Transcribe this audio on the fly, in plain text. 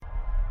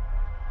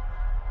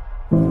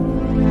That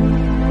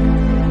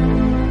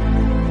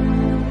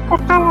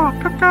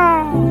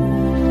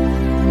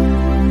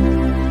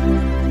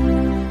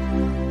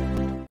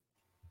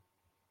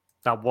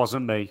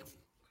wasn't me.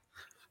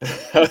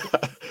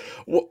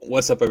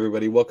 What's up,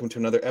 everybody? Welcome to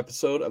another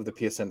episode of the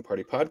PSN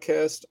Party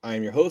Podcast. I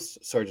am your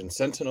host, Sergeant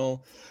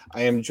Sentinel.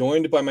 I am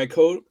joined by my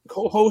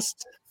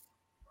co-host,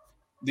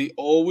 the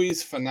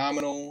always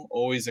phenomenal,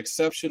 always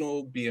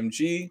exceptional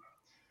BMG.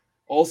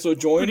 Also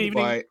joined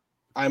by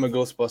I'm a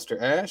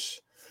Ghostbuster Ash,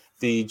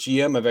 the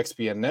GM of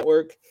XPN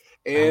Network,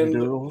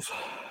 and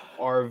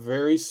our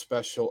very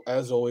special,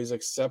 as always,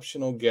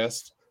 exceptional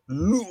guest,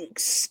 Luke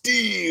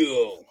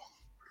Steele.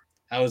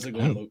 How is it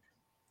going, Luke?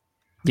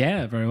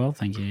 Yeah, very well,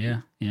 thank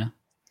you. Yeah.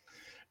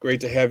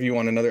 Great to have you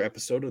on another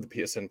episode of the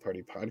PSN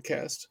Party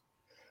Podcast.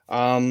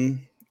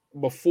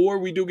 Before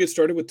we do get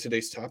started with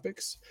today's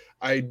topics,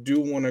 I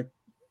do want to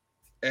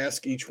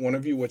ask each one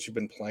of you what you've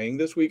been playing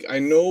this week. I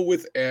know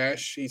with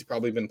Ash, he's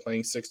probably been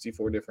playing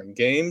 64 different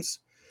games,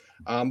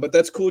 but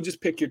that's cool. Just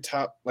pick your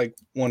top, like,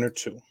 one or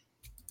two.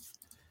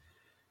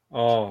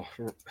 Oh,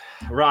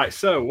 right.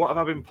 So what have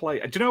I been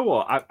playing? Do you know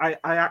what? I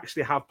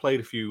actually have played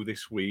a few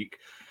this week.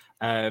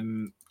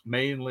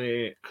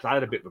 Mainly because I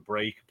had a bit of a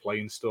break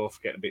playing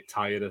stuff, getting a bit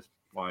tired of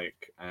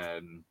like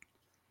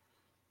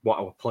what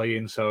I was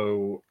playing.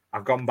 So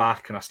I've gone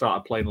back and I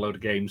started playing a load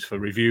of games for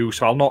review.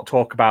 So I'll not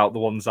talk about the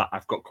ones that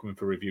I've got coming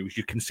for reviews.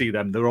 You can see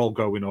them; they're all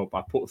going up.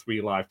 I put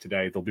 3 live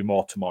today. There'll be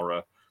more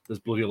tomorrow. There's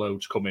bloody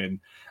loads coming.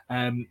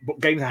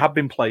 But games I have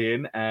been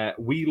playing: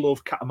 We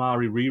Love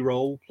Katamari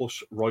Reroll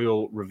plus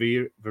Royal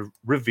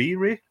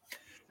Reverie.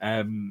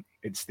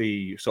 It's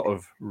the sort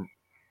of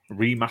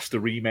remaster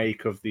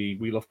remake of the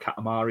We Love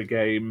Katamari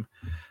game.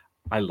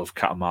 I love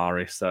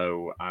Katamari,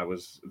 so I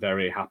was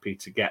very happy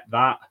to get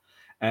that.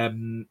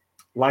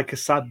 Like a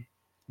sad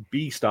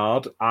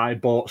B-stard, I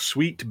bought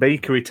Sweet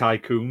Bakery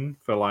Tycoon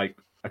for like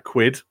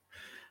 £1,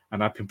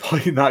 and I've been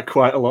playing that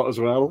quite a lot as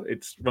well.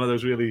 It's one of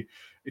those really...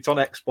 It's on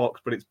Xbox,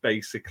 but it's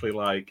basically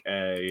like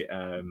a...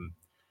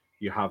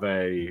 you have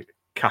a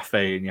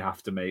cafe and you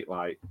have to make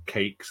like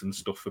cakes and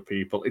stuff for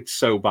people. It's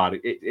so bad.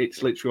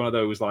 It's literally one of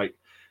those like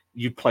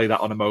you play that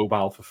on a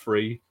mobile for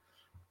free,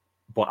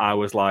 but I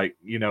was like,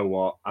 you know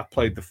what? I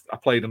played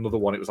another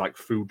one. It was like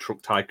Food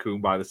Truck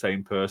Tycoon by the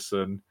same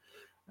person.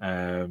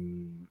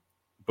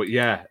 But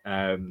yeah,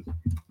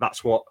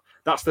 that's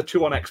the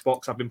 2 on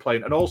Xbox I've been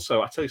playing. And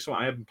also, I tell you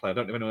something I haven't played. I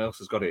don't know if anyone else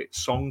has got it.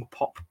 Song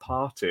Pop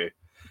Party.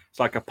 It's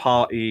like a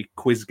party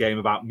quiz game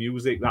about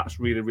music.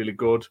 That's really, really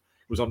good.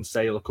 It was on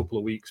sale a couple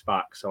of weeks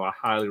back, so I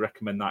highly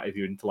recommend that if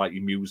you're into like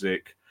your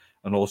music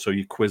and also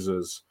your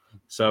quizzes.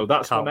 So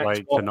that's Can't on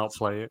wait Xbox. to not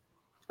play it.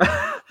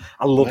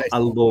 I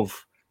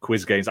love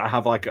quiz games. I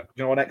have like,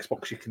 on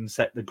Xbox you can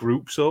set the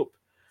groups up.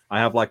 I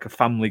have like a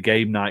family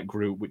game night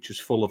group which is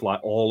full of like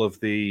all of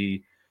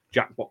the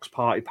Jackbox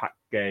Party Pack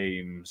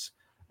games,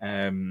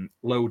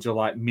 loads of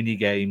like mini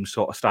games,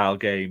 sort of style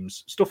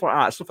games, stuff like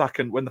that. Stuff I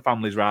can, when the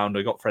family's round or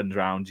you got friends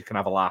round, you can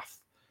have a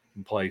laugh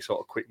and play sort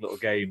of quick little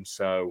games.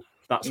 So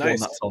that's nice. One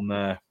that's on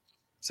there.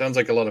 Sounds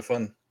like a lot of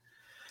fun.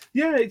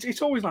 Yeah,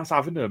 it's always nice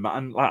having them.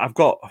 And like I've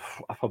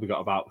probably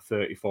got about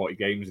 30, 40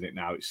 games in it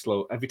now. It's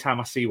slow. Every time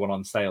I see one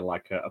on sale,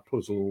 like a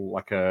puzzle,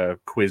 like a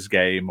quiz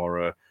game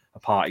or a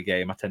party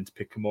game, I tend to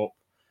pick them up.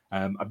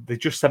 They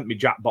just sent me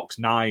Jackbox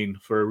 9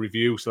 for a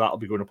review, so that'll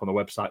be going up on the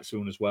website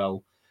soon as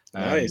well.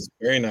 Nice,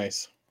 very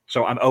nice.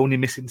 So I'm only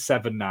missing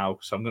 7 now,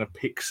 so I'm going to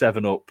pick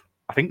 7 up.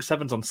 I think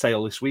 7's on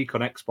sale this week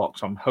on Xbox.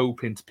 So I'm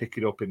hoping to pick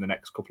it up in the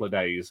next couple of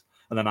days,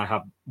 and then I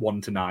have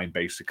 1 to 9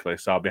 basically,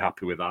 so I'll be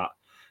happy with that.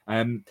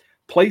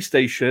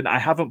 PlayStation, I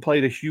haven't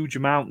played a huge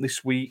amount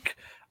this week.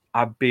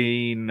 I've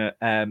been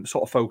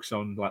sort of focusing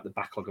on like the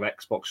backlog of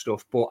Xbox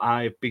stuff, but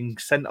I've been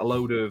sent a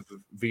load of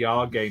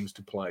VR games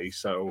to play,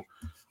 so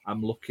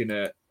I'm looking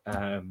at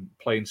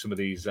playing some of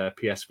these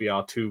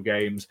PSVR 2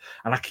 games,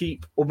 and I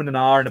keep umming and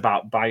ahhing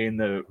about buying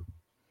the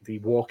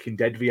Walking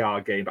Dead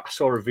VR game, but I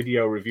saw a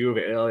video review of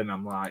it earlier, and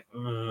I'm like,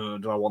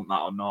 do I want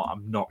that or not?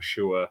 I'm not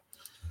sure.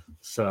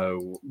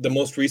 So the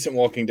most recent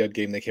Walking Dead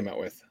game they came out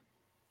with.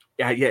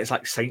 Yeah, it's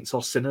like Saints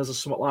or Sinners or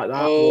something like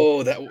that.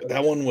 Oh,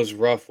 that one was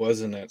rough,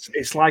 wasn't it?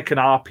 It's like an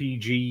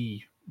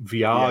RPG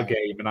VR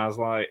game, and I was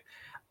like,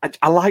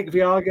 I like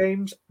VR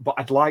games, but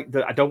I'd like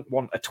that. I don't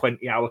want a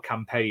 20-hour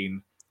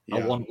campaign. Yeah.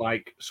 I want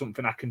like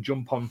something I can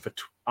jump on for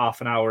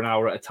half an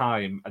hour at a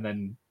time, and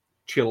then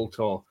chill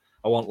to.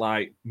 I want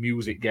like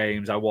music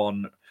games. I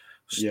want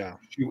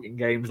shooting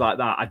games like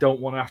that. I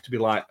don't want to have to be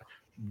like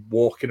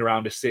walking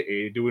around a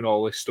city doing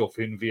all this stuff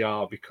in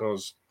VR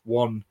because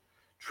one,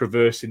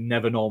 traversing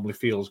never normally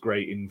feels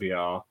great in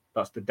VR.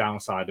 That's the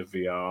downside of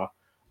VR.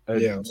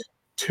 And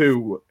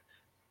 2,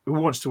 who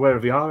wants to wear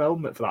a VR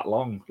helmet for that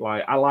long?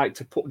 Like, I like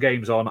to put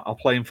games on, I'll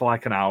play them for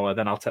like an hour,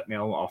 then I'll take my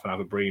helmet off and have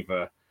a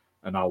breather,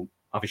 and I'll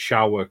have a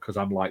shower because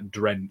I'm like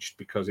drenched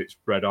because it's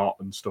red hot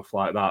and stuff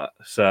like that.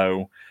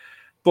 So,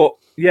 but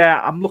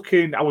yeah, I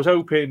was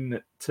hoping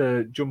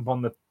to jump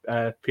on the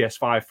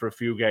PS5 for a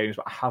few games,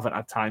 but I haven't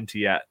had time to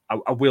yet.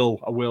 I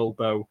will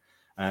though.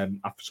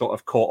 I've sort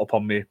of caught up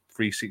on my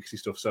 360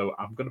 stuff, so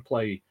I'm going to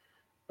play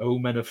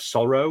Omen of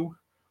Sorrow,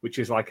 which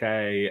is like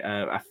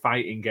a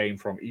fighting game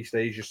from East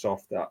Asia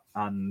Soft,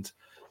 and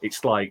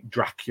it's like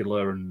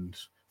Dracula and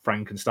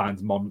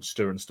Frankenstein's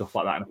monster and stuff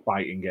like that in a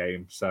fighting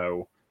game.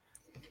 So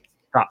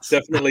that's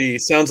Definitely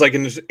sounds like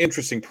an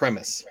interesting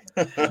premise.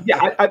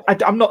 yeah.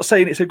 I'm not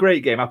saying it's a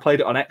great game. I played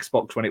it on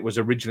Xbox when it was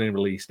originally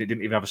released. It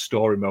didn't even have a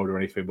story mode or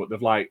anything, but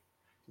they've like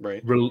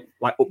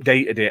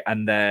updated it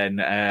and then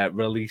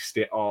released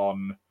it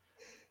on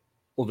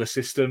other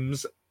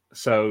systems.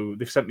 So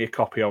they've sent me a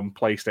copy on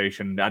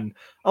PlayStation, and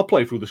I'll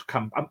play through this.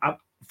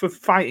 For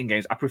fighting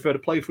games, I prefer to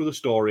play through the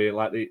story,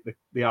 like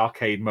the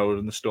arcade mode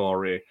and the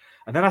story.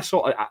 And then I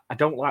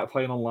don't like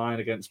playing online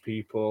against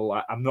people.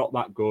 I'm not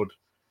that good,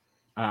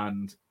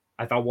 and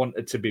if I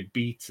wanted to be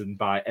beaten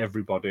by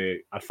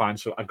everybody,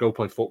 I'd go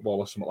play football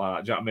or something like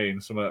that. Do you know what I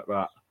mean? Something like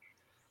that.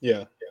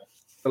 Yeah.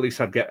 At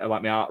least I'd get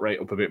like my heart rate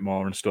up a bit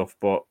more and stuff.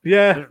 But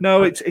yeah,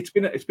 no, it's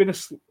been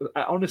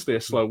honestly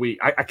a slow week.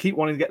 I keep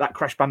wanting to get that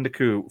Crash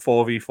Bandicoot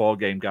 4v4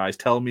 game, guys.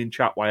 Tell me in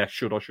chat why I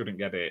should or shouldn't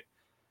get it.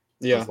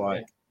 Yeah,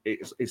 like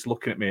it's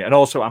looking at me, and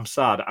also I'm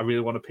sad. I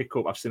really want to pick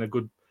up. I've seen a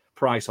good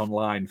price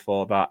online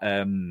for that.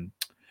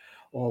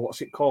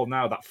 What's it called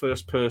now? That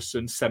first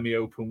person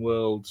semi-open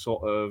world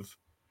sort of.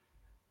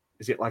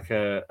 Is it like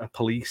a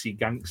policey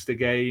gangster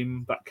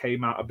game that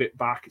came out a bit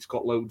back? It's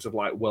got loads of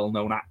like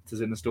well-known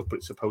actors in and stuff, but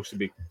it's supposed to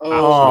be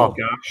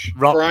gash.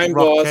 Crime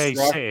Boss,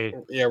 City.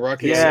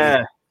 Rocky yeah.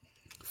 City.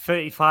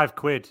 35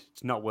 quid.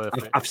 It's not worth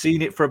it. I've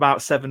seen it for about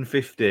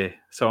 $7.50,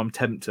 so I'm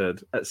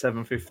tempted at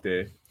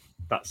 $7.50.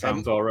 That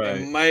sounds all right.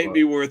 It might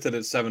be worth it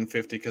at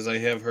 $7.50 because I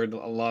have heard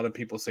a lot of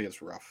people say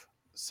it's rough.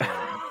 So,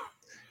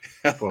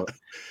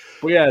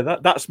 but yeah,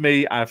 that's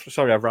me. I've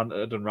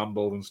ranted and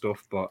rambled and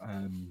stuff, but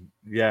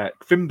yeah,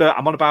 Fimber,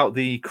 I'm on about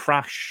the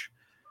Crash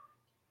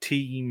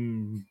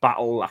team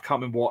battle. I can't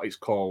remember what it's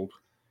called.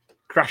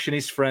 Crash and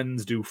his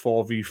friends do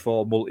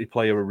 4v4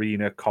 multiplayer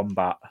arena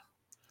combat.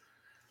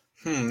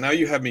 Now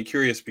you have me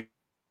curious.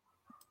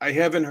 I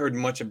haven't heard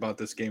much about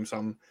this game,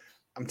 so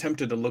I'm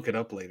tempted to look it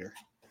up later.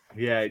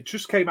 Yeah, it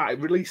just came out.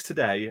 It released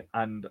today,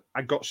 and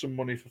I got some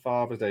money for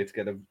Father's Day to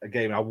get a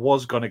game. I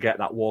was going to get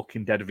that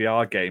Walking Dead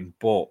VR game,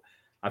 but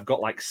I've got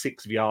like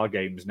 6 VR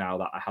games now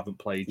that I haven't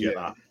played yet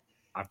that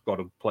I've got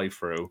to play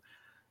through.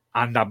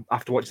 And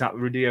after watching that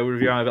video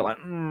review, I'm a bit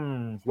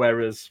like,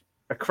 whereas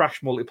a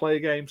Crash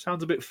multiplayer game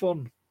sounds a bit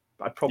fun.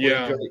 I'd probably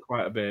enjoy it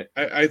quite a bit.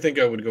 I think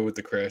I would go with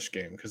the Crash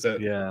game because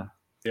the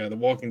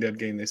Walking Dead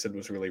game they said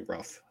was really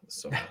rough.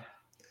 So,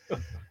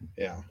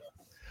 yeah.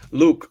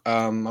 Luke,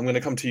 I'm going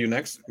to come to you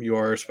next. You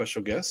are a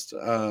special guest.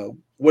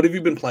 What have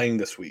you been playing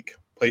this week?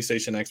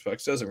 PlayStation,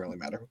 Xbox, doesn't really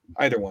matter.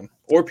 Either one.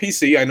 Or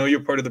PC. I know you're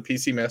part of the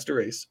PC Master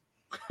Race.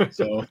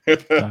 So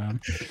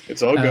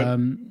it's all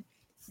good.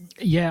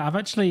 Yeah, I've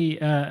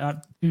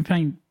been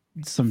playing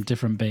some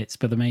different bits,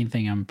 but the main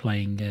thing I'm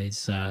playing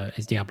is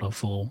Diablo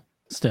 4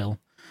 still.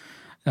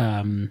 So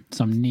I'm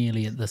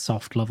nearly at the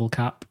soft level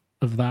cap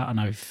of that, and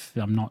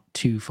I'm not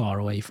too far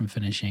away from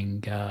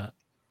finishing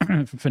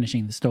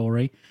the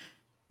story.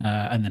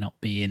 And then I'll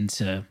be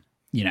into,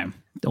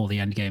 all the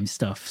end game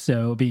stuff.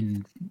 So I've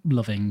been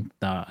loving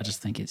that. I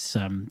just think it's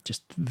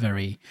just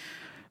very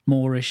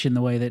Moorish in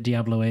the way that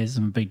Diablo is.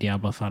 I'm a big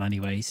Diablo fan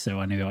anyway, so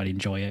I knew I'd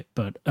enjoy it.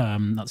 But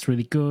that's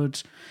really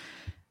good.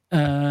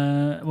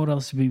 What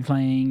else have I been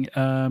playing?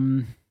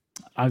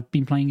 I've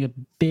been playing a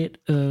bit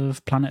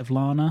of Planet of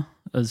Lana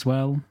as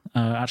well,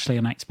 actually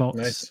on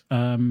Xbox,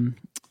 nice.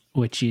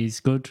 Which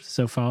is good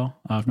so far.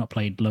 I've not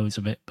played loads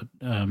of it, but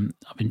I've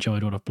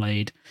enjoyed what I've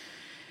played.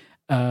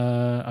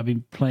 I've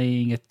been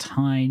playing a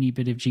tiny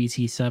bit of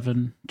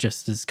GT7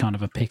 just as kind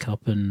of a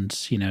pickup and,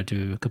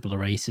 do a couple of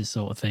races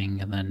sort of thing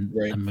and then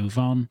move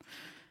on.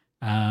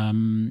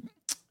 And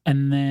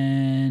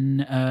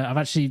then I've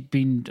actually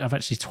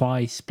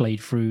twice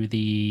played through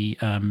the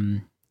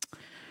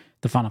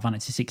Final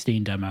Fantasy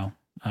 16 demo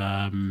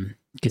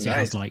because it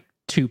has like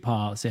 2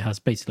 parts. It has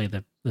basically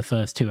the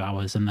first 2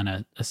 hours and then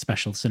a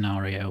special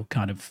scenario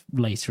kind of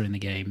later in the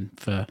game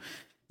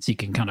so you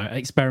can kind of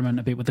experiment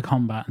a bit with the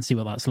combat and see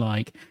what that's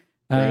like.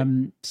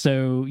 And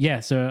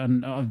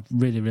I've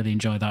really, really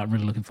enjoyed that. I'm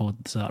really looking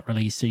forward to that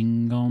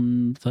releasing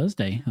on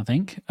Thursday, I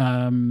think.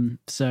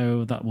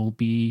 So that will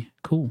be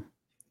cool.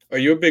 Are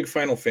you a big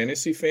Final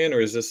Fantasy fan,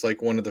 or is this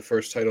like one of the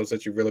first titles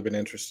that you've really been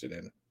interested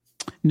in?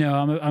 No,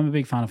 I'm a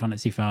big Final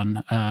Fantasy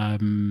fan.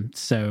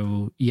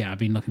 So yeah, I've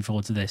been looking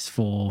forward to this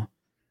for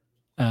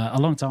a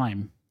long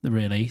time,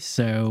 really.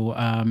 So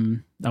I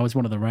was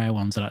one of the rare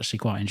ones that actually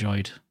quite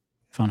enjoyed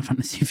Final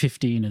Fantasy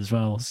 15 as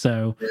well.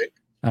 So,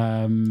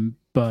 I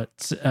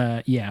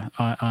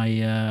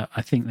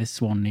think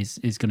this one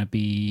is going to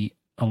be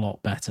a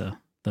lot better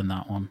than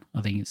that one.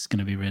 I think it's going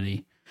to be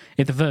really.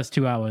 If the first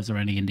 2 hours are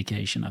any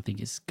indication, I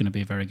think it's going to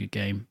be a very good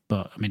game.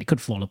 But I mean, it could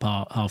fall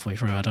apart halfway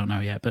through. I don't know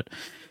yet, but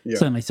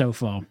certainly so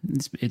far,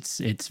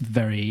 it's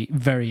very,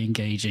 very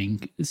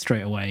engaging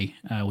straight away,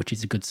 which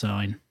is a good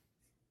sign.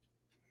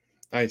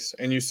 Nice.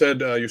 And you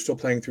said you're still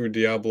playing through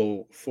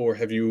Diablo 4.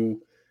 Have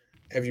you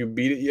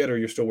beat it yet, or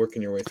you're still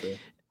working your way through?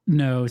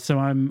 No, so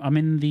I'm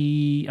in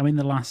the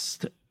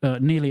last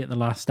nearly at the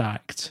last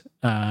act.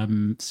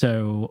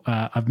 So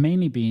I've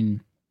mainly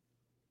been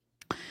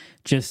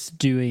just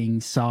doing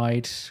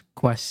side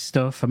quest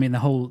stuff. I mean, the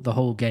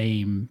whole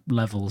game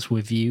levels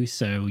with you,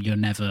 so you're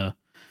never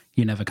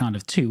kind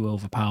of too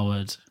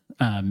overpowered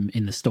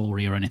in the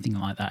story or anything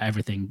like that.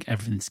 Everything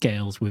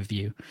scales with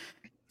you.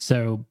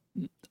 So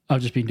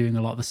I've just been doing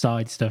a lot of the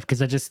side stuff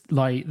because I just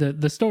like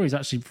the story's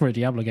actually for a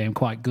Diablo game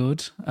quite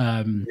good.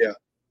 Yeah.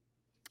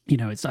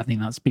 I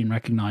think that's been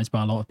recognized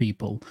by a lot of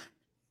people.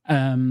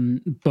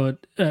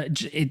 But I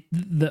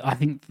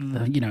think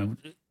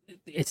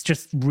it's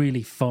just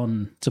really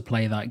fun to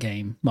play that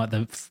game. Like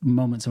the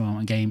moment to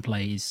moment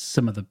gameplay is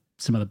some of the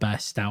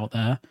best out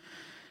there.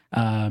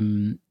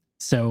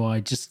 So I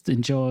just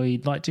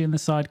enjoy like doing the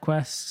side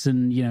quests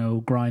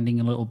and grinding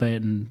a little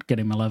bit and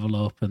getting my level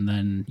up, and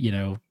then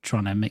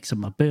trying to mix up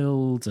my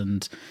build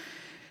and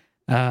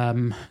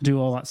do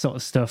all that sort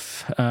of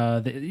stuff.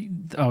 I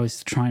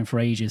was trying for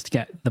ages to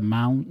get the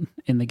mount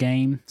in the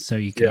game, so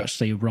you can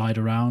actually ride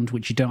around,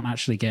 which you don't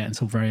actually get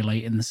until very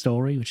late in the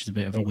story, which is a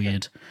bit of a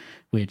weird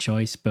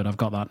choice. But I've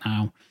got that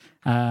now.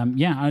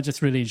 I'm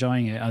just really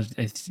enjoying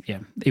it.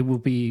 It'll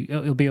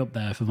be up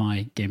there for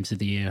my games of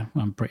the year,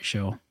 I'm pretty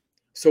sure.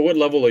 So what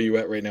level are you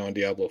at right now in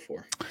Diablo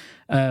 4?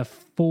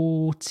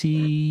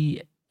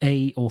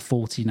 48 or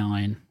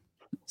 49.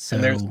 So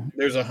and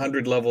there's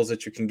 100 levels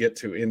that you can get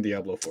to in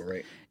Diablo 4,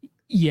 right?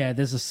 Yeah,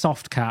 there's a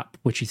soft cap,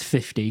 which is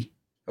 50.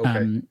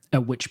 Okay.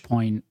 At which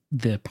point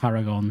the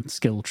Paragon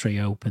skill tree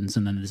opens,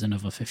 and then there's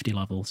another 50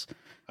 levels.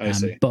 I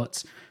see.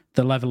 But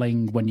the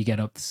leveling when you get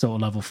up to sort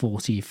of level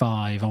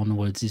 45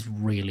 onwards is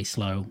really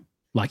slow.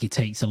 Like it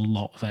takes a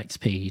lot of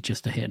XP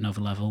just to hit another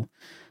level.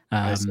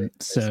 I see.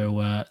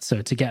 So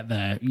to get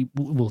there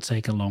will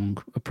take a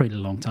pretty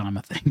long time,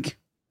 I think.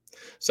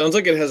 Sounds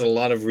like it has a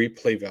lot of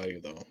replay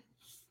value, though.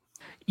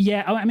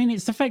 Yeah, I mean,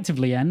 it's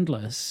effectively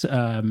endless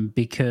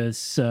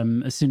because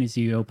as soon as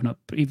you open up,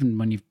 even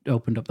when you've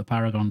opened up the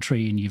Paragon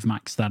tree and you've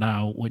maxed that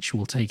out, which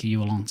will take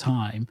you a long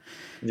time.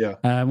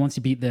 Yeah. Once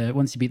you beat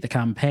the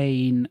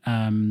campaign,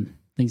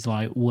 things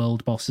like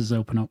world bosses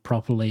open up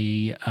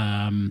properly.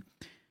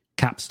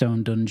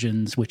 Capstone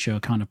dungeons, which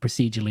are kind of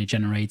procedurally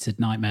generated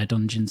nightmare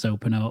dungeons,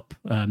 open up.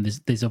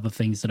 There's other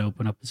things that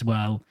open up as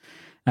well.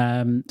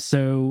 There's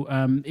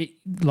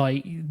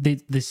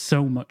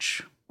so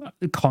much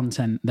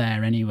content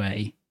there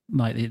anyway.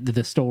 Like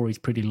the story's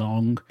pretty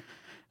long.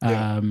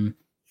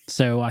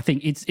 So I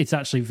think it's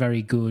actually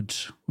very good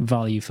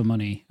value for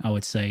money, I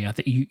would say. I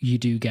think you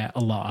do get a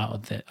lot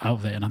out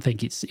of it, and I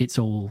think it's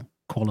all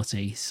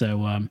quality.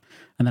 So and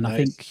then I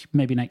think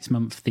maybe next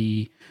month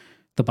the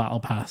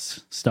Battle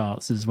Pass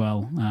starts as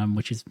well,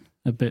 which is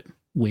a bit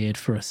weird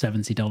for a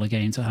 $70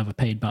 game to have a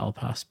paid Battle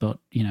Pass, but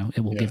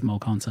it will give more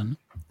content.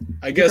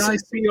 I guess I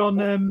see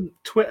on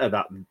Twitter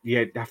that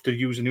you have to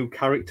use a new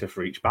character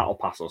for each Battle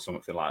Pass or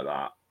something like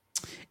that.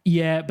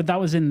 Yeah, but that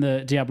was in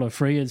the Diablo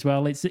 3 as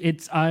well. I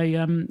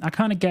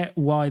kind of get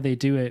why they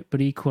do it,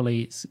 but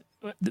equally,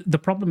 the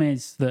problem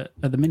is that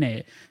at the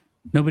minute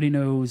nobody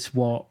knows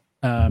what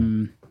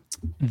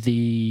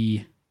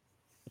the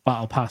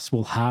Battle Pass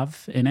will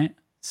have in it.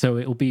 So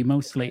it'll be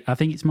I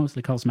think it's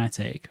mostly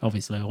cosmetic,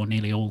 obviously, or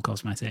nearly all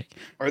cosmetic.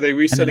 Are they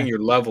resetting your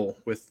level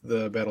with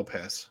the Battle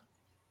Pass?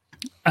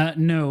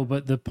 No,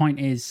 but the point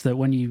is that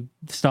when you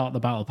start the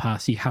Battle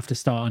Pass, you have to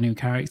start a new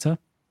character.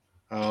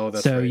 Oh,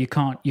 that's so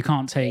right. you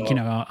can't take,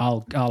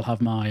 I'll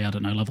have my, I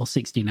don't know, level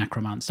 60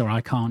 Necromancer.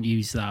 I can't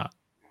use that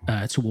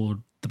toward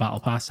the Battle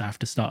Pass. I have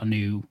to start a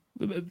new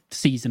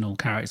seasonal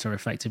character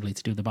effectively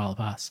to do the Battle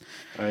Pass.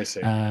 I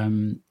see.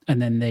 And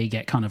then they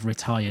get kind of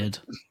retired,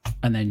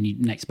 and then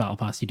next Battle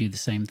Pass you do the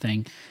same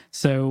thing.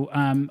 So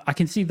I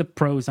can see the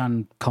pros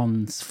and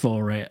cons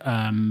for it.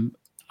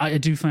 I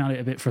do find it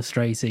a bit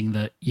frustrating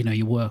that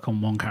you work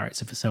on one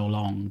character for so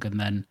long, and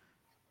then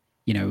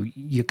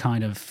you're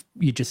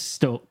just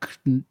stuck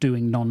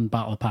doing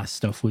non-Battle Pass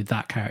stuff with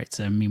that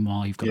character.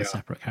 Meanwhile, you've got a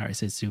separate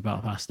character to do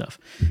Battle Pass stuff.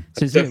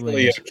 So it's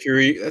definitely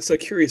that's a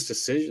curious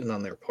decision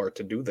on their part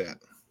to do that.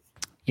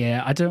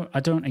 Yeah, I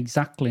don't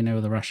exactly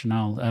know the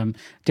rationale.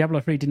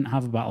 Diablo 3 didn't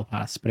have a Battle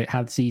Pass, but it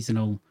had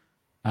seasonal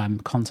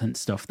content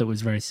stuff that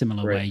was very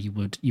similar, where you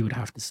would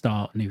have to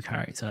start a new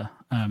character.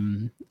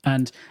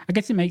 And I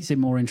guess it makes it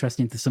more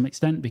interesting to some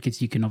extent,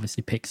 because you can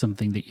obviously pick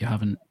something that you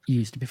haven't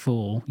used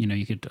before.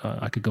 You could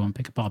I could go and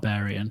pick a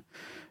barbarian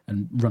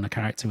and run a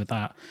character with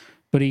that.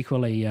 But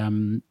equally, I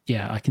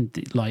can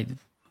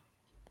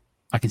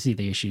see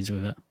the issues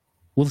with it.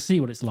 We'll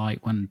see what it's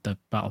like when the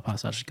Battle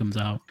Pass actually comes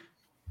out.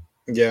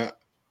 Yeah.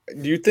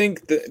 Do you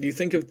think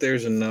if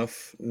there's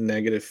enough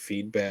negative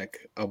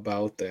feedback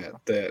about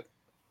that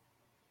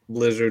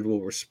Blizzard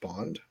will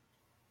respond?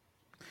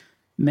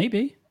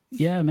 Maybe.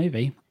 Yeah,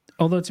 maybe.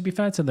 Although, to be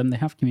fair to them, they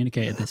have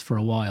communicated this for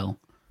a while.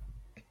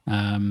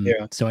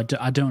 So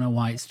I don't know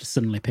why it's just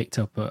suddenly picked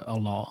up a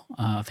lot.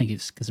 I think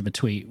it's because of a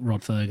tweet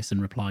Rod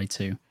Ferguson replied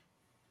to.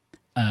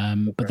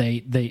 But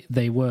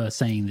they were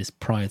saying this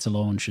prior to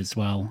launch as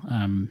well.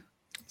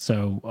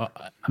 So,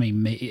 I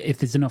mean, if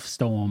there's enough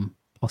storm,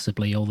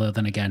 possibly. Although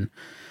then again,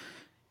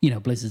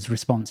 Blizzard's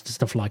response to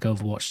stuff like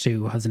Overwatch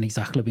 2 hasn't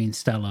exactly been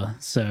stellar.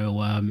 So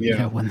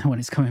when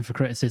it's coming for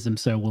criticism,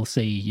 so we'll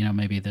see.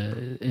 Maybe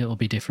it'll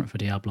be different for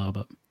Diablo,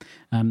 but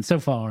so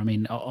far, I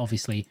mean,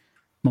 obviously,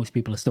 most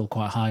people are still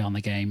quite high on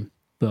the game,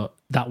 but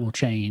that will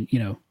change.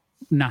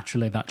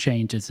 Naturally, that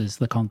changes as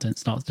the content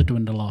starts to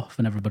dwindle off,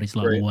 and everybody's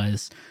like, Right. well,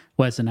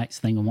 where's the next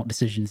thing, and what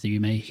decisions are you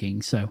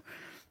making? So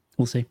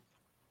we'll see.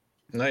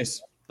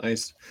 Nice.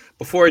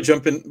 Before I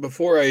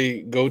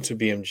go to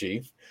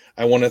BMG,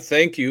 I want to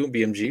thank you,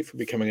 BMG, for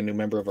becoming a new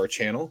member of our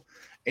channel.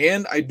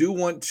 And I do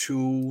want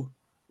to,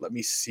 let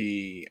me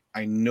see,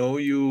 I know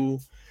you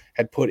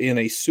had put in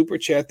a super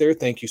chat there.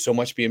 Thank you so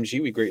much,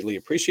 BMG. We greatly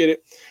appreciate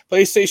it.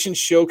 PlayStation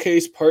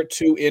Showcase Part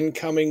 2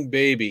 incoming,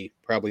 baby.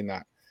 Probably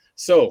not.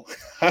 So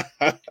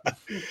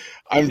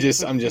I'm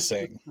just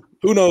saying,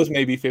 who knows,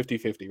 maybe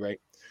 50-50, right?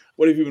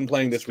 What have you been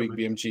playing this week,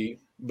 BMG?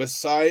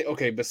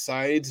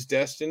 Besides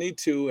Destiny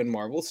 2 and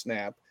Marvel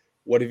Snap,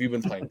 what have you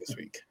been playing this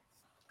week?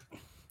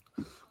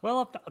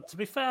 Well, to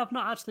be fair, I've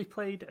not actually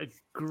played a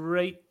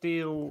great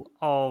deal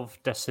of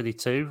Destiny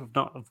 2.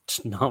 I've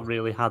just not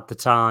really had the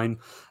time.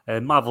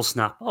 Marvel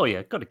Snap. Oh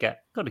yeah, got to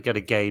get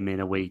a game in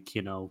a week.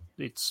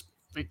 It's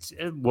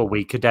a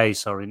week, a day.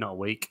 Sorry, not a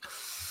week.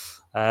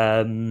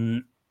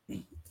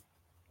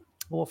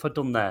 What have I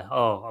done there?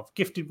 Oh, I've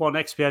gifted one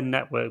XPN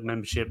network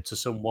membership to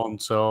someone,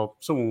 so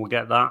someone will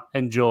get that.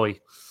 Enjoy.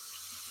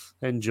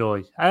 I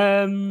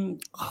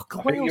think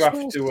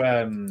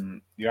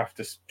you have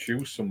to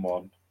choose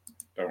someone,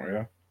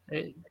 don't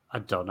you? I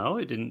don't know.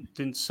 It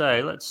didn't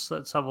say. Let's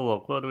have a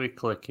look. Where do we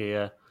click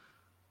here?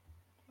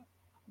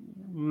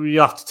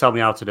 You have to tell me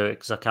how to do it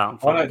because I can't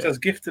find it. It says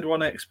gifted one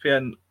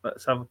XPN.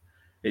 Let's have.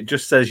 It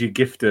just says you're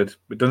gifted,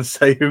 but doesn't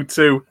say who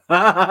to.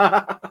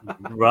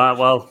 Right.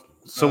 Well.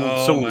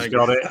 Someone's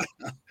got it.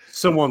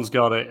 Someone's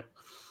got it.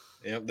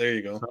 Yep, there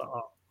you go.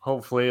 So,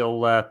 hopefully,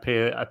 it'll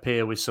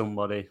appear with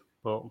somebody.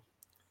 But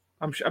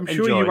I'm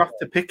sure you have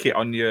to pick it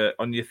on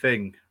your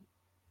thing.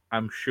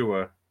 I'm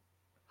sure.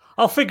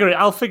 I'll figure it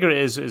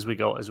as we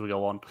go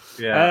on.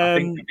 Yeah, I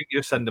think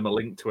you send them a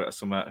link to it or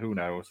something. Who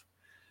knows?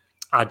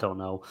 I don't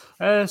know.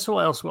 So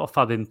what else? What have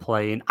I been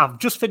playing? I've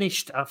just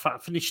finished. I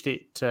finished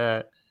it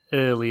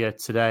earlier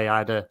today. I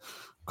had a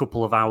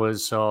couple of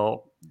hours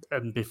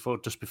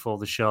just before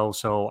the show,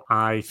 so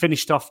I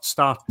finished off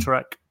Star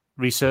Trek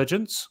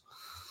Resurgence,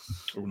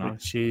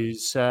 which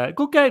is a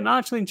good game. I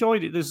actually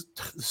enjoyed it. There's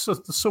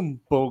some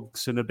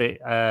bugs and a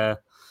bit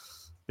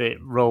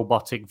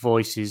robotic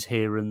voices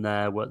here and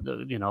there,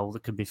 that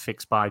can be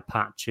fixed by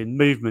patching.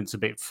 Movement's a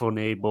bit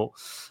funny, but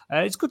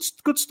it's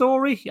good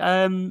story.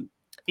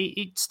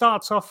 It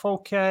starts off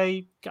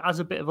okay, has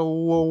a bit of a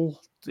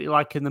lull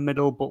like in the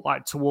middle, but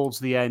like towards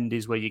the end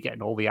is where you're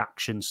getting all the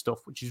action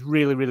stuff, which is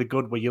really, really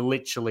good, where you're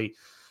literally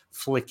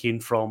flicking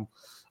from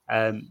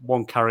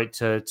one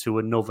character to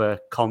another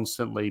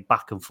constantly,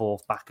 back and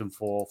forth.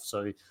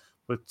 So,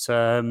 but it's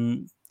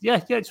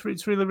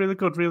really, really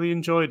good. Really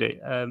enjoyed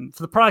it.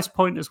 For the price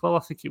point as well, I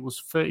think it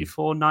was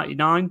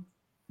 $34.99.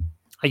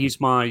 I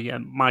used my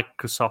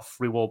Microsoft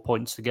reward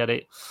points to get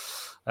it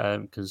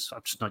because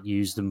I've just not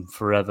used them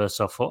forever.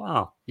 So I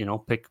thought,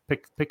 pick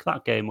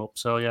that game up.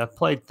 So yeah, I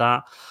played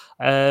that,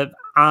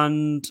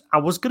 and I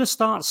was going to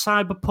start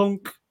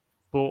Cyberpunk,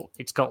 but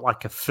it's got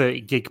like a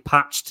 30 gig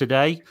patch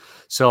today.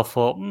 So I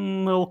thought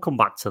we'll come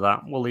back to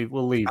that. We'll leave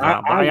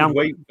that. But I am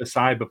waiting for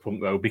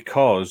Cyberpunk though,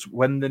 because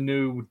when the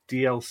new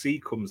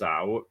DLC comes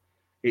out,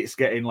 it's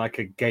getting like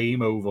a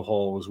game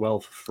overhaul as well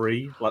for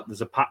free. Like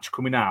there's a patch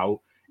coming out.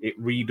 It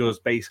redoes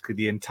basically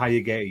the entire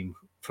game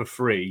for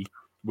free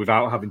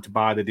without having to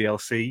buy the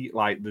DLC.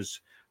 Like there's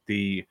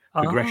the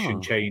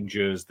progression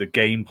changes, the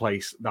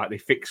gameplay, like they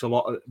fix a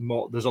lot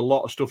more. There's a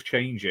lot of stuff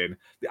changing.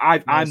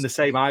 I'm the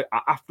same. I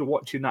after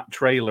watching that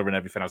trailer and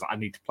everything, I was like, I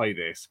need to play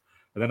this.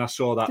 And then I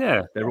saw that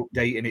they're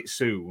updating it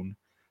soon.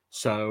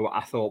 So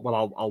I thought,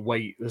 well, I'll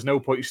wait. There's no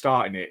point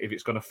starting it if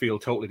it's going to feel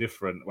totally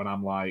different when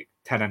I'm like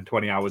 10 and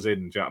 20 hours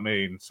in. Do you know what I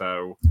mean?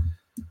 So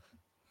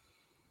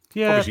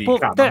yeah, obviously you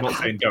can. I'm not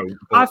saying don't,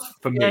 but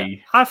for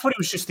me, I thought it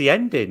was just the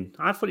ending.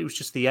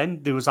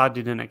 There was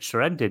added an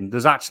extra ending.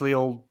 There's actually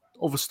all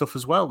other stuff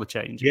as well. The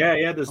change.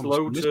 Yeah. There's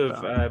loads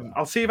of.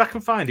 I'll see if I can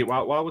find it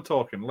while we're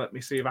talking. Let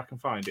me see if I can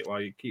find it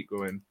while you keep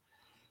going.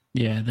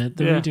 Yeah, they're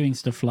redoing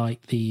stuff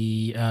like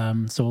the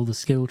so all the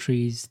skill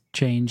trees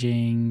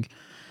changing.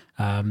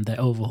 They're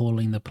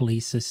overhauling the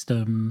police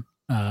system,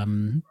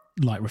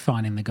 like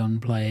refining the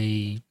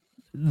gunplay.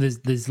 There's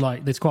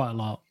quite a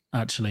lot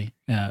actually,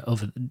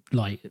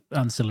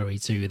 ancillary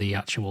to the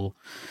actual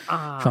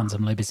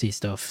Phantom Liberty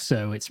stuff.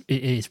 So it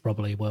is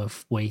probably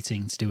worth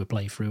waiting to do a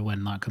playthrough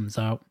when that comes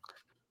out.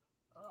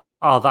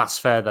 Oh, that's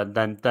fair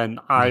then. Then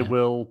I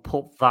will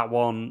put that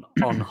one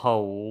on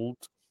hold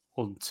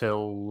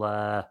until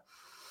they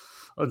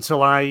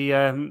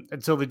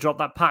drop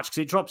that patch, because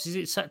it drops. Is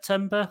it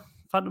September?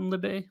 Phantom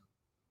Liberty?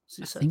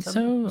 I think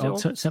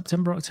so.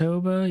 September,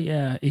 October.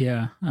 Yeah.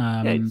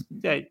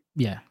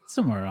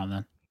 Somewhere around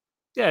then.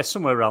 Yeah,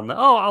 somewhere around there.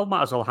 Oh, I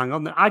might as well hang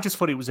on there. I just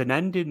thought it was an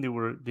ending they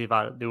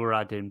were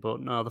adding,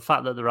 but no, the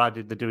fact that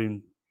they're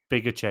doing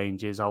bigger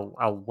changes,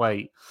 I'll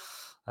wait.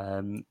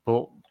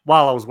 But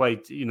while I was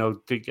waiting,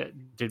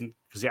 didn't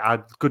because it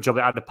had good job.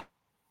 It had a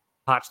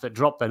patch that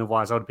dropped. Then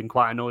otherwise, I would have been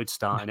quite annoyed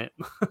starting it.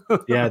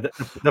 Yeah,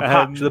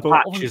 the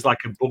patch is like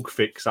a bug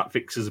fix that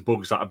fixes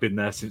bugs that have been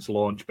there since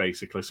launch,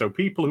 basically. So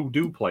people who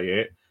do play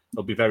it,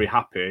 they'll be very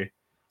happy.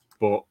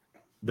 But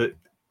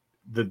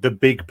the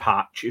big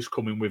patch is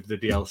coming with the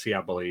DLC,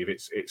 I believe.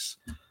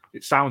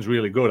 It sounds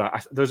really good.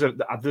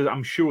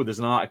 I'm sure there's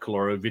an article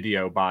or a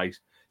video by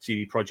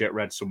CD Projekt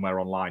Red somewhere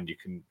online you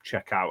can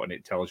check out, and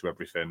it tells you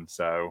everything.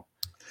 So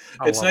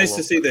it's nice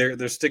to see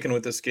they're sticking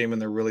with this game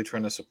and they're really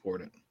trying to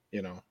support it.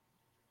 Yeah.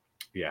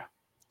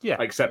 Yeah.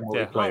 Except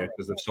multiplayer,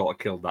 because they've sort of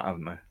killed that,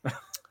 haven't they?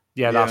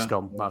 Yeah, that's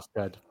gone. That's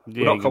dead.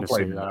 We're not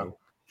complaining though.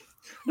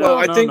 Well,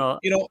 I think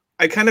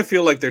I kind of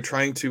feel like they're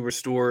trying to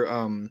restore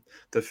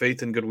the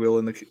faith and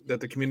goodwill that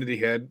the community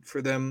had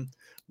for them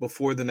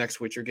before the next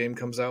Witcher game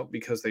comes out,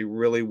 because they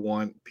really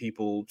want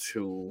people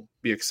to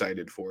be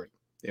excited for it.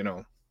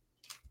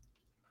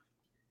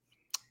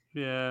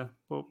 Yeah,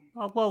 well,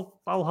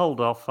 I'll hold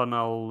off and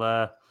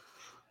I'll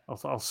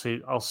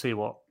see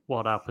what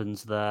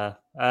happens there.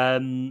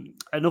 And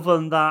other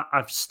than that,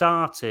 I've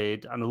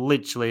started and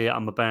literally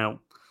I'm about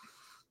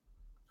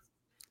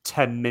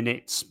 10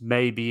 minutes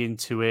maybe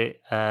into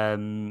it.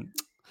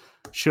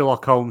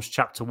 Sherlock Holmes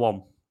Chapter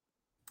 1.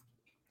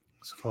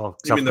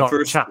 You mean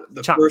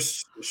the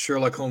first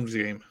Sherlock Holmes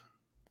game?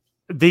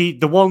 The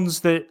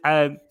ones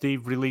that they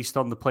released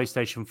on the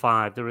PlayStation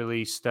 5, they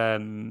released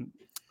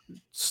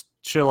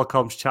Sherlock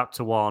Holmes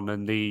Chapter 1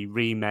 and the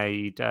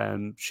remade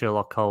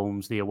Sherlock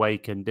Holmes The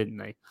Awakened, didn't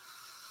they?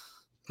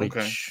 All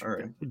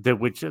right.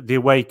 The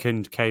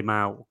Awakened came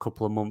out a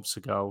couple of months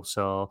ago,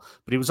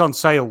 but it was on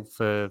sale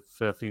for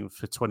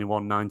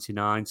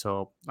 $21.99,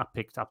 so I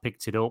picked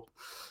it up.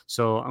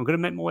 So I'm going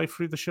to make my way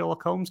through the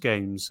Sherlock Holmes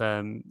games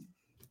to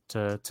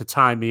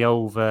tie me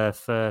over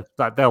for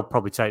like they'll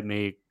probably take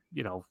me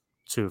 2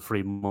 or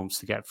 3 months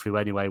to get through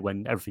anyway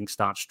when everything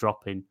starts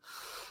dropping.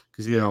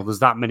 Because there's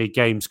that many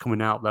games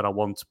coming out that I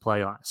want to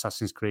play, like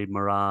Assassin's Creed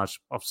Mirage,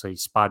 obviously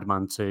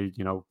Spider-Man 2,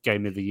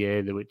 Game of the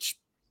Year, which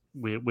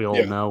we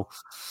all know.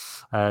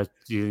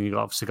 You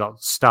obviously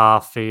got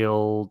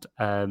Starfield.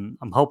 I'm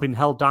hoping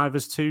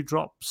Helldivers 2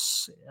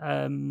 drops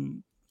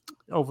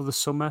over the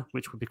summer,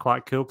 which would be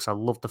quite cool because I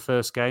loved the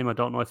first game. I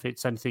don't know if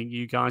it's anything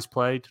you guys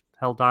played,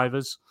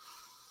 Helldivers.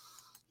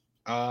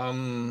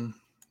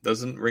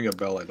 Doesn't ring a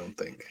bell, I don't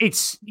think.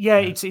 It's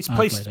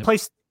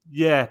PlayStation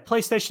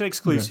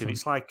exclusive.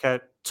 It's like a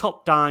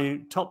top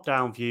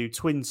down view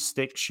twin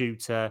stick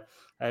shooter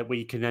where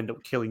you can end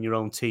up killing your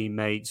own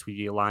teammates with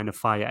your line of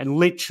fire. And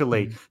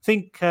literally,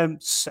 think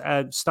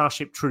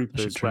Starship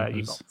Troopers, where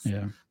you got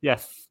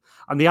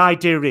and the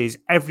idea is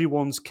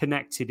everyone's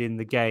connected in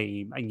the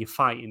game, and you're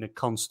fighting a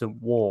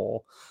constant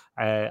war,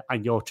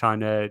 and you're trying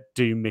to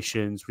do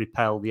missions,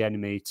 repel the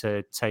enemy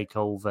to take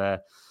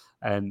over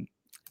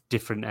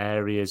different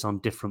areas on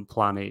different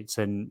planets.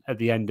 And at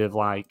the end of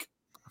I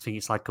think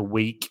it's like a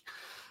week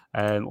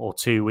or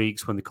 2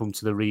 weeks when they come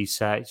to the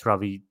reset, it's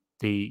rather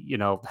the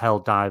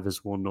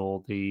Helldivers one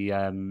or the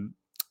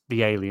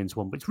Aliens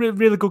one. But it's really,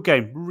 really good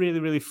game, really,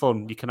 really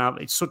fun. You can have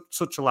it's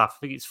such a laugh.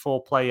 I think it's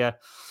 4-player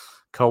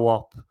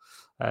co-op,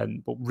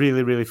 but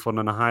really, really fun,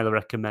 and I highly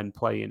recommend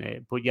playing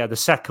it. But yeah, the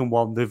second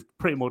one, they're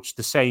pretty much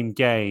the same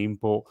game,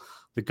 but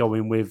they're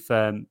going with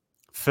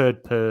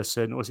third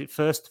person. Was it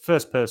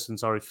first person?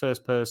 Sorry,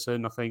 first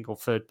person, I think, or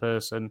third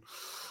person.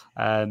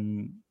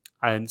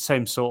 And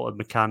same sort of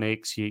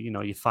mechanics.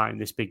 You're fighting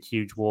this big,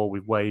 huge war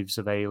with waves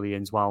of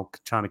aliens while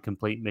trying to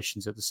complete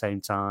missions at the same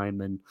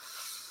time, and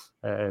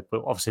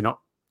but obviously not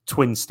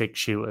twin stick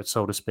shooter,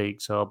 so to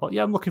speak. So, but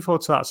yeah, I'm looking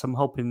forward to that. So I'm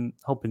hoping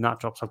that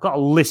drops. I've got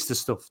a list of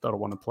stuff that I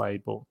want to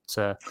play, but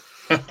nice.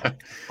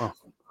 Well,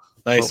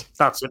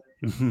 that's it.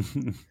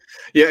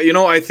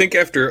 Yeah, I think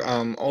after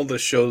all the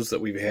shows that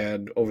we've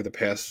had over the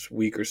past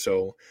week or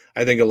so,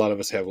 I think a lot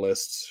of us have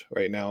lists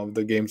right now of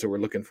the games that we're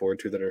looking forward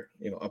to that are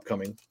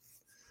upcoming.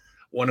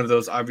 One of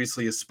those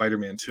obviously is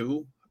Spider-Man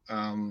 2.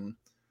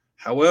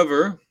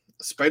 However,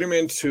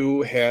 Spider-Man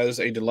 2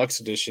 has a deluxe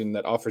edition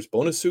that offers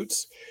bonus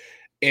suits,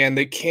 and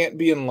they can't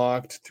be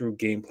unlocked through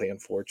gameplay,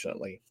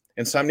 unfortunately.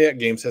 Insomniac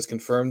Games has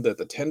confirmed that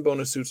the 10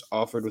 bonus suits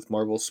offered with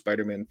Marvel's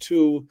Spider-Man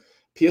 2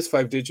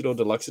 PS5 Digital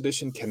Deluxe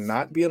Edition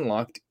cannot be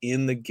unlocked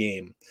in the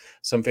game.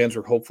 Some fans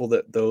were hopeful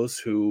that those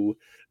who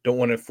don't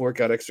want to fork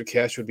out extra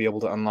cash would be able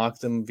to unlock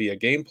them via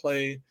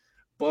gameplay,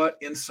 but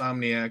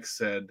Insomniac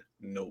said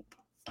nope.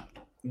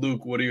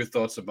 Luke, what are your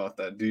thoughts about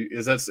that?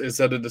 Is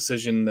that a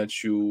decision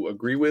that you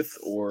agree with,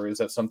 or is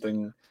that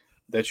something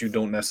that you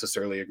don't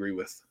necessarily agree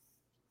with?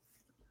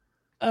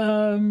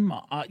 I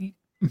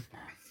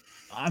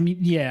mean,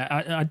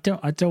 yeah, I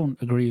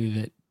don't agree with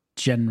it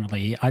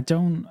generally. I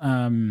don't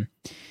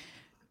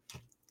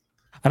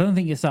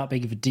think it's that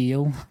big of a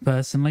deal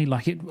personally.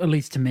 At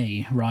least to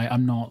me, right?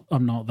 I'm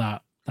not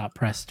that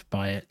pressed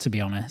by it, to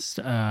be honest.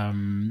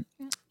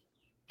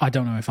 I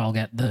don't know if I'll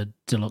get the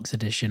deluxe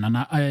edition, and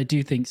I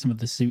do think some of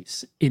the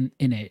suits in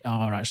it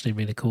are actually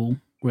really cool,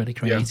 really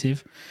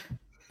creative.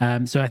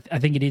 So I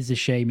think it is a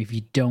shame if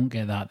you don't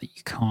get that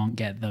you can't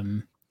get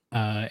them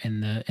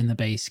in the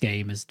base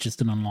game as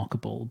just an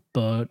unlockable.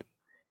 But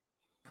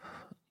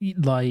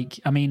like,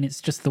 I mean,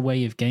 it's just the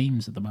way of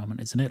games at the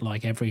moment, isn't it?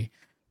 Like every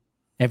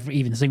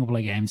even single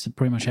player games,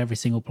 pretty much every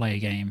single player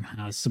game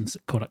has some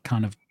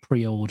kind of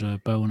pre-order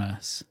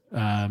bonus,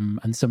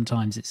 and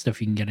sometimes it's stuff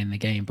you can get in the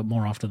game, but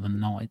more often than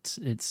not,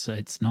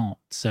 it's not.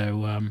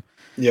 So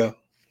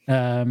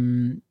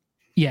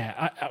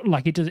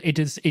like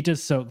it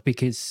does suck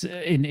because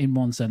in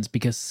one sense,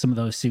 because some of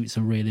those suits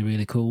are really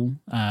really cool.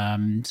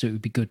 So it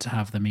would be good to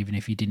have them even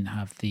if you didn't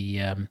have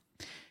the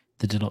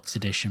deluxe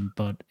edition.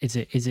 But is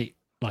it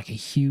like a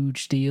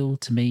huge deal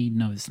to me?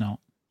 No, it's not.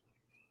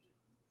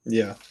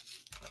 Yeah.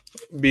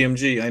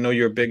 BMG, I know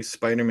you're a big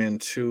Spider-Man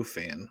 2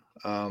 fan.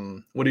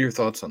 What are your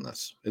thoughts on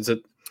this? Is it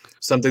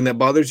something that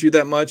bothers you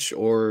that much,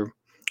 or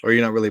are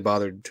you not really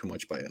bothered too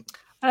much by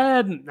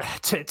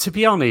it? To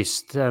be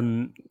honest,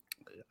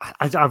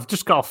 I've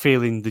just got a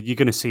feeling that you're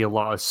going to see a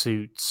lot of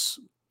suits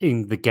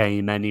in the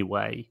game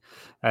anyway.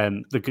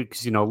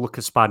 Because look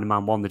at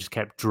Spider-Man 1, they just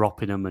kept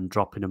dropping them and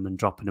dropping them and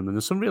dropping them, and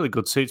there's some really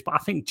good suits. But I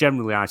think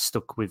generally I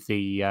stuck with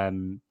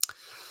the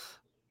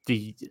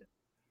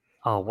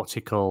what's he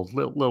called?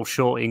 Little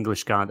short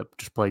English guy that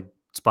just played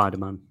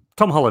Spider-Man.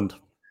 Tom Holland.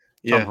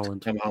 Yeah,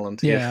 Tom Holland.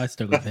 Yeah, I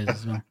stuck with his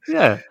as well.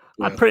 Yeah.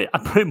 I pretty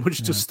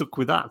much just stuck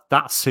with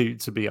that suit,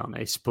 to be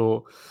honest.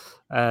 But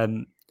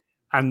and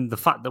the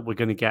fact that we're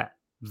going to get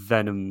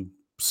Venom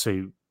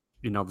suit,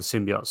 the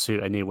symbiote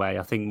suit anyway,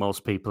 I think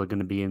most people are going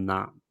to be in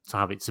that to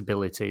have its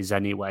abilities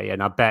anyway.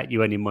 And I bet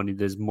you any money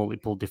there's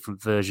multiple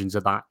different versions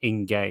of that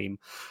in game.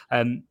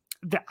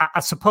 I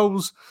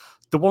suppose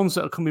the ones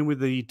that are coming with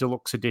the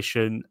deluxe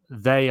edition,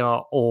 they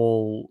are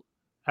all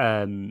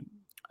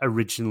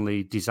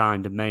originally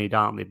designed and made,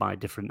 aren't they, by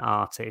different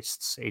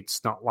artists?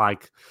 It's not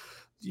like,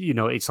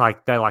 it's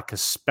like they're like a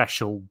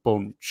special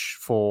bunch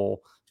for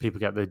people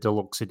get the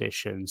deluxe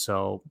edition.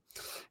 So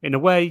in a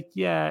way,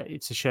 yeah,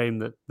 it's a shame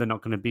that they're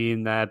not going to be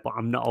in there, but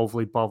I'm not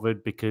overly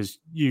bothered because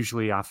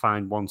usually I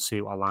find one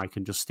suit I like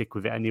and just stick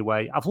with it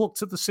anyway. I've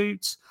looked at the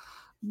suits.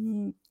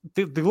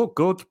 They look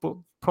good, but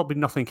probably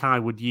nothing I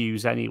would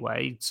use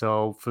anyway.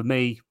 So for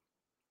me,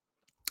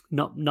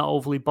 not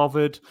overly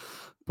bothered,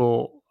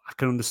 but I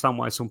can understand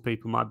why some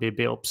people might be a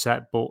bit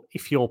upset. But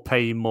if you're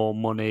paying more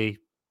money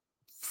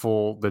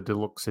for the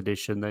deluxe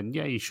edition, then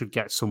yeah, you should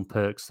get some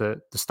perks that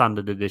the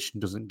standard edition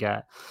doesn't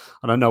get.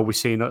 And I know we've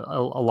seen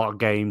a lot of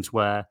games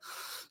where,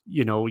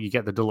 you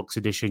get the deluxe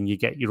edition,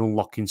 you're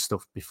unlocking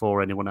stuff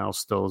before anyone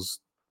else does.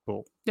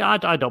 But yeah,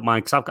 I don't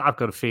mind because I've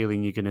got a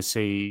feeling you're going to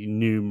see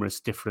numerous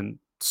different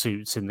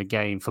suits in the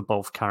game for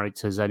both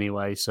characters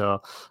anyway.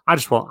 So I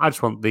just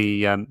want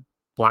the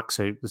black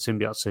suit, the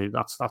symbiote suit.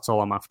 That's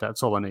all I'm after.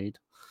 That's all I need.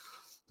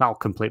 That'll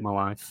complete my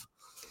life.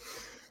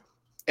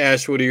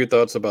 Ash, what are your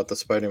thoughts about the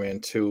Spider-Man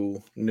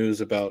 2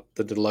 news about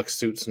the deluxe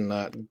suits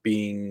not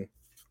being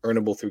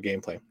earnable through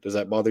gameplay? Does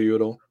that bother you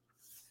at all?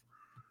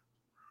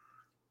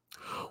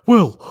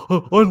 Well,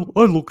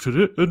 I looked at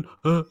it and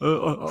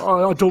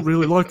I don't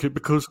really like it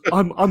because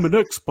I'm an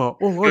expert.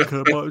 All I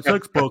care about is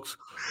Xbox.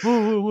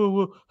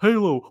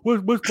 Halo.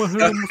 Where's my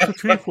Halo Master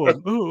Chief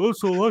one? Oh,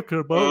 that's all I care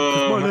about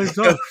because my name's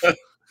Ash.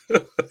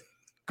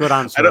 Good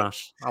answer,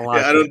 Ash. I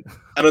like it.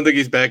 I don't think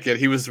he's back yet.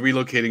 He was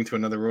relocating to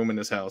another room in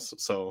his house,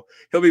 so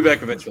he'll be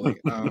back eventually.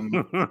 Yeah,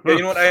 you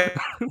know what?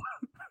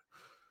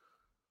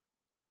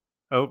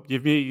 Oh,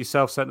 you've muted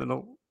yourself,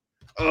 Sentinel.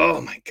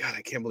 Oh my god,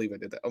 I can't believe I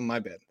did that. Oh, my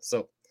bad.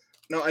 So,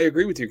 no, I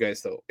agree with you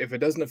guys though. If it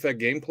doesn't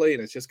affect gameplay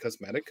and it's just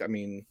cosmetic, I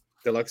mean,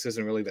 Deluxe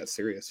isn't really that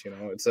serious.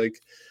 It's like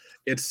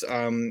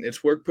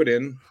it's work put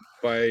in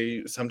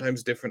by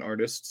sometimes different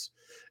artists,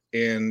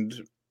 and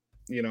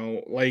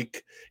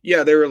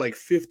there were like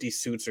 50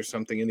 suits or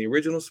something in the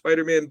original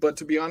Spider-Man, but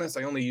to be honest,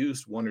 I only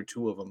used one or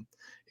two of them.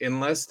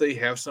 Unless they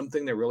have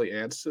something that really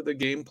adds to the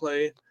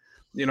gameplay,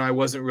 I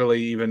wasn't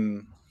really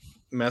even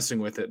messing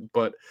with it.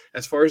 But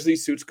as far as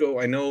these suits go,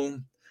 I know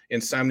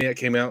Insomniac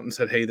came out and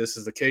said, hey, this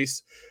is the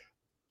case.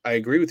 I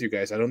agree with you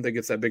guys. I don't think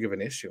it's that big of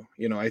an issue.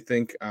 I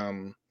think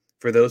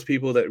for those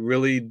people that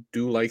really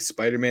do like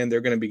Spider-Man,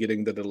 they're going to be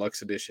getting the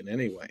deluxe edition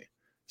anyway.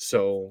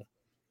 So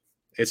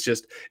it's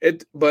just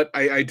it, but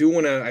I did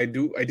want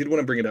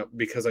to bring it up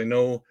because I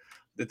know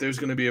that there's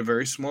going to be a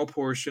very small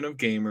portion of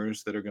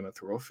gamers that are going to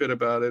throw a fit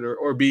about it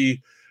or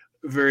be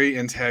very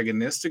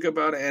antagonistic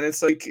about it, and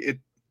it's like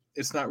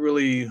it's not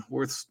really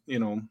worth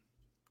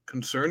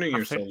concerning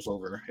yourselves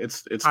over.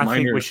 It's I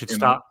minor. Think we should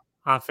start.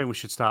 I think we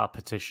should start a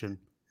petition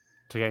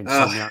to get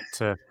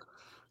Insomniac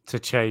to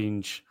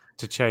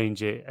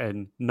change it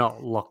and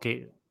not lock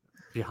it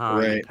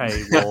behind a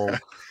paywall.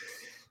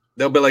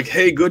 They'll be like,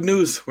 hey, good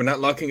news. We're not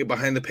locking it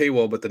behind the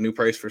paywall, but the new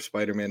price for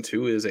Spider-Man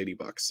 2 is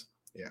 $80.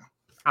 Yeah.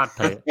 I'd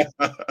pay it.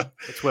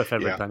 It's worth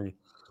every penny.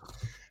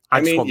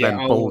 I just want them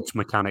bulge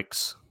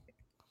mechanics.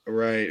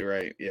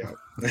 Right. Yeah.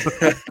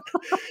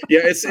 Yeah,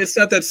 it's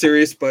not that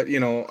serious, but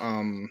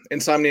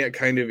Insomniac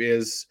kind of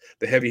is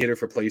the heavy hitter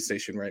for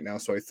PlayStation right now.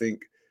 So I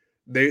think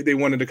they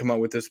wanted to come out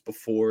with this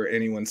before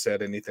anyone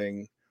said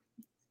anything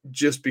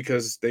just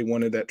because they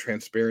wanted that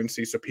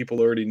transparency, so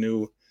people already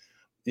knew,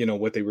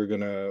 what they were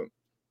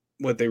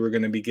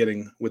gonna be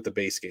getting with the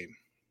base game.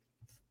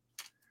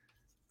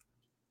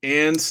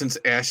 And since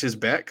Ash is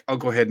back, I'll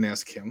go ahead and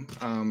ask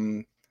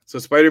him. So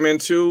Spider-Man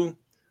 2,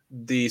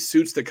 the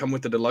suits that come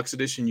with the Deluxe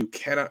Edition, you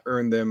cannot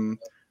earn them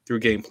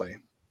through gameplay.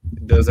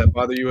 Does that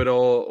bother you at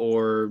all,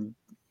 or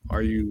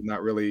are you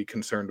not really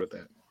concerned with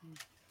that?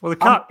 Well,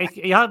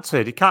 he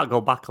answered. He can't go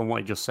back on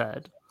what he just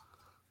said.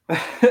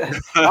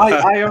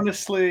 I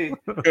honestly,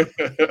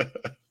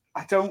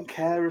 I don't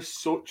care as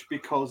such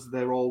because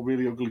they're all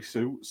really ugly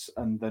suits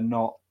and they're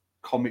not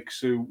comic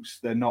suits.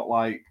 They're not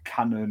like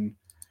canon.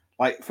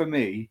 Like for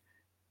me,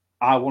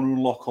 I want to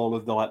unlock all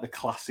of the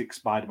classic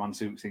Spider-Man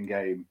suits in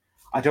game.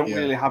 I don't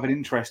really have an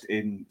interest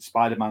in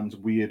Spider-Man's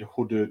weird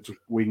hooded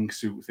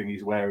wingsuit thing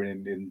he's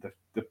wearing in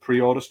the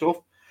pre-order stuff.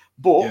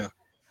 But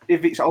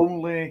if it's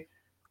only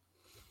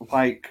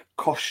like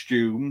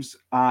costumes,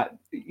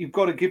 you've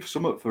got to give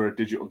some up for a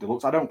digital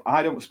deluxe.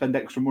 I don't spend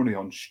extra money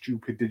on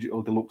stupid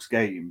digital deluxe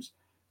games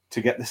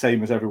to get the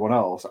same as everyone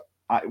else.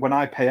 When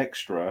I pay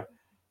extra,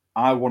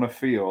 I want to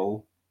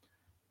feel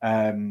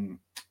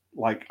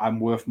like I'm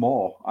worth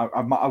more.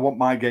 I want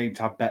my game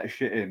to have better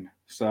shit in.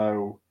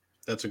 So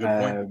that's a good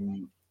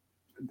point.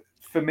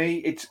 For me,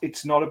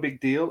 it's not a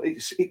big deal.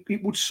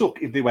 It would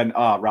suck if they went,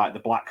 right, the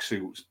black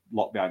suits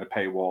locked behind a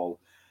paywall.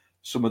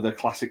 Some of the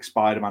classic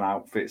Spider-Man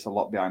outfits are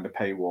locked behind a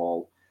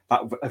paywall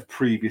that have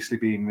previously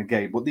been in the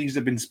game. But these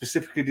have been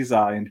specifically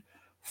designed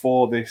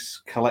for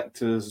this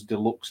collector's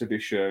deluxe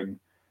edition.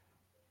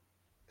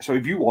 So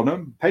if you want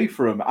them, pay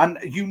for them. And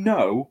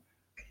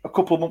a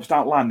couple of months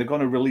down the line, they're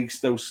going to release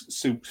those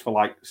suits for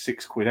like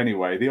 £6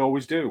 anyway. They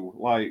always do.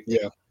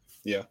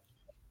 Yeah.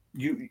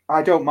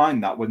 I don't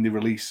mind that when they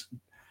release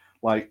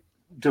like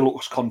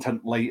deluxe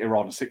content later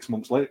on, 6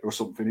 months later or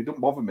something. It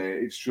doesn't bother me.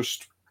 It's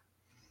just,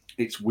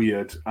 it's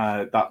weird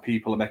that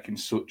people are making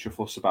such a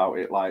fuss about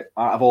it. Like,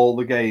 out of all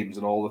the games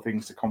and all the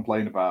things to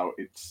complain about,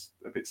 it's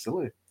a bit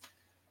silly.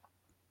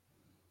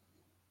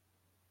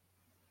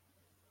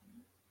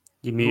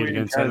 You muted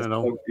again,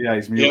 Sentinel. Yeah,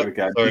 he's muted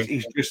again.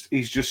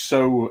 He's just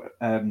so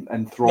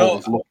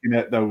enthralled looking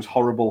at those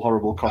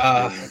horrible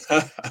costumes.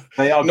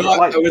 They are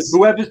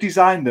whoever's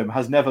designed them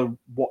has never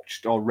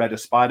watched or read a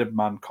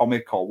Spider-Man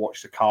comic or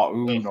watched a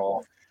cartoon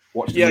or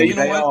watched. They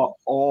are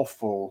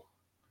awful.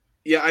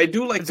 Yeah, I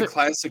do like the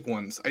classic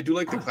ones. I do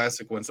like the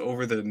classic ones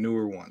over the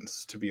newer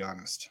ones, to be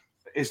honest.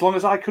 As long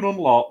as I can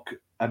unlock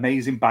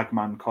amazing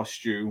Bagman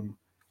costume,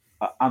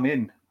 I'm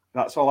in.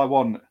 That's all I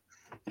want.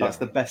 That's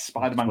the best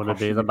Spider-Man costume. Want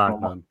to be the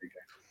Bagman.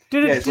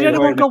 Did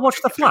anyone go watch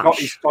The Flash? He's got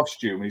his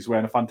costume. He's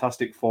wearing a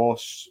Fantastic Four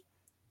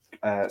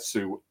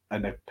suit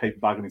and a paper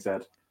bag on his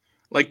head.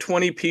 Like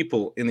 20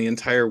 people in the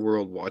entire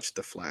world watched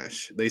The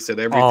Flash. They said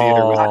every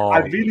theater was. I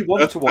really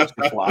want to watch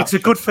The Flash. It's a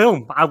good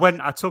film.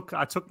 I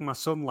took my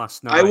son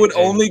last night. I would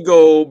only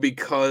go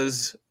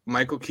because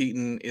Michael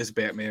Keaton is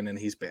Batman and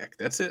he's back.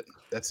 That's it.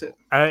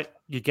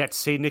 You get to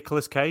see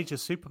Nicolas Cage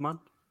as Superman.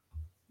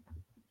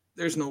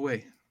 There's no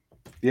way.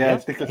 Yeah,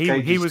 it's Nicolas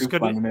Cage. He was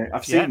good.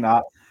 I've seen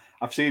that.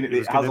 I've seen it.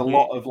 It has a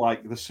lot of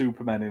like the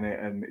Supermen in it,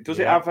 and does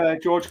it have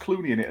George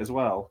Clooney in it as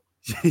well?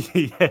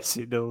 Yes,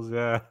 it does.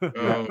 Yeah.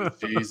 Oh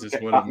Jesus,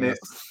 what a mess!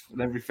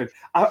 And everything.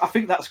 I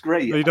think that's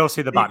great. You don't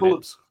see the bat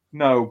nips.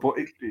 No, but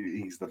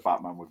he's the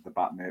Batman with the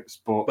bat nips.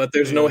 But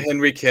there's no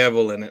Henry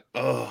Cavill in it.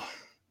 Oh,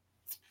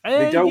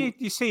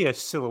 you see a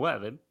silhouette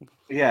of him.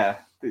 Yeah,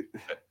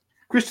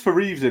 Christopher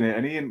Reeve's in it,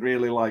 and he ain't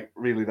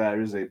really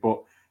there, is he?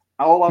 But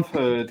all I've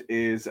heard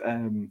is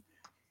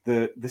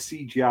the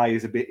CGI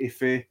is a bit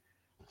iffy.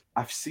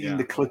 I've seen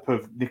the clip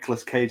of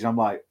Nicolas Cage, and I'm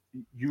like,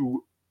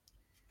 you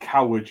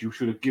coward, you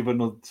should have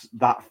given us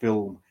that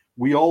film.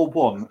 We all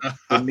want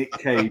the Nick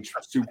Cage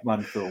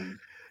Superman film.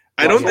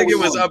 I don't think it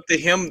was up to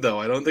him, though.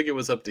 I don't think it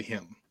was up to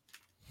him.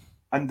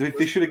 And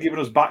they should have given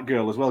us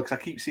Batgirl as well, because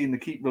I keep seeing they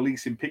keep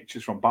releasing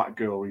pictures from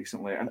Batgirl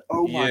recently, and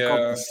oh my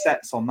god, the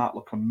sets on that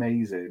look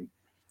amazing.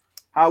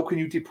 How can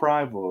you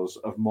deprive us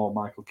of more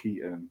Michael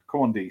Keaton?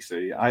 Come on,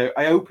 DC.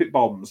 I hope it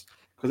bombs.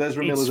 Because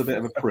Ezra Miller's a bit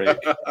of a prick.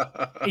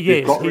 He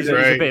is. He's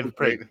a bit of a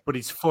prick, but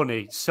he's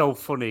funny. So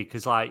funny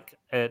because, like,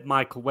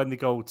 Michael, when they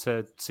go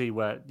to see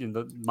where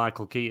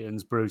Michael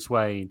Keaton's Bruce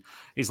Wayne,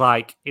 he's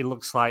like, he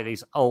looks like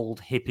this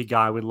old hippie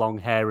guy with long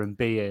hair and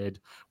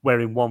beard,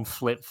 wearing one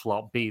flip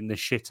flop, beating the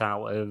shit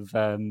out of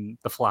the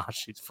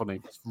Flash. It's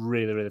funny. It's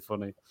really, really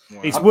funny.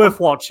 Wow. It's worth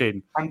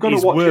watching. I'm going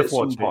to watch it at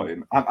some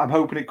point. I'm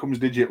hoping it comes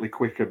digitally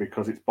quicker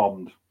because it's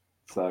bombed.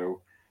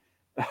 So,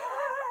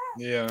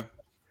 yeah.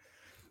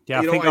 Yeah,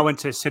 I think I went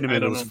to a cinema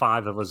and there was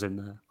 5 of us in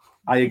there.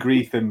 I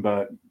agree,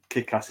 Thimber.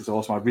 Kick-Ass is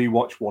awesome. I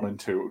rewatched 1 and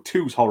 2.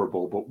 2's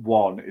horrible, but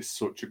 1 is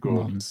such a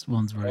good.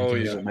 One's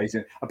very good.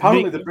 Amazing.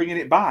 Apparently they're bringing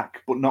it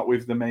back, but not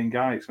with the main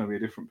guy. It's going to be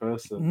a different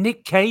person.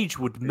 Nick Cage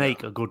would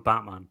make a good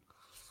Batman.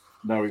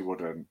 No, he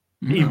wouldn't.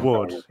 He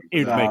would.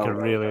 He'd make a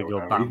really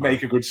good Batman. He'd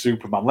make a good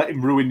Superman. Let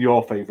him ruin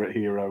your favourite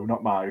hero,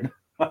 not mine.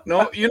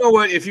 No, you know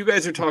what? If you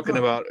guys are talking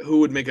about who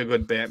would make a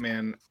good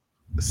Batman,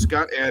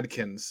 Scott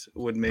Adkins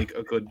would make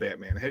a good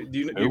Batman. Hey, do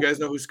you guys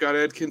know who Scott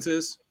Adkins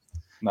is?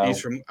 No.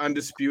 He's from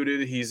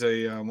Undisputed. He's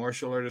a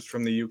martial artist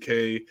from the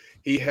UK.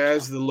 He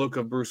has the look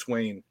of Bruce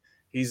Wayne.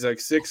 He's like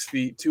 6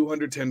 feet,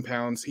 210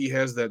 pounds. He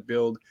has that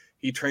build.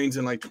 He trains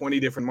in like 20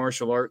 different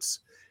martial arts.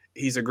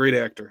 He's a great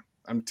actor.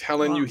 I'm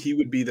telling you, he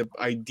would be the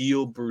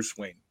ideal Bruce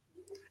Wayne.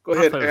 Go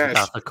ahead,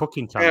 Ash. The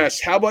cooking channel. Ash,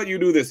 how about you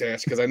do this,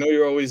 Ash? Because I know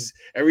you're always,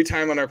 every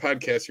time on our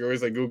podcast, you're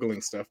always like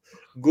Googling stuff.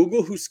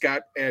 Google who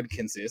Scott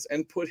Adkins is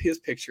and put his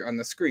picture on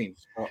the screen.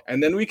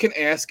 And then we can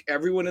ask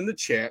everyone in the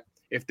chat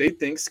if they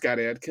think Scott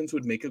Adkins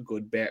would make a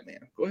good Batman.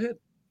 Go ahead.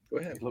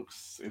 It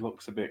looks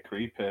a bit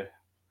creepy.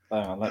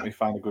 Let me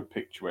find a good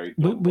picture where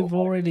we've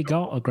already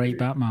got a great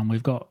Batman.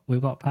 We've got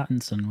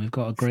Pattinson. We've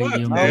got a great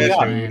young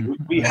man.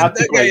 We had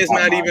that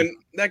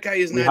guy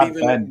is not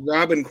even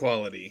Robin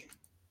quality.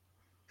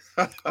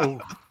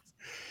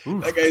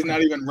 That guy's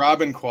not even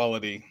Robin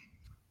quality.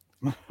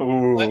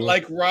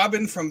 Like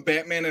Robin from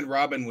Batman and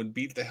Robin would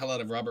beat the hell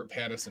out of Robert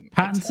Pattinson.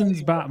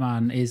 Pattinson's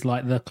Batman is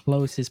like the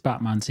closest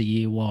Batman to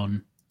Year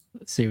One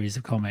series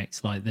of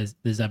comics like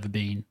there's ever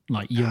been.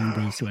 Like young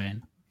Bruce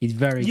Wayne. He's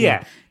very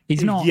good.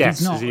 He's not.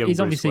 He's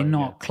obviously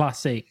not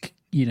classic.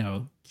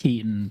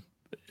 Keaton,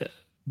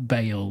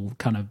 Bale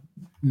kind of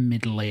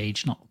middle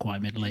age, not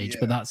quite middle age,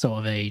 but that sort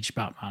of age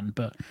Batman.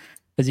 But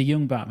as a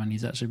young Batman,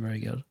 he's actually very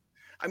good.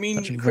 I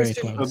mean, so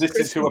this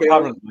is who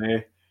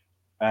apparently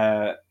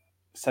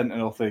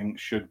Sentinel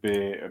thinks should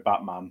be a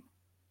Batman.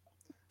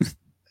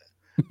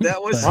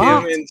 That was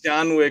him in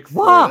John Wick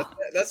 4. What?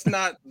 That's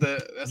not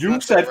the. That's you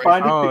not said the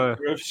find a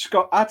picture of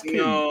Scott Adkins.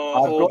 No,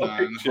 I've got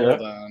a picture.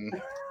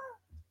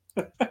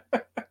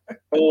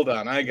 Hold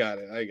on, I got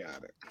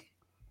it.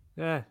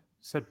 Yeah,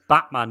 said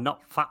Batman,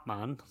 not Fat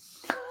Man.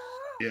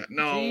 Yeah,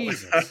 no.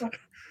 Jesus.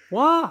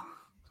 What?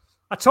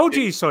 I told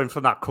you saw him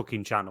from that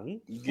cooking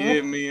channel.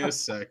 Give me a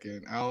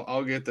second.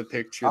 I'll get the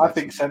picture. I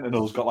think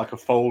Sentinel's got like a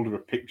folder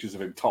of pictures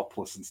of him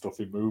topless and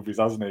stuff in movies,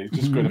 hasn't he? He's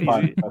just going to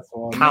find the best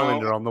one.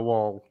 Calendar on the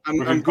wall. I'm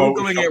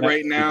Googling it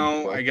right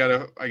now. I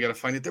gotta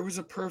find it. There was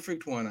a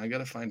perfect one. I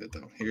gotta find it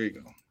though. Here you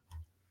go.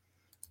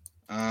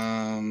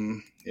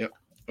 Yep.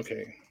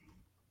 Okay.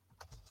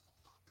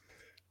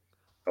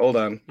 Hold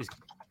on.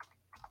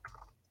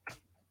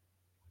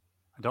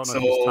 I don't know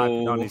if he's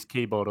typing on his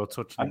keyboard or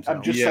touching himself.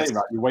 I'm just saying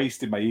that you're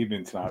wasting my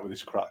evening tonight with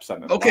this crap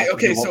Sentinel.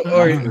 Okay, so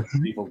all right.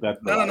 Evil Dead.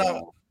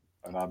 No.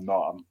 And I'm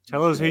not.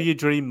 Tell us who your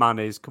dream man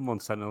is. Come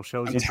on, Sentinel.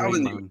 Show us your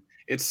dream man.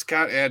 It's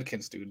Scott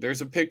Adkins, dude. There's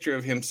a picture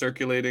of him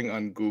circulating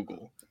on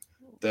Google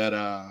that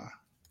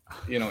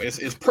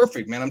is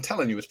perfect, man. I'm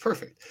telling you, it's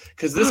perfect.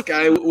 Because this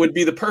guy would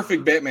be the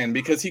perfect Batman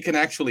because he can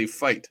actually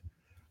fight.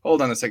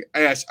 Hold on a second.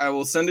 Ash, I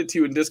will send it to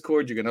you in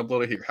Discord. You can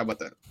upload it here. How about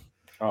that?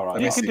 All right.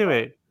 You can do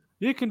it.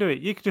 You can do it.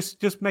 You can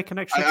just make an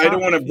extra. I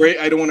don't want to break.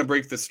 I don't want to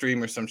break the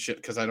stream or some shit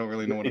because I don't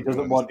really know what. He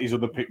doesn't want his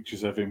other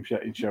pictures of him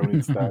shown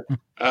instead.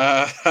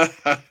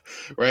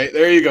 Right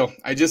there you go.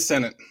 I just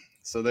sent it.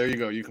 So there you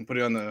go. You can put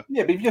it on the.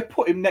 Yeah, but if you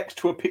put him next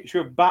to a picture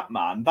of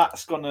Batman,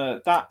 that's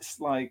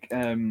like.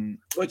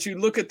 But you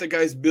look at the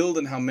guy's build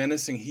and how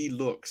menacing he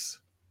looks.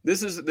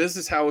 This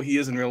is how he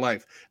is in real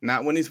life.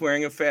 Not when he's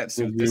wearing a fat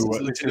suit. This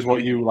is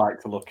what you like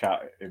to look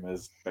at him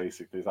as.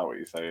 Basically, is that what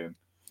you're saying?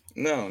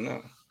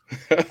 No.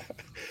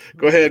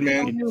 Go ahead,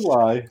 man. You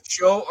lie.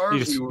 Show our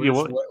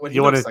viewers what he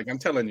looks like. I'm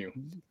telling you.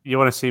 You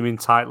want to see him in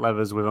tight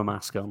leathers with a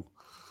mask on.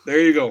 There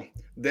you go.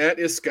 That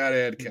is Scott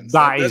Adkins.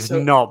 That is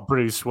not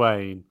Bruce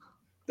Wayne.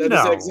 That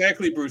is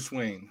exactly Bruce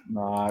Wayne.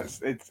 No,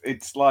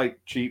 it's like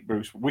cheap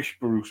Bruce Wayne.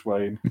 Bruce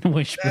Wayne.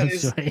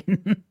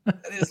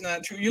 That is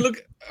not true. You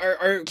look,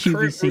 our current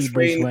Bruce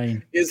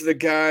Wayne is the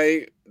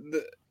guy.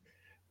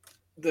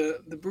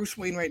 The Bruce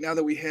Wayne right now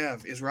that we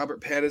have is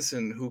Robert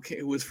Pattinson, who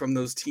was from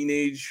those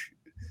teenage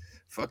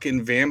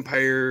fucking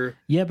vampire.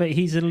 Yeah, but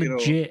he's a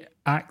legit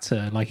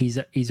actor. Like he's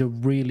a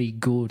really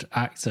good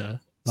actor.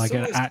 Like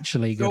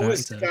actually good actor.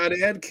 So is Scott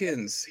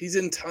Adkins. He's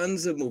in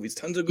tons of movies,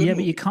 tons of good movies. Yeah,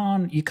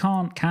 but you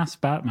can't cast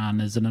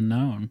Batman as an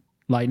unknown.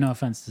 Like, no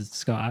offense to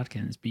Scott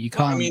Adkins, but you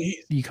can't.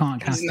 You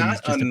can't cast him as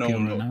just a pure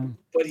unknown.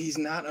 But he's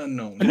not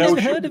unknown. I've never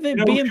heard of him.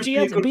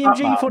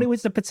 BMG thought he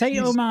was the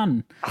Potato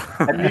Man.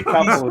 Henry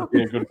Cavill would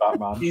be a good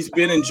Batman. He's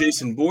been in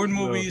Jason Bourne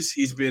movies.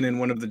 He's been in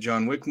one of the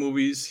John Wick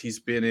movies. He's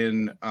been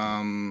in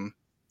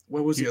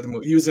what was the other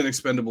movie? He was in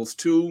Expendables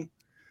 2.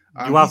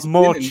 You have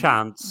more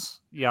chance.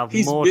 You have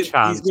more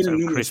chance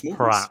than Chris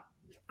Pratt.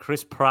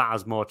 Chris Pratt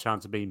has more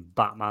chance of being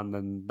Batman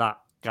than that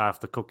guy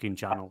off the cooking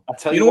channel. I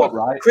tell you what,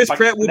 right? Chris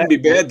Pratt wouldn't be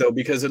bad though,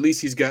 because at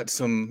least he's got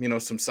some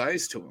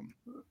size to him.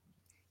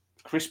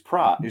 Chris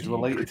Pratt is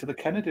related to the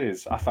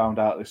Kennedys. I found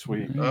out this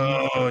week.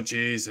 Oh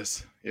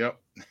Jesus! Yep.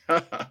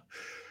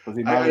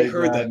 I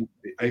heard that.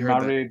 He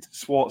married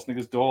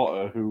Schwarzenegger's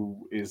daughter,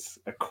 who is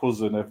a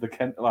cousin of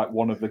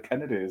one of the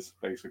Kennedys,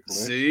 basically.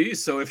 See,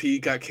 so if he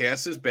got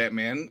cast as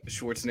Batman,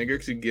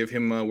 Schwarzenegger could give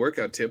him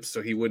workout tips,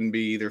 so he wouldn't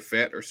be either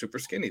fat or super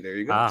skinny. There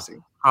you go. See?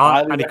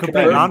 And he could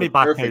bring Arnie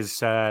back as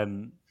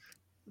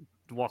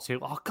what's it?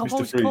 Oh God,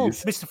 what was it called?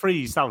 Mr.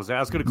 Freeze. That was it. I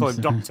was going to call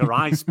him Dr.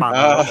 Iceman.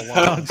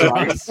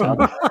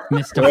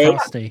 Mr.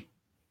 Frosty.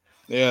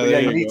 Yeah,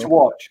 you need to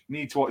watch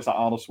that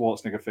Arnold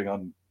Schwarzenegger thing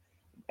on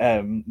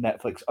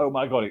Netflix. Oh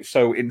my god, it's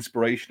so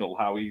inspirational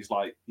how he's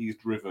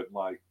driven.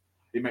 Like,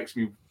 it makes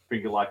me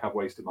feel like I've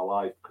wasted my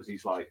life because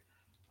he's like,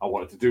 I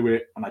wanted to do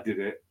it and I did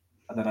it,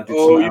 and then I did.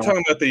 Oh, you're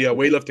talking about the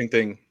weightlifting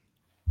thing?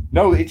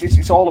 No,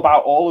 it's all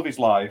about all of his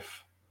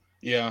life.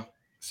 Yeah.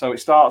 So it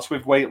starts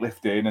with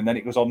weightlifting, and then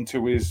it goes on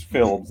to his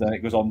films, then it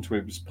goes on to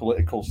his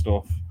political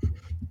stuff.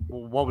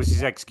 What was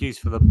his excuse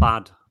for the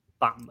bad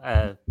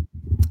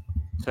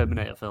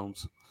Terminator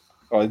films?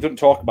 Well, he doesn't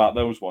talk about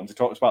those ones. He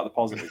talks about the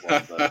positive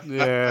ones. Though.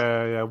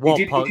 Yeah.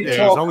 He did there's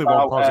talk only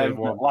about, one positive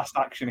one. Last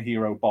Action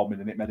Hero bombing,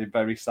 and it made him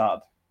very sad.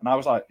 And I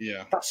was like,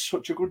 Yeah, that's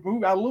such a good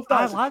movie. I love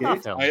that I as a like kid.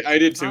 that film. I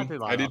did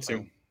too. I did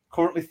too.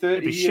 Currently 30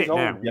 It'd be years shit old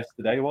now.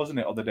 yesterday, wasn't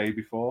it? Or the day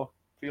before.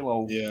 Feel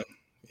old. Yeah.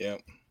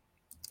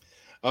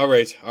 All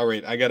right.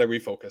 I got to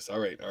refocus. All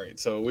right.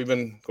 So we've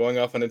been going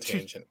off on a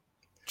tangent.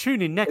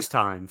 Tune in next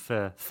time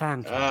for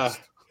Fancast.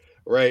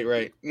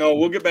 Right. No,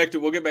 we'll get back to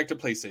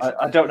PlayStation.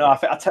 I don't know. I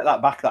take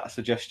that back. That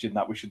suggestion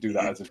that we should do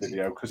that as a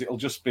video because it'll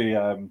just be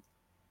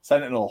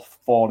Sentinel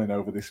fawning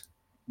over this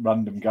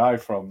random guy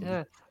from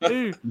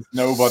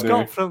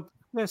nobody.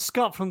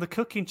 Scott from the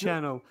Cooking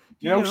Channel.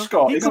 You know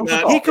Scott. He could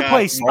Scott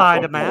play from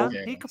Spider-Man.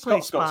 Scott, He could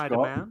play Scott.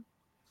 Spider-Man.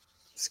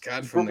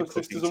 Scott from the Brothers,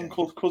 Cooking sisters, Channel.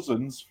 uncles,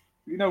 cousins.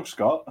 You know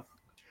Scott.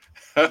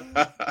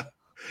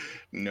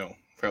 No,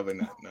 probably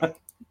not. No.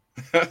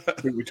 I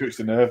think we touched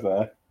the nerve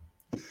there.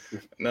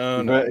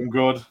 No. Him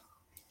good.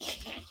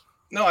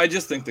 No, I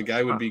just think the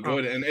guy would be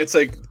good, and it's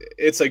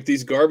like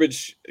these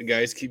garbage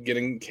guys keep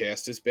getting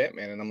cast as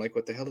Batman, and I'm like,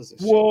 what the hell is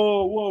this?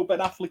 Whoa! Ben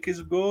Affleck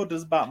is good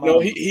as Batman. No,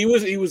 he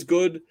was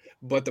good,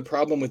 but the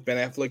problem with Ben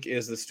Affleck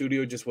is the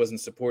studio just wasn't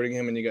supporting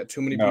him, and you got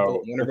too many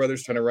people at Warner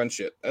Brothers trying to run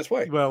shit. That's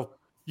why. Well,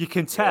 you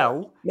can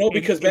tell. No,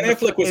 because Ben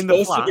Affleck was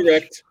supposed to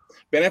direct.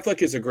 Ben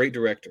Affleck is a great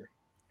director,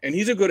 and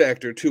he's a good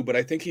actor too. But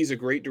I think he's a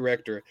great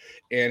director,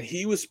 and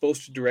he was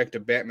supposed to direct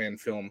a Batman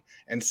film,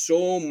 and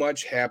so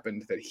much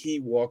happened that he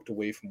walked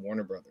away from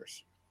Warner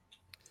Brothers.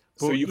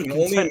 So you can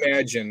only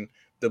imagine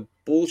the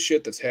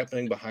bullshit that's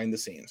happening behind the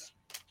scenes.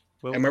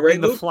 Well, am I right,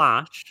 in the Luke?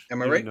 Flash?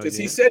 Am I right? Because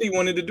he said he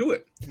wanted to do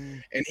it,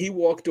 and he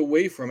walked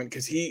away from it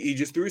because he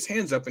just threw his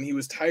hands up and he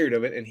was tired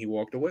of it, and he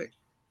walked away.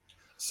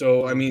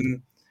 So I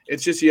mean,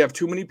 it's just you have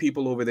too many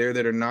people over there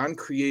that are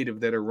non-creative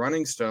that are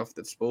running stuff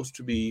that's supposed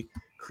to be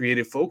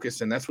creative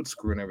focused, and that's what's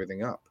screwing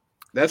everything up.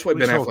 That's why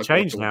Ben Affleck all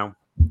changed now.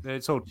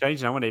 It's all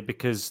changed now, isn't it?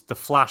 Because the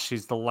Flash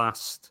is the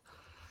last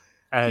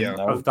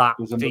of that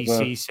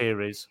DC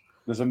series.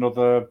 There's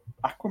another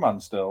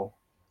Aquaman still.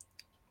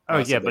 Oh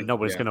yeah, but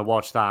nobody's going to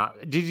watch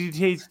that. Did you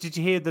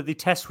hear that they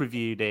test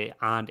reviewed it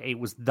and it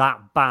was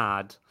that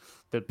bad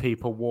that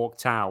people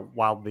walked out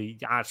while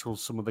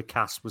some of the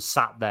cast was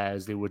sat there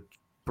as they were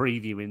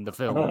previewing the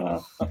film?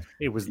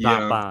 It was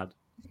that bad.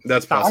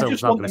 That's possible. I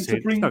just want them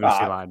to bring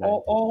back.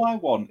 All I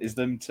want is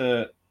them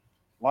to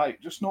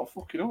just not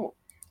fuck it up.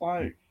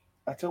 I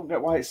don't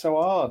get why it's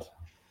so hard.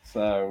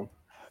 So.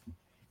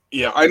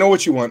 Yeah, I know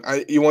what you want.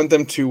 You want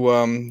them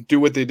to do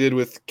what they did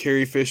with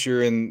Carrie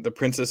Fisher in the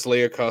Princess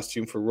Leia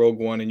costume for Rogue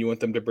One, and you want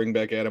them to bring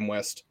back Adam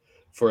West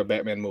for a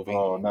Batman movie.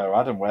 Oh, no,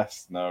 Adam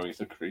West. No, he's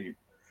a creep.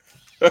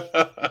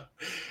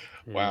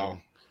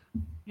 Wow.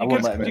 You're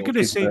going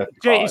to see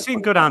he's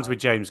in good hands with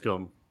James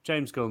Gunn.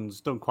 James Gunn's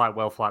done quite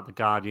well for the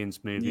Guardians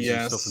movies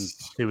and stuff, and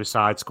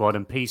Suicide Squad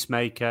and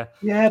Peacemaker.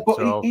 Yeah,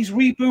 but he's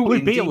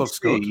rebooting DC. Looks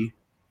good.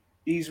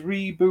 He's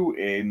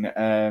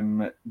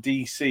rebooting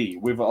DC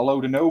with a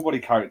load of nobody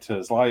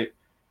characters.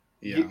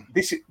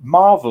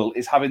 Marvel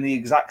is having the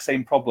exact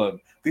same problem.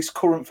 This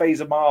current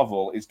phase of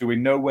Marvel is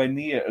doing nowhere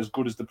near as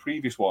good as the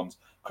previous ones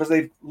because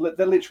they're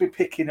literally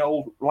picking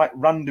old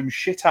random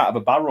shit out of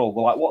a barrel.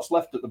 They're like, what's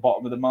left at the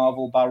bottom of the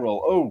Marvel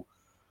barrel? Oh,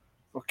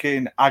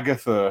 fucking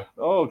Agatha.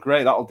 Oh,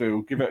 great, that'll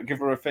do. Give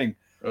her a thing.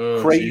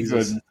 Oh, Craven.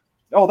 Jesus.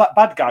 Oh, that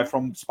bad guy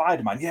from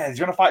Spider-Man. Yeah, he's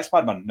gonna fight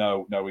Spider-Man.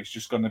 No,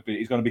 he's gonna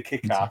be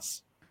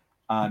kick-ass.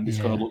 And it's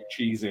going to look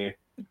cheesy.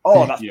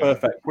 Oh, that's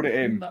perfect. Put it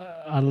in.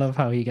 I love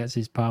how he gets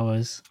his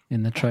powers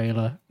in the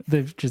trailer.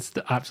 They've just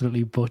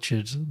absolutely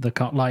butchered the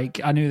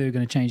I knew they were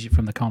going to change it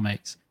from the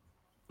comics,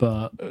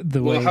 but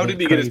how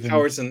did he get his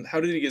powers in? How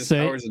did he get his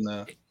powers in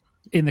the?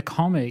 In the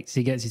comics,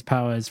 he gets his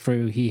powers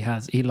through. He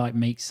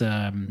makes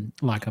a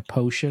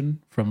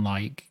potion from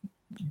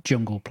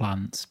jungle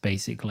plants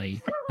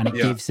basically, and it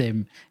gives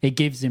him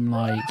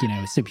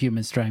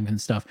superhuman strength and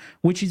stuff,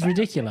 which is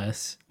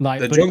ridiculous.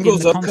 The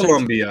jungles of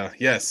Colombia.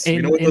 Yes,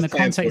 in the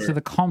context of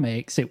the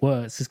comics, it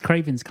works because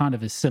Craven's kind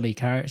of a silly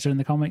character in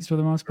the comics for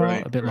the most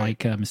part, a bit like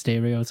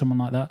Mysterio or someone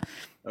like that.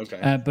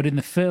 Okay, but in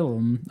the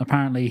film,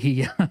 apparently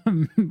he,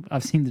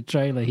 I've seen the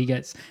trailer. He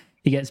gets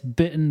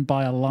bitten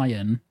by a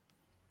lion,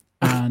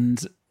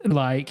 and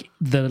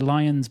the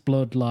lion's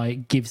blood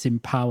gives him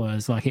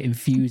powers, it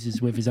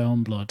infuses with his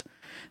own blood.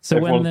 So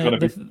everyone's when gonna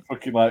be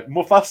fucking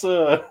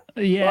Mufasa.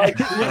 Yeah,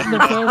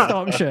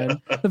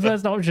 the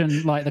first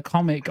option, the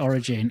comic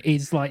origin,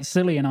 is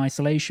silly in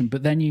isolation,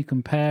 but then you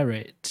compare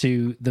it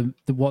to the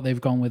what they've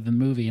gone with the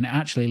movie, and it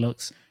actually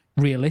looks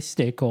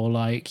realistic or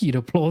like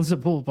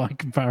plausible by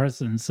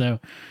comparison. So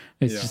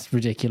it's just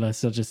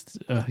ridiculous. It just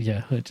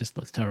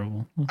looks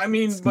terrible. I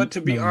mean, but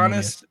to be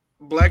honest,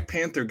 Black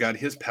Panther got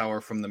his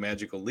power from the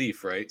magical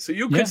leaf, right? So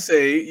you could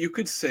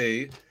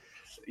say,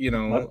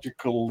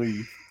 magical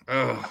leaf.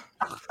 Oh,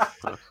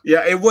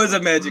 yeah, it was a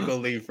magical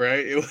leaf,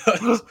 right? It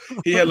was.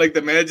 He had like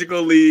the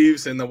magical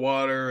leaves and the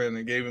water, and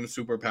it gave him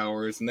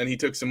superpowers. And then he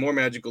took some more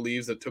magical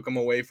leaves that took him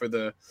away for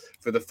the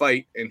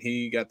fight, and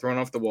he got thrown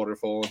off the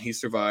waterfall, and he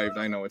survived.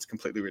 I know it's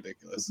completely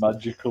ridiculous.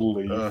 Magical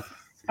leaf. Well,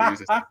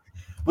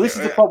 this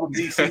is the problem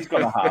DC's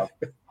going to have.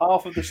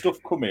 Half of the stuff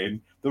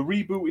coming, the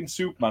rebooting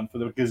Superman for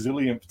the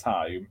gazillionth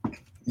time.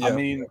 Yeah. I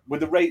mean,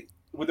 with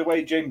the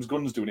way James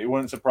Gunn's doing it, it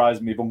wouldn't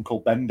surprise me if Uncle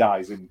Ben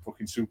dies in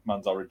fucking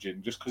Superman's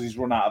origin just because he's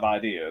run out of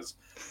ideas.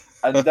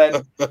 And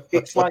then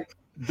it's like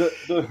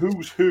the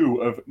who's who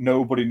of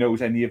nobody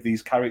knows any of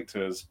these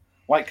characters.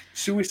 Like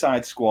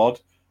Suicide Squad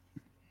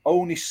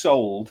only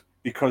sold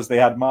because they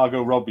had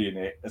Margot Robbie in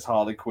it as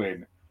Harley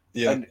Quinn.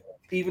 Yeah. And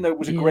even though it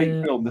was a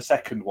great film, the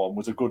second one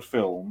was a good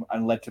film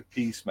and led to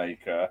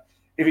Peacemaker.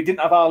 If it didn't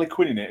have Harley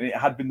Quinn in it and it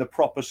had been the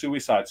proper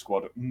Suicide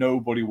Squad,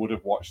 nobody would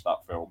have watched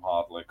that film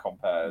hardly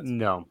compared.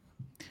 No.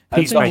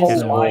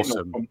 Peacemaker's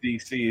awesome. From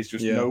DC is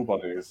just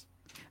nobody's.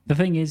 The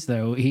thing is,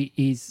 though,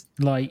 he's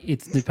like,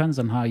 it depends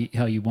on how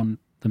you want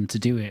them to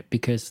do it,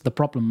 because the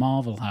problem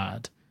Marvel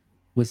had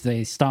was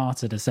they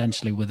started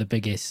essentially with the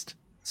biggest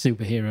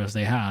superheroes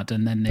they had,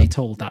 and then they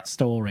told that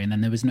story, and then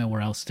there was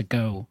nowhere else to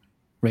go,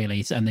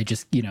 really. And they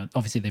just,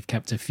 obviously they've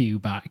kept a few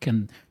back,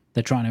 and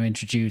they're trying to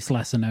introduce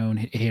lesser known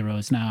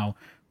heroes now.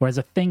 Whereas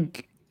I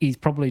think he's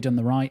probably done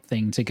the right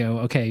thing to go,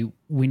 okay,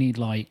 we need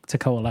to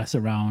coalesce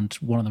around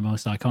one of the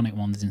most iconic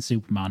ones in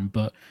Superman,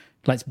 but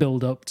let's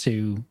build up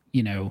to,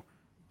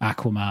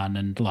 Aquaman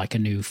and like a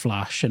new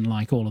Flash and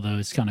like all of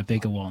those kind of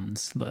bigger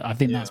ones. I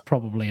think that's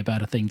probably a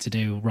better thing to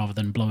do rather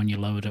than blowing your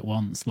load at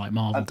once like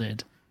Marvel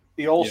did.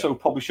 He also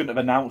probably shouldn't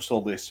have announced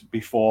all this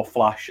before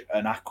Flash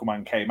and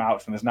Aquaman came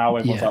out, and there's now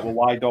everyone's like, well,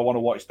 why do I want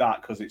to watch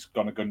that? Because it's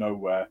going to go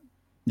nowhere.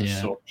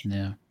 Yeah,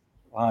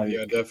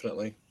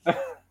 definitely.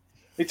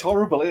 It's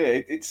horrible, isn't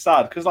it? It's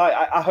sad because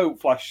I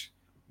hope Flash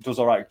does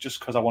all right just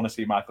because I want to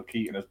see Michael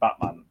Keaton as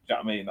Batman. Do you know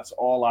what I mean? That's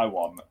all I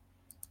want.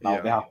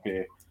 I'll be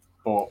happy.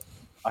 But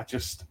I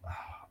just,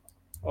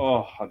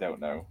 I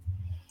don't know.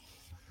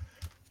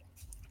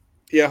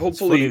 Yeah,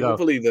 hopefully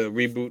the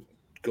reboot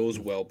goes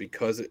well,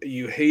 because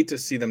you hate to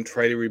see them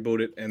try to reboot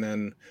it and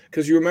then,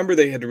 because you remember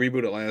they had to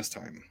reboot it last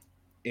time,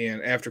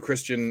 and after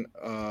Christian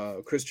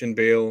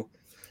Bale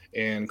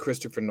and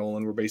Christopher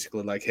Nolan were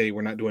basically like, hey,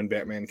 we're not doing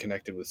Batman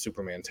connected with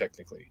Superman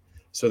technically.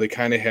 So they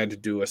kind of had to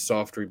do a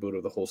soft reboot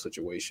of the whole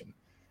situation.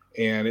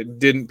 And it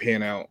didn't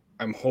pan out.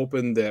 I'm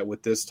hoping that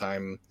with this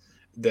time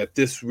that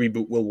this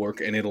reboot will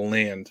work and it'll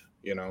land,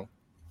 Yeah.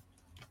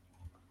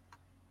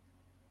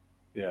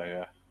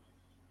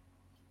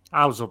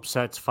 I was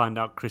upset to find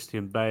out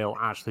Christian Bale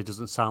actually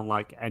doesn't sound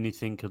like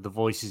anything of the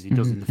voices he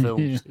does in the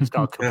films. He's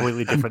got a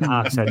completely different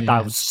accent.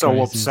 That was so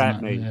crazy,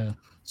 upset me. Yeah.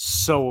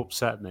 So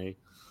upset me.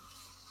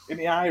 Isn't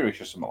he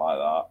Irish or something like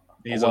that?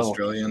 He's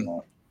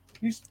Australian.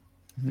 He's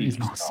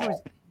not.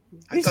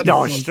 He's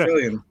not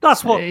Australian.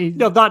 That's what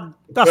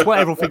that's what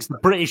everyone thinks the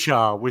British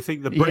are. We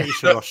think the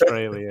British are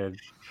Australian.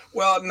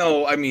 Well,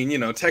 no, I mean,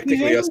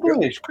 technically,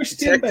 Australians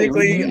did come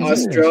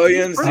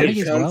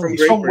from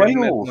Great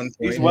Britain at one point.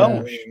 He's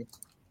Welsh.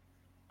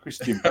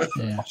 Christian Bale,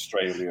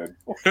 Australian.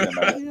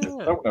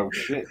 Don't know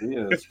shit. He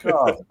is.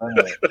 God,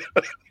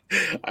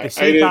 I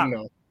didn't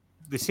know.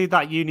 They see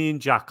that Union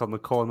Jack on the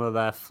corner of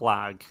their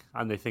flag,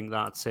 and they think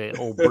that's it.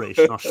 All British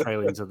and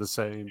Australians are the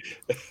same.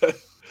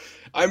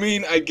 I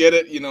mean, I get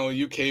it.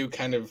 UK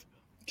kind of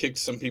kicked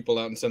some people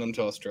out and sent them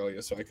to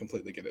Australia, so I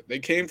completely get it. They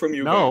came from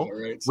UK,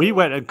 right? So. We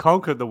went and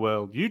conquered the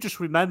world. You just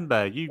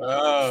remember,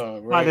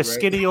 by the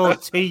skin of your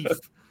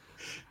teeth.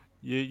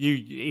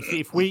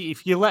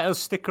 If you let us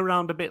stick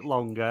around a bit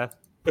longer,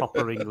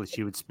 proper English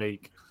you would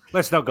speak.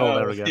 Let's not go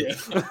there again. Yeah.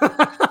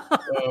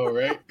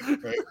 Right.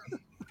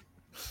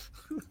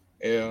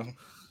 Yeah.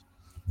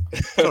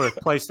 Sorry,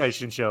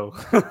 PlayStation show.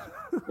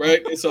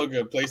 Right, it's all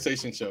good.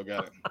 PlayStation show,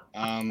 got it.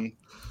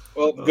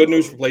 Well, good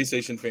news for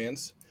PlayStation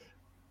fans.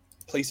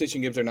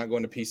 PlayStation games are not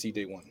going to PC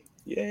day one.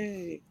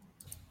 Yay!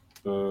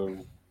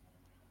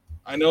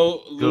 I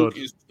know Luke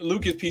is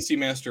PC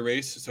Master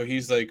Race, so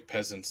he's like,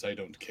 peasants, I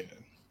don't care.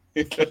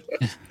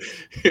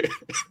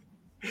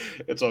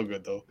 It's all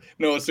good though.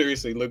 No,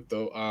 seriously, Luke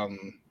though.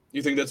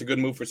 You think that's a good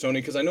move for Sony?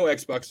 Because I know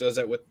Xbox does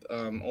that with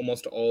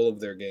almost all of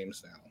their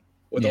games now.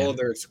 With all of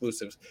their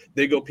exclusives,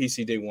 they go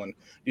PC day one. Do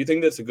you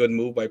think that's a good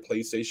move by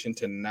PlayStation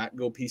to not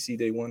go PC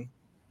day one?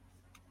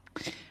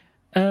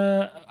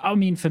 I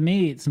mean, for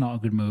me, it's not a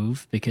good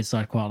move because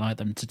I'd quite like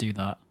them to do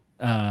that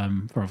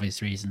for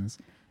obvious reasons.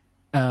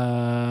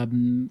 I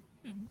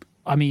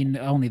mean,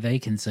 only they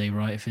can say,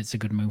 right, if it's a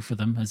good move for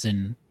them, as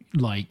in,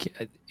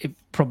 like, it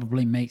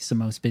probably makes the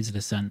most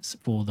business sense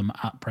for them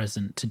at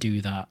present to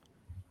do that.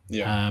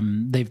 Yeah.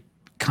 They've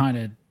kind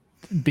of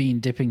been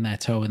dipping their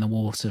toe in the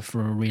water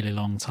for a really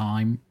long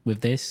time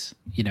with this,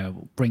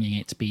 bringing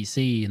it to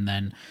PC and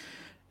then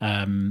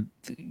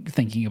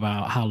thinking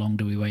about how long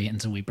do we wait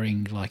until we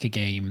bring like a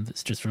game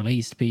that's just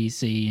released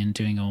PC and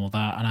doing all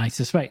that. And I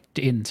suspect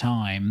in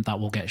time that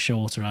will get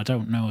shorter. I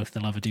don't know if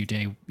they'll ever do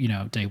day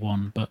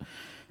one, but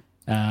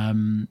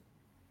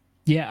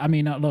yeah, I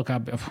mean, look,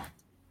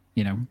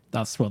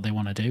 that's what they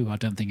want to do. I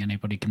don't think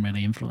anybody can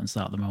really influence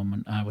that at the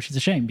moment, which is a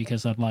shame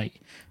because I'd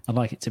like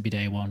it to be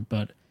day one,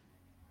 but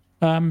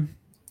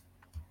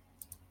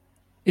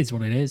it's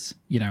what it is,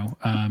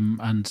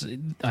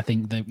 and I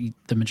think that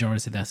the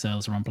majority of their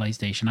sales are on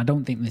PlayStation. I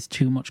don't think there's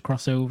too much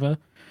crossover.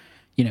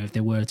 If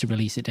they were to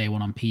release it day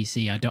one on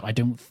PC, I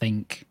don't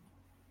think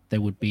there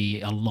would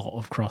be a lot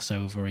of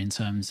crossover in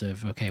terms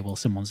of, okay, well,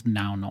 someone's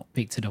now not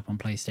picked it up on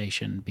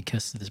PlayStation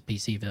because there's a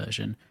PC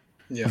version.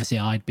 Yeah. Obviously,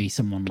 I'd be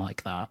someone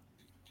like that,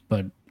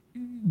 but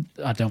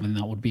I don't think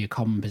that would be a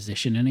common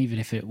position. And even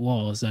if it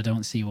was, I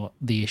don't see what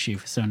the issue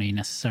for Sony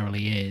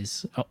necessarily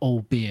is,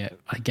 albeit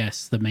I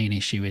guess the main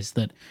issue is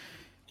that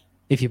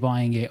if you're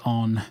buying it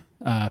on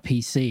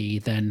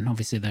PC, then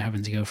obviously they're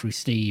having to go through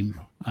Steam,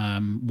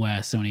 where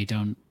Sony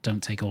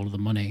don't take all of the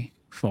money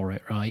for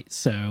it, right?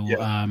 So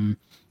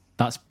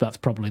that's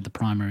probably the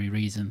primary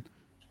reason,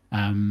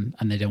 and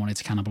they don't want it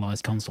to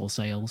cannibalize console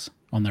sales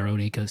on their own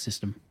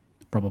ecosystem,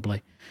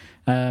 probably.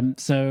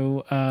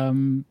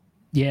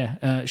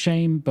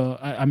 Shame,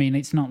 but I mean,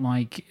 it's not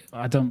like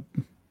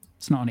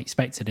it's not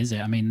unexpected, is it?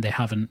 I mean, they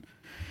haven't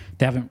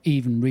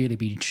even really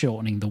been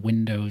shortening the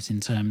windows in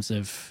terms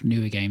of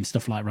newer games.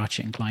 Stuff like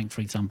Ratchet and Clank,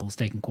 for example, has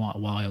taken quite a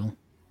while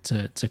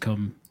to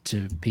come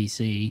to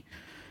PC.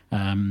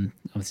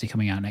 Obviously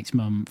coming out next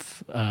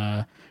month.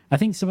 I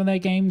think some of their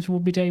games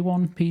will be day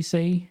one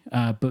PC,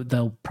 but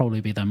they'll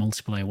probably be their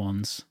multiplayer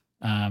ones,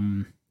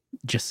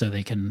 just so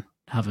they can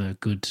have a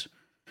good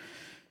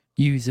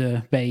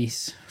user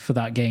base for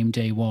that game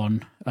day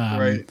one.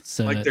 Right.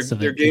 So like that,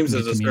 their games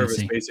as a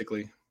service,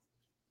 basically.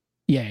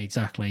 Yeah,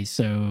 exactly.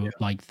 So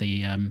like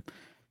the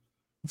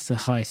it's the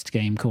heist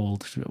game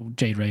called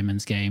Jade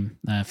Raymond's game,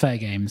 Fair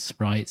Games,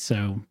 right?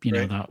 So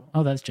know that.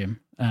 Oh, that's Jim.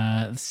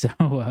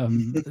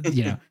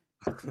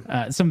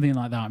 Something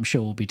like that. I'm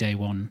sure will be day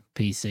one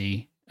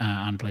PC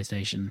and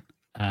PlayStation.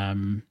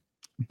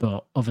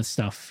 But other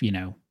stuff,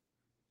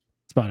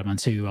 Spider-Man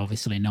 2,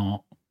 obviously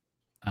not.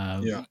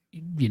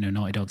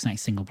 Naughty Dog's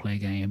next single player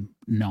game,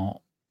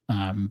 not.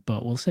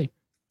 But we'll see.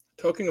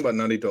 Talking about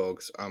Naughty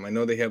Dogs, I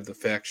know they have the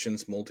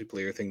Factions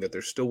multiplayer thing that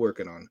they're still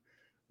working on.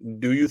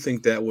 Do you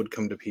think that would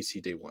come to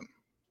PC day one?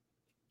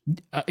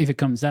 If it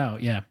comes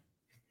out, yeah.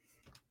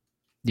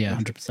 Yeah,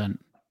 100%.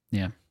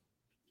 Yeah.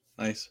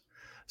 Nice.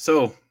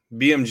 So,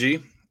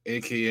 BMG,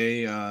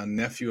 a.k.a.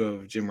 nephew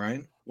of Jim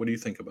Ryan, what do you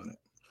think about it?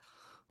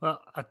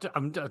 Well,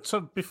 so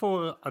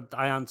before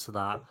I answer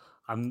that,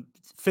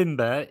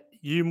 Finbar,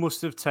 you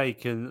must have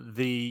taken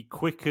the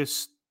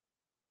quickest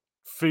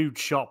food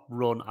shop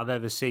run I've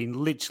ever seen.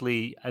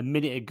 Literally a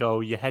minute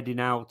ago, you're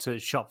heading out to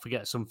shop to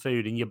get some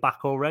food and you're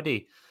back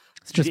already.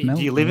 It's just milk,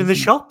 do you live in the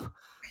shop?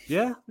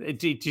 Yeah.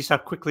 Do you just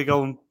have quickly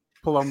go and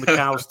pull on the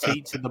cow's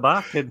teats in the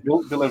back? And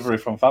milk delivery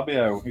from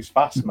Fabio. He's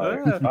fast, mate.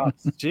 He's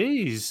fast.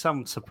 Jeez,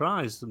 I'm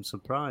surprised.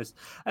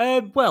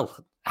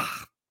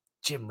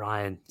 Jim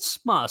Ryan,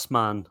 smartest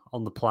man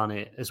on the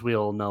planet, as we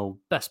all know,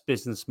 best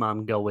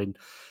businessman going.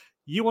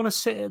 You want to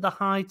sit at the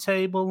high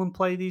table and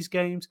play these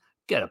games?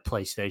 Get a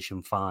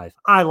PlayStation 5.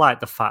 I like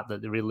the fact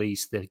that they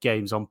release the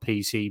games on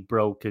PC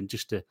broken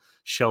just to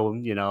show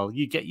them,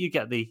 you get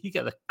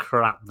the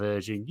crap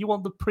version. You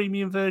want the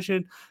premium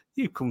version?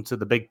 You come to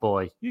the big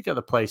boy. You get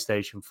the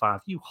PlayStation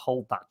 5. You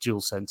hold that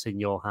DualSense in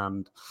your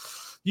hand.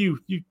 You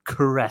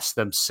caress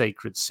them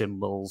sacred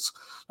symbols.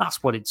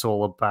 That's what it's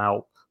all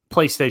about.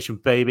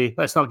 PlayStation, baby.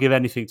 Let's not give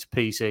anything to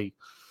PC.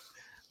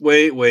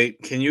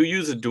 Wait. Can you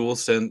use a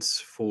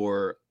DualSense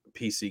for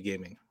PC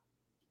gaming?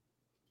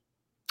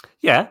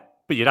 Yeah,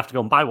 but you'd have to go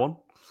and buy one.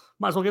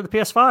 Might as well get the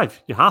PS5.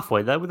 You're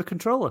halfway there with the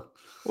controller.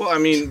 Well, I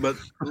mean, but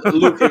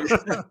Luke,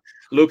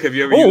 have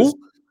you ever used?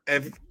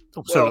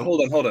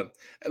 Hold on.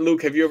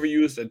 Luke, have you ever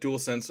used a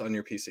DualSense on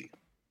your PC?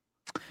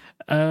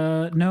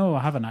 No,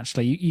 I haven't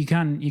actually. You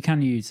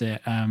can use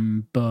it,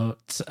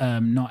 but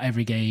not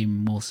every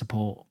game will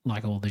support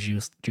like all the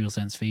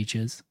DualSense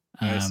features.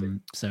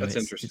 So that's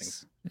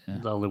interesting.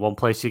 There's only one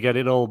place you get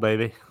it all,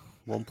 baby.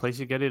 One place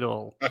you get it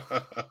all.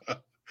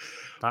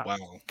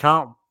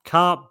 Wow.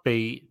 Can't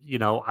be,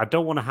 I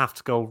don't want to have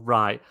to go,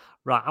 right,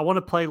 I want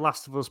to play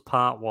Last of Us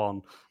Part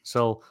 1.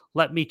 So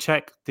let me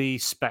check the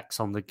specs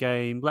on the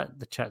game. Let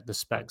me check the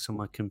specs on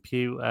my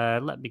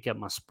computer. Let me get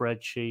my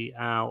spreadsheet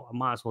out. I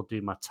might as well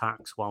do my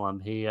tax while I'm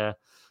here.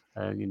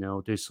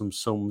 Do some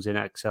sums in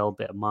Excel,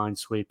 bit of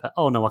Minesweeper.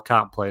 Oh, no, I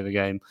can't play the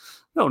game.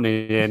 Don't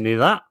need any of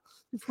that.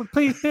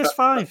 Please,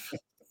 PS5.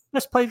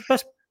 Let's play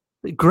best.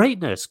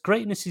 Greatness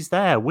is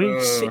there. We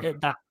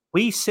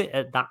sit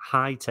at that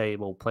high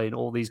table playing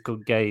all these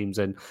good games,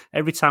 and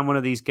every time one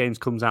of these games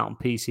comes out on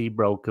PC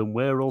broken,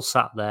 we're all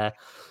sat there,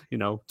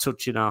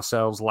 touching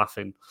ourselves,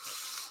 laughing.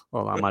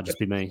 Well, that might just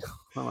be me.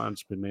 That might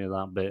just be me of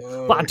that bit.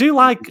 But I do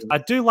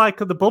like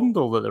the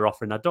bundle that they're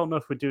offering. I don't know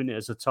if we're doing it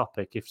as a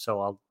topic. If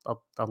so,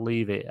 I'll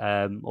leave it.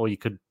 Or you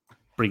could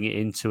bring it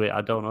into it.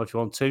 I don't know if you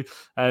want to.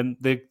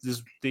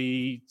 There's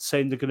the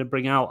saying they're going to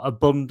bring out a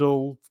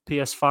bundle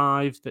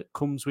PS5 that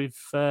comes with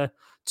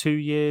 2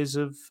 years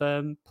of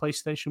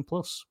PlayStation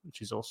Plus,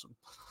 which is awesome.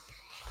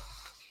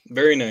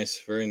 Very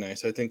nice, very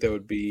nice. I think that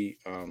would be.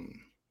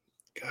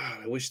 God,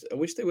 I wish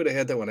they would have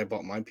had that when I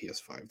bought my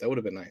PS5. That would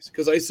have been nice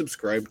because I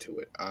subscribed to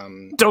it.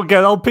 Don't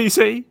get on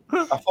PC.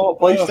 I thought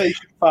PlayStation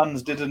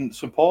fans didn't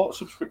support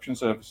subscription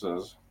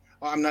services.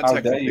 I'm not How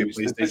technically dare a you?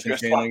 PlayStation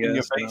Just fan, I slapping your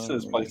guess.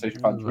 faces, No.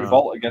 PlayStation fans. No.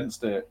 Revolt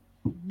against it.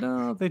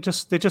 No, they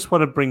just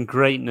want to bring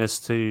greatness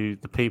to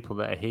the people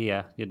that are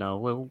here. You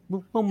know,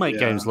 we'll make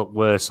games look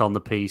worse on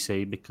the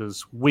PC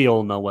because we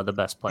all know where the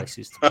best place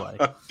is to play.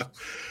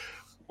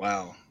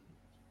 Wow.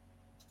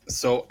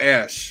 So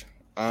Ash,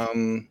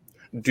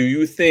 do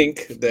you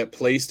think that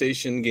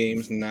PlayStation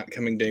games not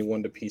coming day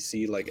one to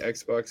PC like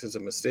Xbox is a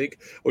mistake,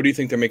 or do you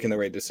think they're making the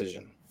right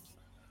decision?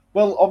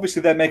 Well,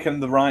 obviously they're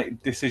making the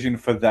right decision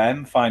for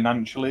them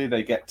financially.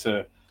 They get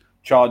to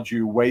charge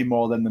you way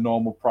more than the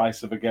normal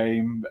price of a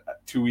game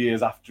 2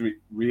 years after it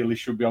really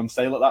should be on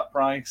sale at that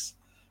price.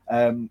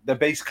 They're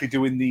basically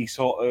doing the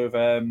sort of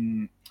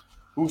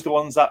who's the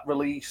ones that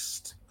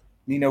released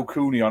Ni no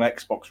Kuni on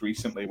Xbox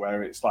recently,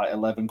 where it's like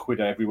 11 quid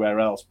everywhere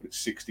else, but it's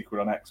 60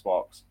 quid on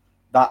Xbox.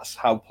 That's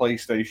how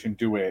PlayStation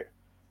do it.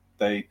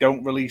 They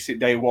don't release it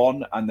day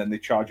one, and then they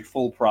charge you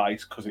full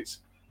price because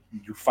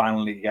you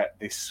finally get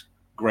this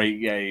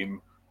great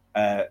game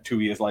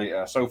 2 years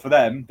later. So for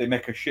them, they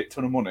make a shit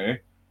ton of money,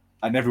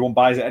 and everyone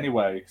buys it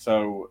anyway.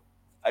 So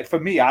for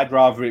me, I'd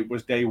rather it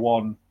was day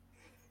one,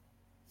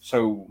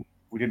 so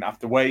we didn't have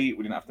to wait,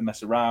 we didn't have to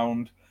mess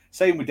around.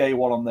 Same with day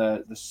one on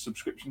the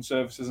subscription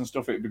services and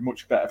stuff. It would be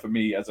much better for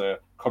me as a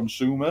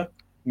consumer.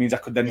 It means I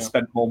could then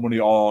spend more money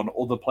on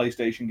other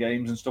PlayStation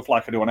games and stuff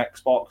like I do on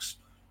Xbox.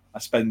 I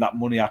spend that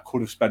money I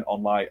could have spent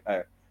on like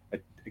a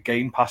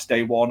Game Pass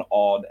day one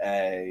on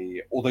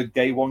a other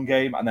day one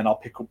game, and then I'll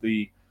pick up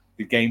the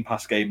Game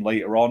Pass game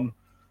later on.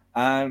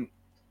 They're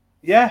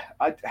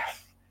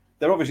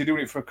obviously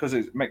doing it because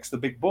it makes the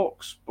big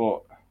bucks,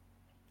 but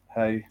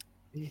hey.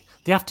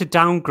 They have to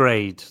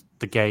downgrade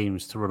the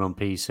games to run on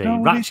PC.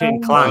 No, Ratchet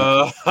and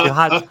Clank,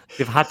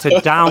 they've had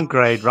to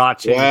downgrade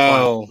Ratchet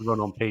and Clank to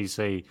run on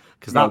PC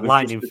because that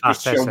lightning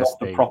fast just SSD. Off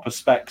the proper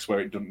specs where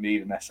it doesn't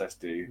need an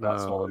SSD.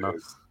 That's all it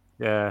is.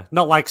 Yeah,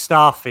 not like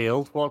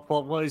Starfield.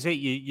 What is it?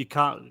 You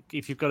can't,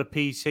 if you've got a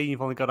PC,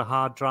 you've only got a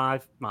hard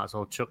drive. Might as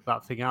well chuck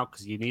that thing out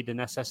because you need an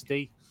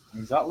SSD.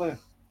 Exactly.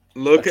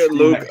 Look at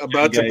Luke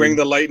about to bring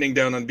the lightning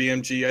down on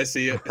BMG. I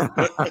see it.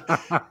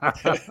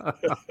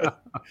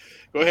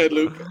 Go ahead,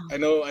 Luke. I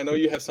know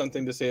you have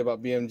something to say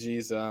about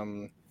BMG's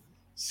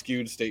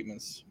skewed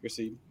statements.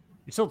 Proceed.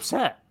 It's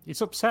upset.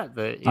 It's upset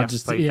that you have to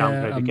play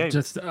downgrade the game.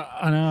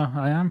 I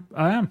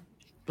know.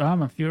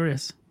 I'm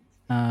furious.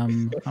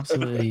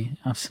 Absolutely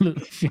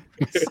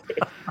furious.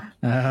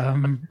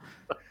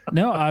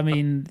 No, I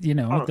mean,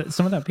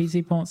 some of that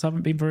PC ports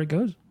haven't been very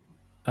good.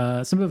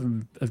 Some of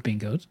them have been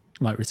good,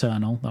 like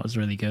Returnal. That was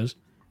really good.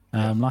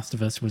 Last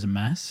of Us was a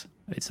mess.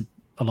 It's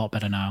a lot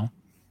better now.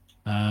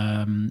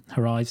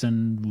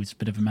 Horizon was a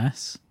bit of a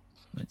mess.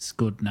 It's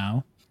good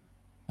now.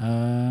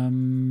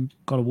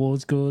 God of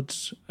War's good.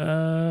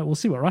 We'll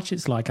see what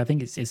Ratchet's like. I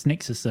think it's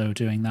Nixus though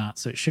doing that,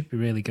 so it should be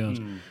really good.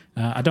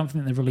 I don't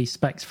think they've released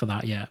specs for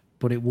that yet,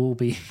 but it will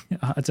be.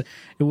 It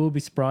will be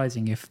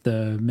surprising if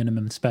the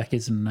minimum spec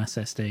isn't an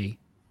SSD.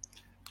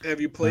 Have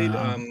you played?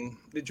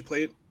 Did you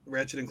play it?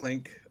 Ratchet and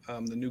Clank,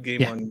 the new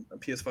game on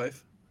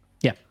PS5.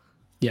 Yeah,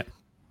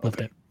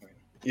 loved it.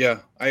 Yeah,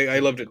 I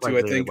loved it too.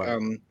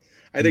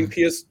 I think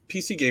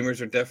PC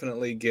gamers are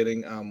definitely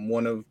getting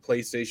one of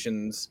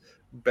PlayStation's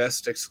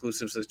best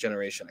exclusives this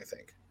generation. I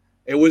think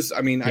it was.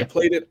 I mean, I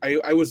played it.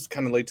 I was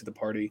kind of late to the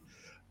party,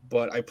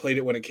 but I played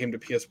it when it came to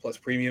PS Plus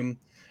Premium,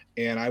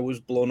 and I was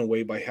blown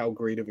away by how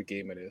great of a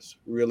game it is.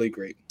 Really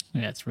great.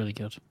 Yeah, it's really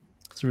good.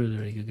 It's a really,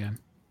 really good game.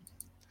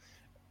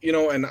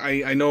 And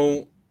I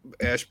know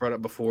Ash brought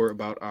up before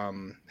about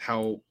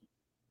how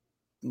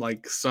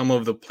like some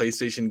of the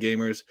PlayStation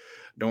gamers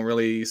don't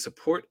really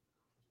support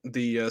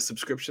the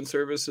subscription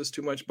services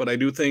too much, but I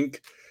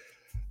think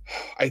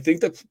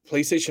the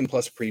PlayStation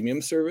Plus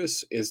Premium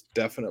service is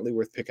definitely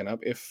worth picking up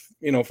if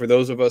for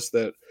those of us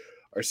that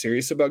are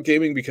serious about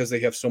gaming, because they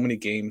have so many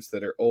games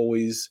that are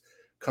always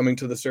coming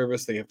to the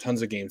service. They have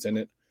tons of games in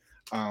it.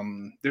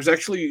 There's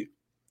actually,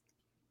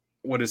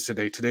 what is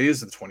today? Today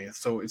is the 20th,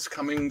 so it's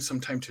coming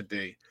sometime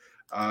today.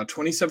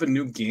 27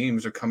 new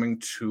games are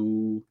coming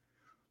to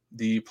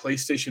the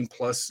PlayStation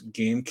Plus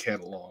game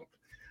catalog.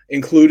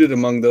 Included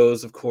among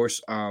those, of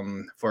course,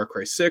 Far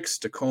Cry 6,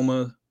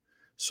 Tacoma,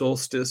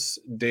 Solstice,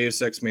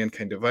 Deus Ex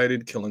Mankind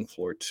Divided, Killing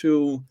Floor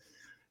 2,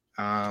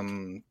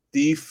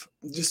 Thief,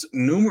 just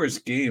numerous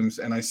games.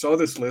 And I saw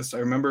this list. I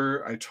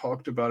remember I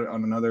talked about it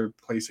on another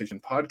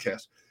PlayStation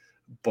podcast.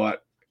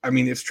 But, I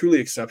mean, it's truly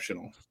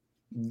exceptional,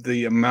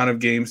 the amount of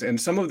games. And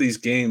some of these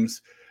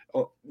games,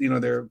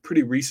 they're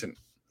pretty recent.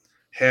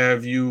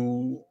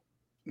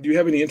 Do you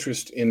have any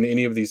interest in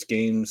any of these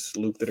games,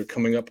 Luke, that are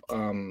coming up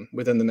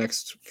within the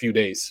next few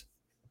days?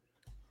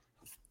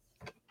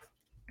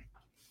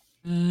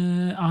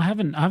 I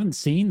haven't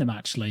seen them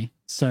actually,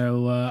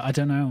 so I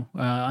don't know.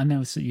 I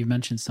know you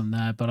mentioned some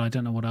there, but I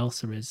don't know what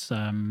else there is.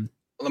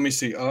 Let me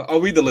see.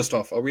 I'll read the list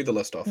off.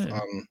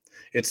 Yeah.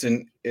 It's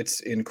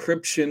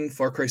Encryption,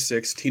 Far Cry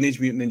 6, Teenage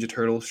Mutant Ninja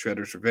Turtles,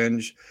 Shredder's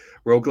Revenge,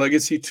 Rogue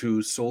Legacy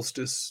 2,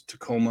 Solstice,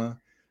 Tacoma,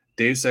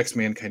 Deus Ex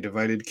Mankind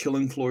Divided,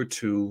 Killing Floor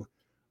 2,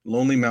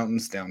 Lonely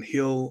Mountains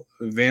Downhill,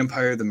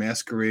 Vampire the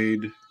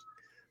Masquerade,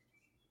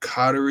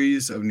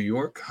 Coteries of New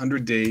York,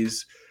 100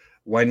 Days,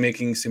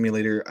 Winemaking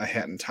Simulator, A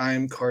Hat in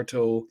Time,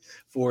 Carto,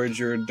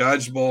 Forager,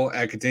 Dodgeball,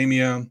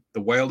 Academia,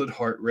 The Wild at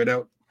Heart,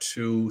 Redout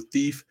 2,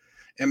 Thief,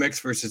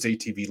 MX vs.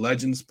 ATV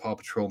Legends, Paw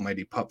Patrol,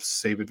 Mighty Pups,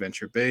 Save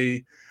Adventure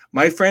Bay,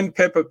 My Friend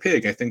Peppa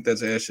Pig, I think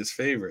that's Ash's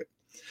favorite,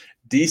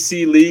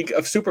 DC League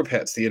of Super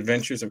Pets, The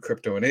Adventures of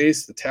Crypto and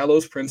Ace, The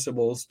Talos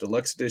Principles,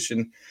 Deluxe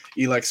Edition,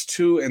 Elex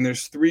 2, and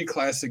there's 3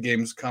 classic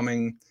games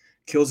coming,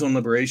 Killzone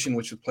Liberation,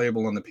 which is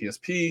playable on the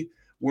PSP,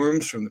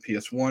 Worms from the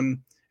PS1,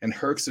 and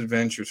Herc's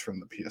Adventures from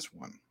the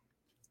PS1.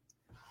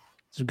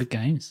 Some good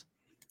games.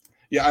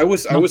 Yeah, I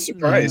was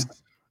surprised.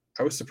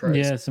 I was surprised.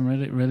 Yeah, some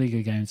really, really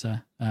good games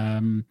there.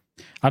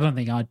 I don't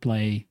think I'd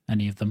play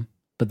any of them,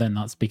 but then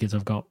that's because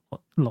I've got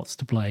lots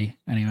to play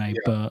anyway.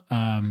 Yeah. But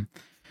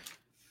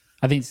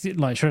I think it's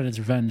like Shredder's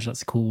Revenge,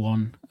 that's a cool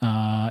one.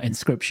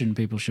 Inscription,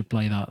 people should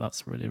play that.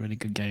 That's a really, really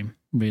good game.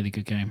 Really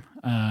good game.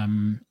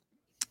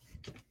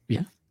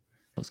 Yeah,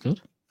 that's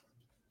good.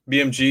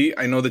 BMG,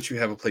 I know that you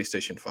have a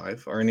PlayStation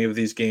 5. Are any of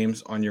these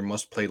games on your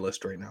must-play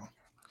list right now?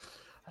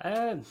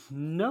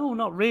 No,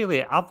 not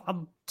really.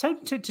 I'm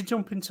tempted to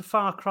jump into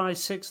Far Cry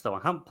 6, though.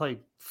 I haven't played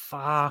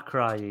Far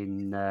Cry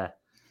in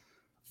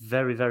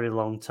very, very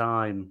long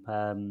time.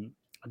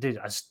 They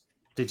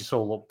just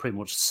all look pretty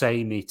much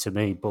samey to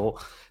me. But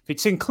if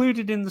it's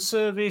included in the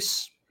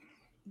service,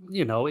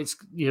 you know,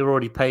 you're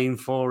already paying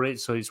for it,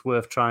 so it's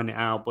worth trying it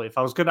out. But if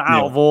I was going to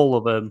out of all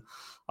of them,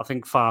 I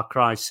think Far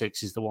Cry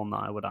 6 is the one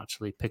that I would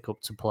actually pick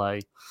up to play.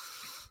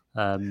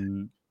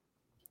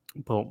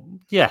 But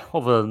yeah,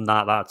 other than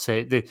that, that's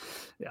it.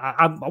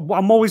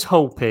 I'm always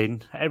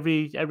hoping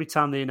every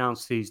time they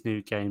announce these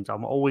new games,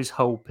 I'm always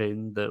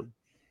hoping that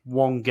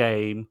one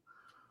game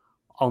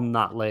on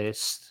that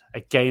list, a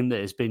game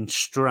that has been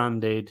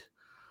stranded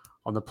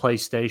on the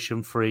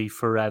PlayStation 3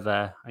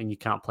 forever and you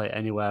can't play it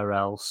anywhere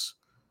else,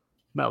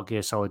 Metal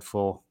Gear Solid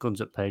 4,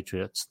 Guns at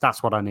Patriots.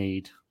 That's what I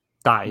need.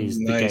 That is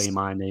the game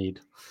I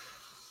need.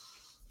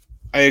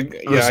 I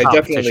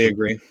definitely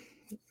agree.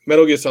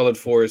 Metal Gear Solid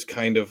 4 is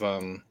kind of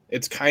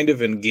it's kind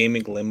of in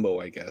gaming limbo,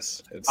 I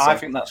guess. I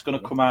think that's going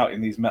to come out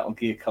in these Metal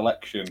Gear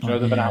collections. You know,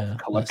 they've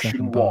announced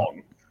Collection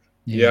 1.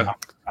 Yeah.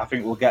 I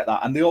think we'll get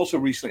that. And they also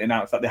recently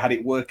announced that they had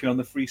it working on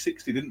the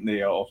 360, didn't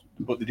they?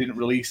 But they didn't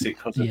release it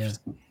because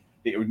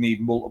it would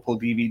need multiple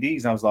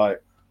DVDs. And I was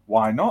like,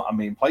 why not? I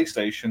mean,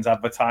 PlayStation's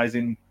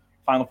advertising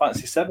Final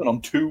Fantasy VII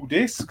on 2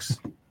 discs.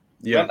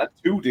 Yeah,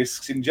 2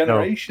 discs in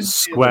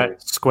generations. No,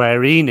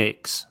 Square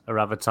Enix are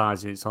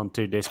advertising it's on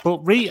 2 discs.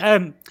 But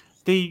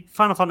the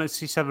Final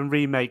Fantasy VII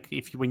remake,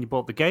 when you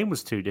bought the game,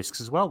 was 2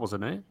 discs as well,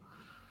 wasn't it?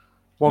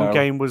 One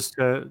game was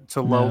to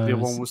load, the other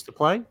one was to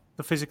play.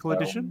 The physical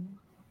edition.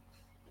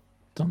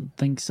 Don't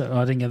think so.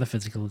 I didn't get the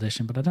physical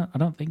edition, but I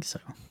don't think so.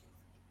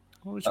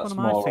 Well, which one am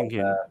I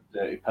thinking?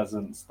 Dirty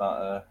peasants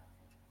that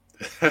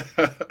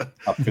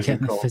have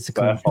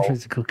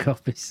physical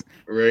copies.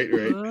 Right.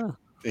 Yeah.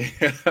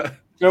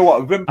 You know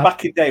what? Remember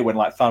back in the day when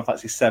like Final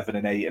Fantasy 7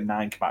 and 8 and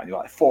 9 came out, and you're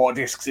like 4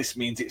 discs. This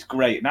means it's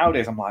great.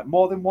 Nowadays, I'm like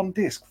more than 1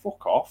 disc.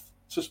 Fuck off.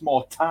 It's just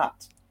more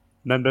tat.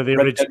 Remember the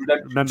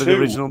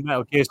original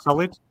Metal Gear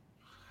Solid?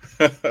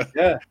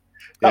 Yeah,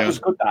 that was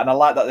good. And I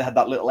like that they had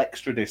that little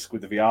extra disc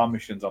with the VR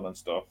missions on and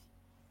stuff.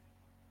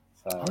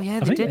 So, oh yeah,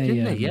 they did,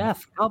 didn't they? Yeah, I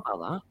forgot about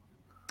that.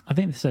 I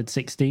think they said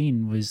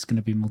 16 was going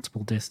to be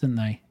multiple discs, didn't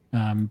they?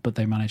 But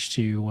they managed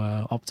to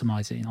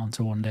optimize it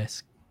onto 1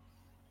 disc.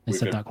 They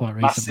said that quite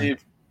recently.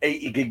 Massive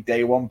 80 gig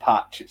day 1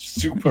 patch. It's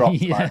super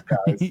optimized,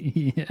 guys.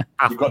 Yeah.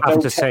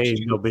 After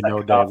saying there'll be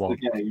no day 1.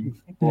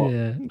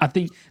 Yeah, I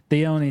think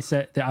they only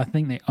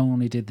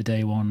did the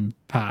day 1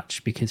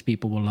 patch because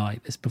people were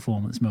like, "This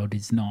performance mode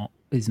is not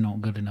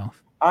good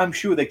enough." I'm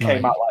sure they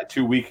came out like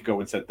 2 weeks ago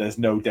and said, "There's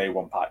no day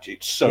 1 patch.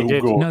 It's so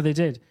good." No, they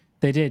did.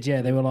 They did.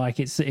 Yeah, they were like,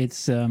 "It's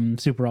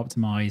super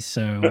optimized."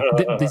 So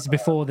this is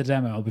before the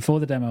demo. Before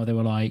the demo, they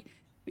were like,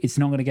 it's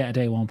not going to get a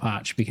day 1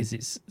 patch because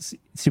it's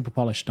super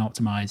polished and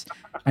optimized.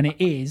 And it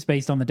is,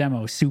 based on the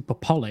demo, super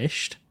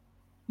polished.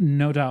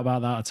 No doubt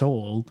about that at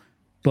all.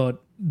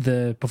 But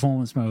the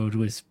performance mode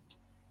was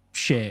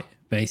shit,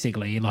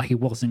 basically. Like, it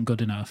wasn't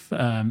good enough.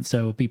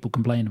 So people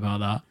complained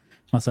about that,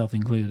 myself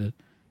included.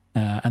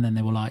 And then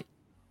they were like,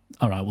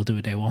 all right, we'll do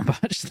a day 1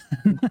 patch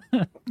then.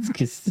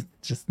 Because it's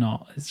just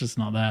not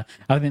there.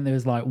 I think there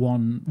was like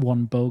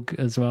one bug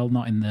as well,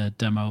 not in the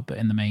demo, but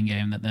in the main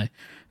game that they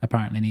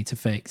apparently need to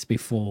fix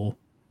before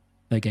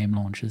their game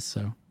launches.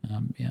 So,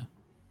 yeah.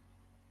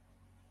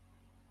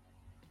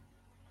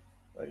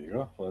 There you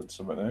go. Learned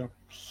something new.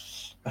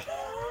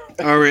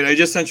 All right, I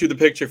just sent you the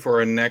picture for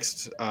our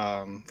next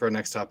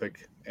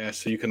topic, Ash,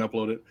 so you can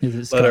upload it. Is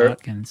it Scott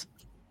Atkins?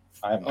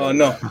 Oh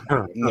no,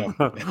 no,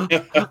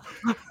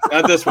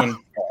 not this one.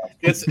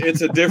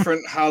 It's a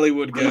different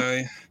Hollywood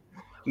guy.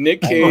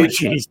 Nick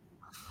Cage,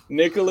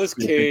 Nicolas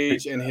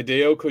Cage, and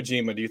Hideo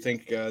Kojima. Do you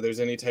think there's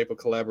any type of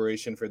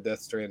collaboration for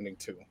Death Stranding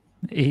 2?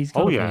 He's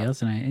got to be,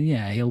 hasn't he?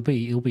 Yeah, he'll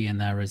be in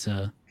there as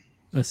a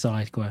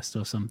side quest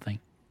or something.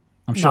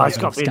 I'm sure he's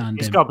got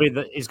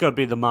to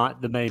be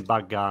the main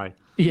bad guy.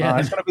 Yeah,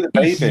 it's got to be the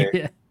baby.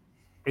 Yeah.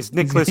 It's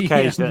Nicolas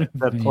Cage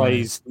that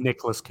plays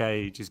Nicolas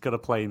Cage. He's got to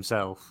play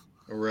himself.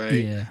 Right.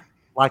 Yeah.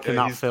 Like in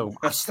that film.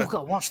 I've still got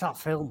to watch that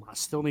film. I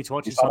still need to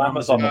watch it. On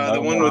Amazon. The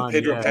one with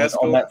Pedro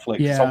Pascal? On Netflix.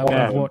 Yeah,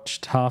 I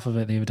watched half of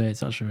it the other day.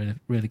 It's actually really,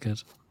 really good.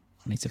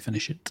 I need to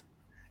finish it.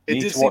 It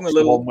need did to seem watch a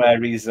little... the one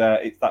where he's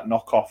it's that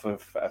knockoff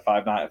of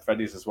Five Nights at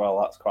Freddy's as well.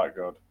 That's quite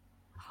good.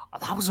 Oh,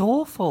 that was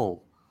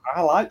awful.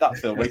 I like that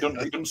film. He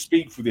doesn't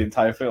speak for the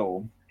entire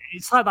film.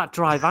 It's like that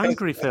Drive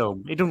Angry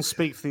film. He doesn't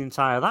speak for the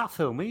entire that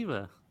film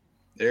either.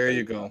 There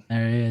you go.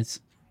 There he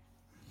is.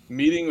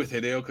 Meeting with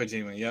Hideo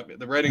Kojima. Yep,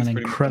 the writing's An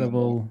pretty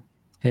incredible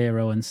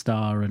hero and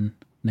star and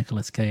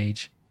Nicolas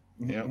Cage.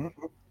 Yep.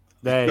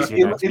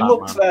 He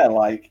looks there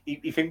like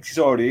he thinks he's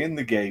already in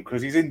the game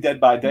because he's in Dead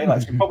by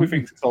Daylight. So he probably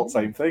thinks it's all the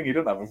same thing. He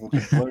doesn't have a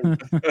fucking clue.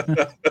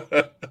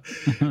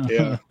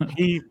 Yeah.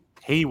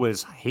 He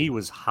was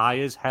high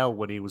as hell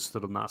when he was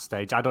stood on that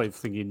stage. I don't even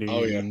think he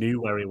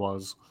knew where he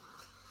was.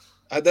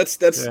 That's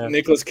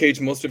Nicolas Cage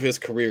most of his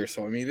career.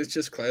 So I mean, it's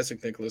just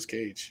classic Nicolas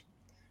Cage.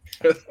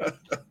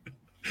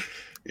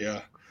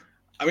 Yeah.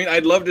 I mean,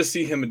 I'd love to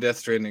see him in Death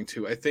Stranding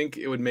too. I think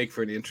it would make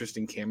for an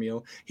interesting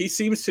cameo. He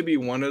seems to be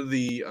one of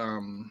the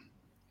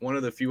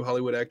few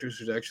Hollywood actors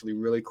who's actually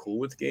really cool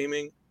with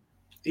gaming.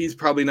 He's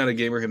probably not a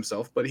gamer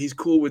himself, but he's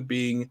cool with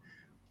being,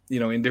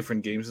 in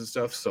different games and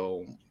stuff.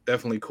 So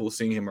definitely cool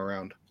seeing him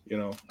around.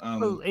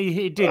 Well,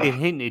 he did. He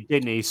hinted,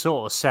 didn't he? He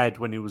sort of said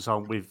when he was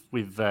on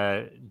with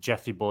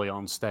Jeffy Boy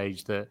on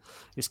stage that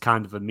it's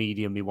kind of a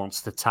medium he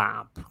wants to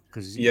tap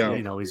because he's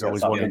always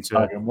wanting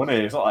to.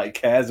 It's not like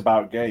he cares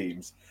about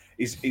games.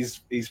 He's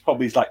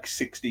probably his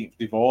 16th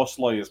divorce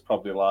lawyer's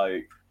probably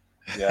like,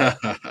 yeah,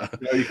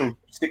 you can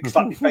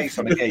slap your face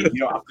on a game. You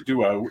don't have to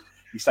duo.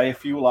 You say a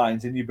few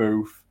lines in your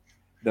booth,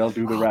 they'll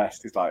do the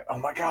rest. He's like, oh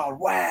my god,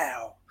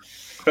 wow.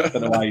 I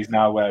don't know why he's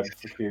now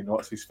freaking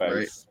what's his face.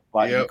 Right.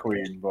 Like the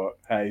Queen, but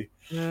hey.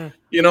 Yeah.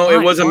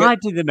 It wasn't. Why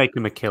did they make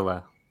him a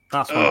killer?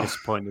 That's what I'm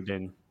disappointed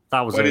in. That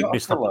was a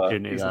missed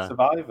opportunity. He's there. A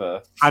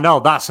survivor. I know,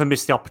 that's a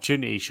missed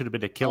opportunity. He should have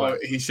been a killer.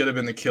 He should have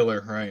been the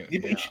killer, right?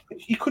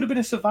 He could have been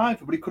a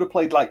survivor, but he could have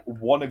played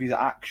one of his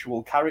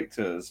actual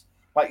characters.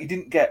 You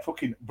didn't get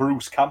fucking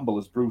Bruce Campbell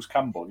as Bruce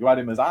Campbell. You had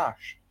him as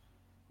Ash.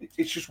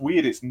 It's just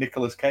weird. It's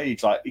Nicolas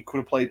Cage. He could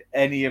have played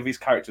any of his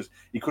characters.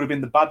 He could have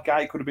been the bad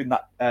guy. He could have been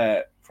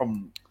that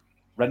from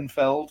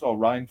Renfeld or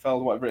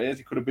Reinfeld, whatever it is.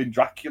 He could have been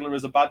Dracula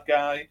as a bad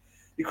guy.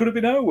 He could have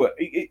been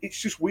it's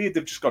just weird.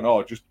 They've just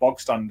gone, just bog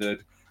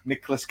standard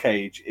Nicolas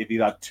Cage. If he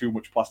had too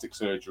much plastic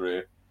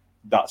surgery,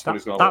 that's what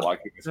he's going to look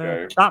like in this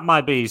game. That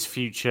might be his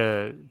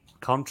future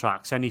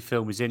contracts. Any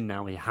film he's in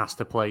now, he has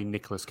to play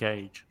Nicolas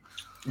Cage.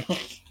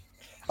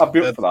 I'm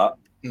built for that.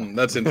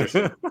 That's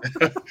interesting.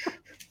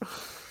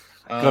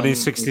 Got in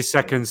 60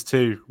 seconds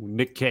too,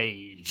 Nick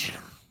Cage.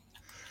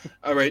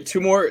 All right,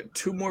 two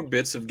more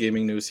bits of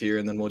gaming news here,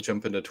 and then we'll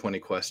jump into 20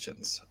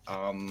 questions.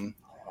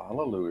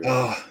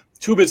 Hallelujah.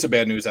 2 bits of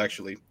bad news,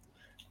 actually.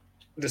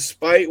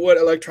 Despite what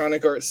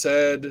Electronic Arts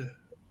said,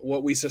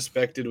 what we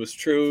suspected was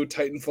true.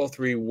 Titanfall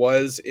 3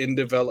 was in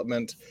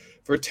development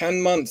for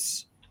 10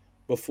 months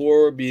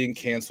before being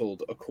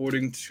canceled,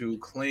 according to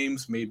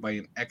claims made by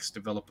an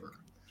ex-developer.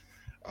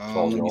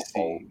 Let me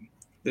see.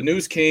 The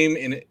news came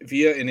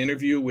via an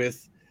interview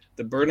with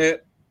the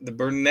Burnett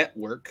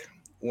Network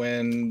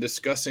when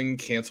discussing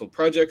canceled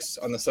projects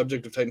on the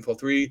subject of Titanfall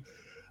 3.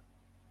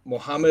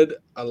 Mohammed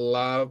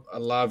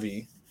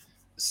Alavi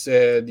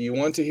said, "You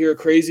want to hear a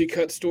crazy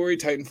cut story?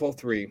 Titanfall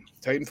 3.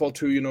 Titanfall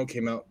 2,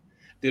 came out,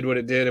 did what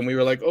it did, and we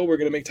were like, oh, we're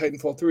going to make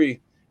Titanfall 3.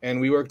 And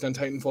we worked on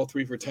Titanfall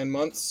 3 for 10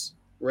 months,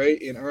 right,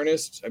 in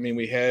earnest. I mean,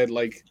 we had,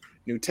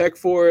 new tech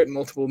for it,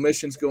 multiple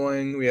missions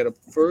going. We had a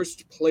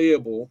first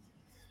playable,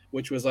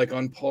 which was,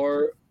 on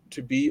par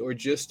to be or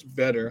just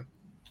better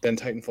than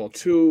Titanfall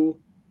 2,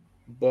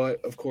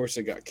 but, of course,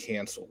 it got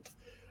canceled."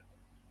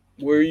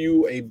 Were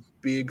you a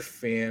big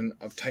fan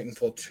of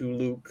Titanfall 2,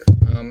 Luke?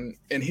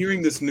 And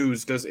hearing this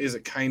news, is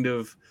it kind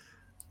of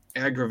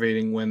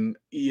aggravating when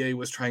EA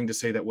was trying to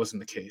say that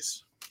wasn't the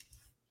case?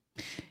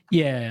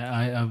 Yeah,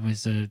 I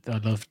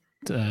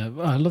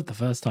loved the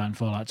first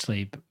Titanfall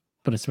actually,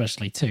 but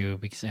especially 2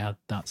 because it had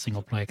that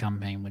single player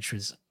campaign which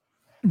was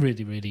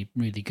really, really,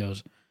 really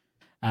good.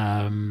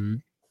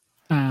 And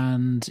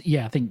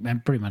yeah, I think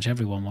pretty much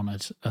everyone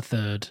wanted a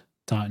third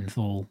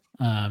Titanfall.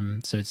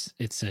 So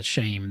it's a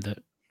shame that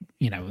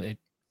it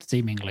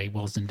seemingly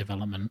was in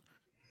development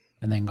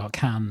and then got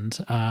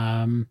canned.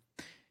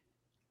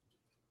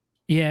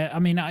 Yeah, I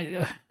mean,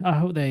 I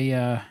hope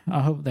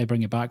they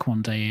bring it back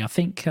one day. I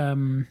think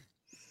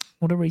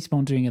what are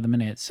Respawn doing at the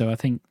minute? So I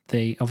think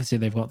they've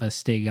got their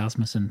Stig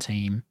Asmussen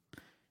team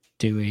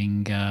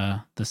doing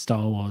the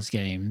Star Wars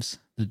games,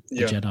 the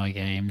Jedi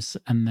games,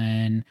 and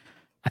then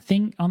I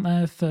think on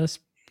their first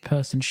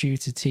person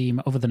shooter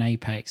team, other than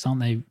Apex,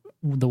 aren't they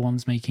the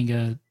ones making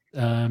a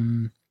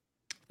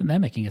they're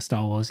making a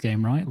Star Wars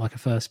game, right? Like a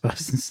first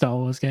person Star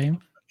Wars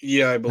game.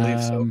 Yeah, I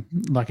believe so.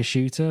 Like a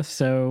shooter.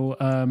 So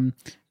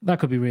that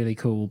could be really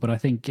cool. But I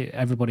think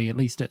everybody, at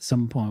least at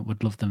some point,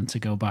 would love them to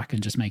go back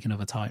and just make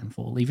another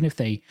Titanfall. Even if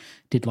they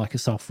did like a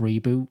soft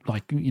reboot,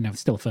 like,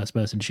 still a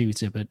first-person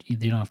shooter, but you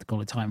don't have to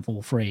call it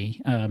Titanfall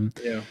 3.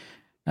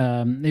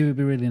 It would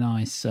be really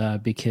nice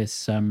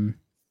because, I mean,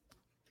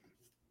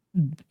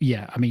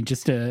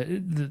 just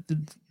to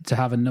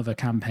have another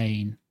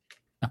campaign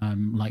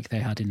like they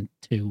had in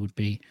 2 would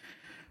be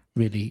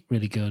really,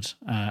 really good.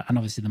 And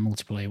obviously the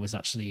multiplayer was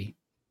actually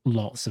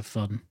lots of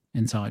fun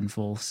in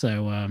Titanfall.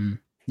 So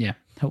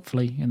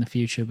hopefully in the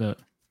future, but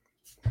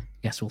I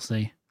guess we'll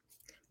see.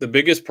 The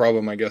biggest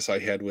problem I guess I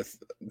had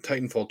with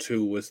Titanfall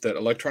 2 was that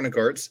Electronic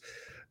Arts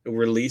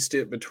released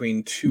it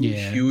between two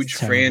huge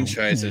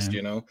franchises,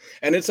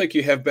 and it's like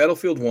you have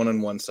Battlefield 1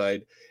 on one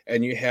side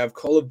and you have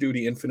Call of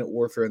Duty Infinite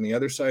Warfare on the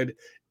other side,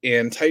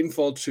 and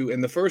Titanfall 2,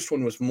 and the first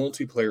one was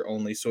multiplayer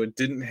only, so it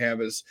didn't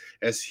have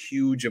as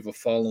huge of a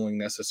following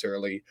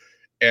necessarily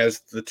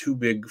as the two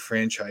big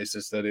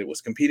franchises that it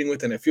was competing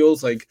with, and it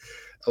feels like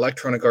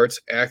Electronic Arts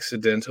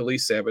accidentally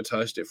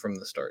sabotaged it from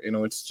the start.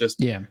 It's just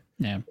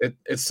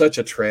it's such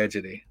a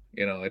tragedy.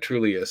 It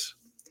truly is.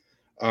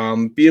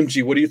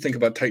 BMG, what do you think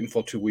about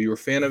Titanfall 2? Were you a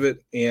fan of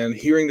it? And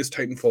hearing this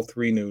Titanfall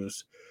 3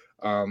 news,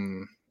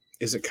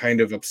 is it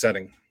kind of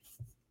upsetting?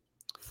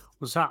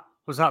 Was that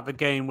the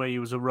game where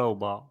you was a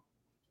robot?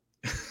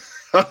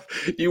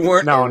 You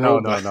weren't.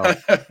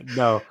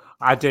 No.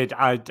 I did.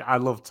 I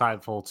loved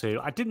Titanfall 2.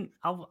 I didn't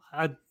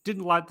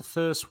like the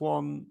first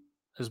one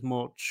as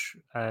much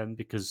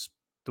because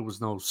there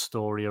was no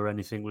story or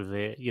anything with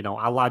it.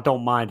 I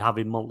don't mind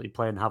having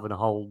multiplayer and having a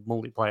whole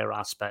multiplayer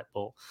aspect,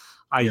 but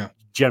I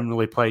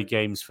generally play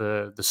games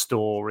for the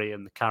story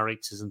and the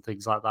characters and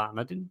things like that. And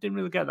I didn't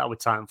really get that with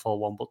Titanfall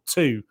 1, but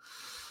 2.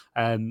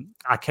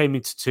 I came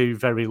into 2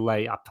 very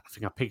late. I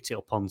think I picked it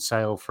up on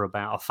sale for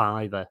about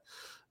 $5,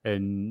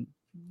 and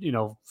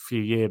a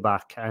few years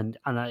back, and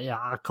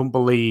I couldn't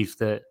believe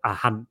that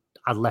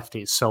I left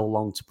it so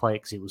long to play,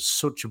 because it was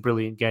such a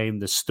brilliant game.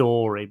 The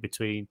story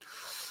between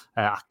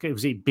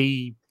was it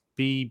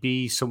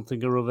B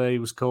something or other he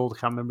was called. I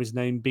can't remember his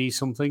name. B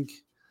something.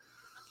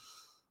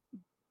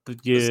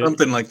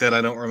 Something like that.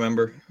 I don't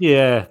remember.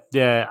 Yeah,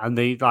 and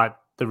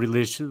the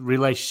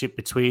relationship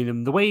between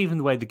them, the way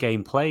the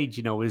game played,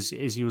 as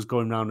he was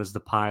going around as the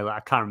pilot. I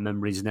can't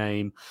remember his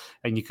name,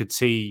 and you could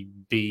see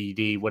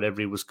BD,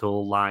 whatever he was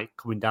called, like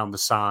coming down the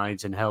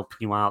sides and helping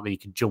you out. Then you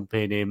could jump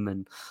in him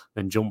and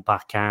then jump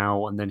back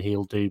out, and then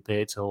he'll do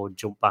bits or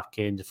jump back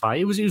in to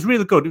fight. It was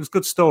really good. It was a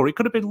good story. It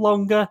could have been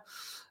longer.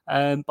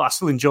 But I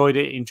still enjoyed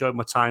it, enjoyed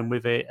my time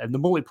with it, and the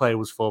multiplayer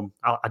was fun.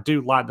 I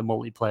do like the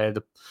multiplayer.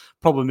 The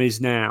problem is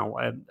now,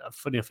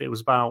 funny enough, it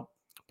was probably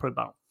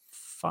about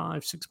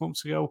 5-6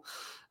 months ago,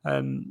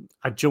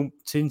 I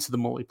jumped into the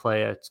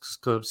multiplayer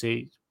because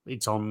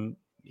it's on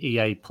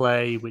EA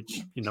Play,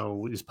 which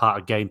is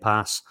part of Game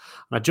Pass,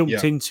 and I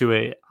jumped into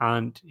it,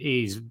 and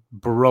it is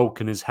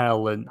broken as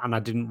hell, and I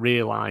didn't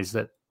realize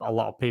that a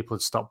lot of people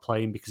had stopped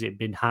playing because it had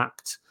been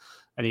hacked.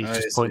 And it's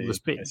just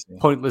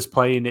pointless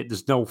playing it.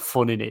 There's no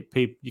fun in it.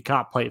 You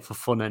can't play it for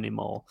fun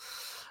anymore.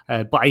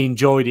 But I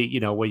enjoyed it,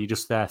 where you're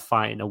just there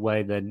fighting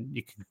away. Then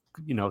you can,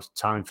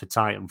 time for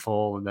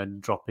Titanfall, and then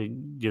drop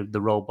in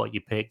the robot you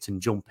picked and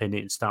jump in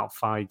it and start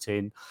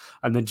fighting.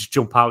 And then just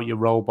jump out your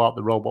robot.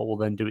 The robot will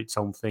then do its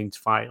own thing to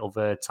fight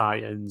other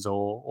Titans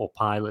or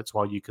pilots,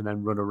 while you can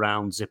then run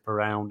around, zip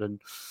around.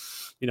 And,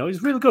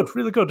 it's really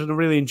good. And I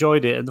really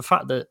enjoyed it. And the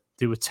fact that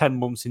they were 10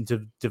 months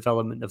into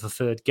development of a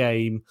third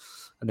game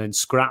and then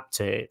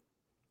scrapped it.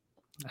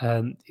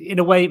 In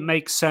a way, it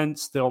makes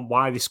sense on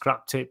why they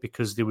scrapped it,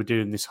 because they were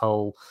doing this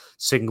whole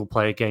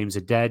single-player games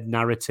are dead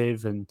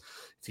narrative, and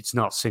if it's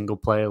not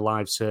single-player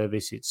live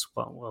service, it's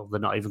well,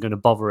 they're not even going to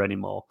bother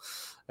anymore.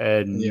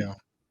 And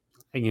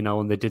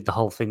they did the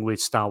whole thing with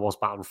Star Wars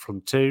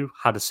Battlefront 2,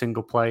 had a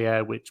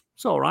single-player, which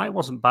was all right,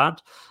 wasn't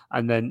bad,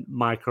 and then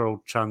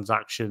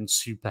microtransaction,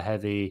 super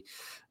heavy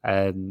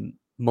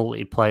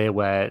multiplayer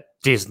where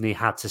Disney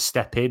had to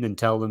step in and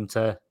tell them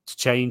to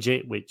change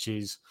it, which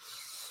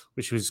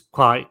was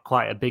quite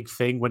a big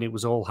thing when it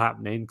was all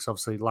happening, because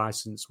obviously the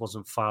license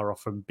wasn't far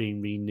off from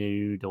being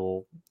renewed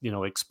or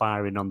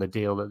expiring on the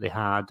deal that they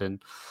had,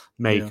 and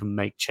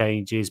make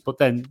changes. But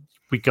then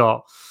we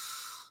got,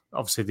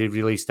 obviously they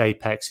released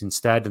Apex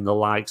instead, and the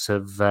likes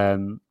of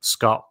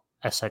Scott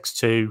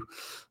SX2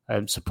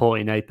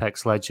 supporting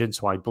Apex Legends,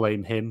 so I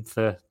blame him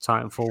for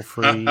Titanfall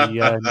 3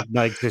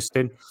 not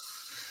existing.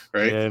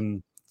 Right.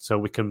 So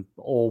we can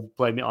all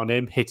blame it on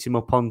him. Hit him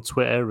up on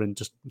Twitter and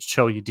just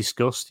show your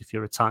disgust if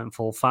you're a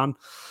Titanfall fan.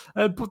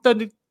 But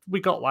then we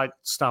got like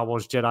Star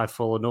Wars Jedi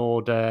Fallen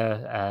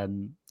Order,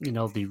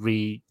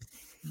 the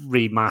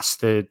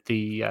remastered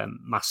the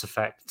Mass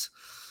Effect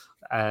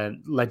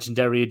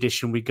Legendary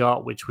Edition we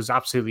got, which was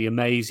absolutely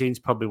amazing. It's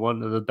probably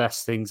one of the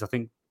best things I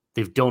think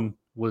they've done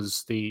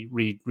was the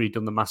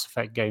redone the Mass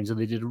Effect games, and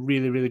they did a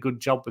really, really good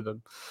job with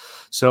them.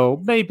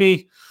 So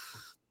maybe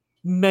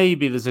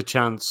there's a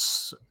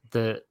chance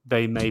that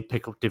they may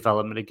pick up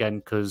development again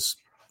because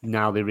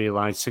now they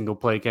realise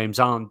single-player games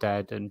aren't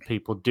dead and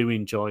people do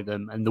enjoy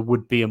them, and there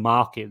would be a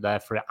market there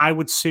for it. I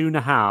would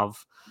sooner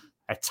have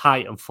a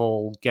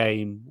Titanfall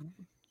game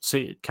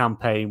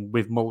campaign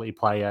with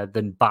multiplayer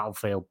than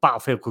Battlefield.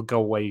 Battlefield could go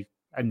away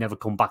and never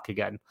come back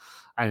again,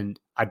 and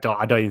I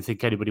don't even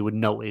think anybody would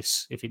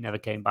notice if it never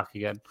came back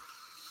again.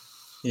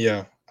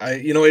 Yeah,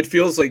 it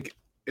feels like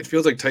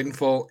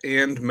Titanfall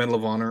and Medal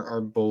of Honor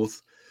are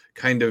both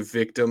kind of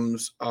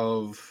victims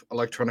of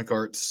Electronic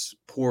Arts'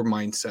 poor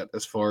mindset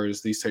as far as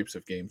these types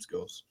of games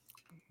goes.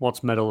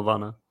 What's Medal of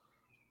Honor?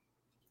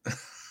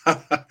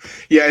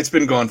 Yeah, it's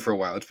been gone for a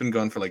while. It's been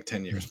gone for like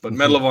 10 years. But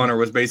Medal of Honor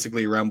was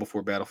basically around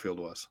before Battlefield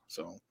was.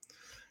 So,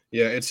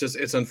 yeah,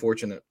 it's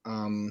unfortunate.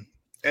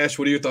 Ash,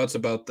 what are your thoughts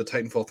about the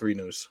Titanfall 3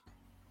 news?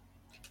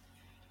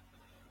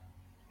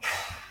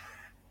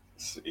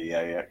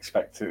 Yeah, you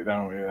expect it,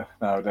 don't we,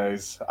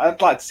 nowadays?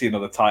 I'd like to see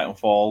another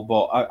Titanfall,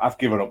 but I've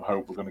given up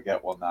hope we're going to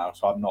get one now,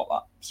 so I'm not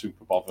that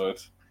super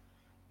bothered.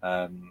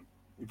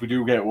 If we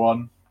do get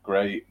one,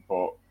 great,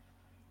 but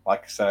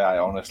like I say, I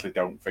honestly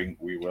don't think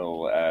we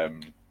will.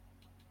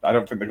 I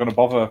don't think they're going to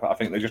bother. I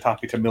think they're just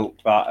happy to milk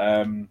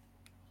that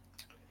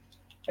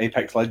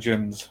Apex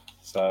Legends.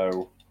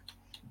 So,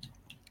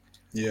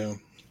 yeah,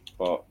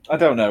 but I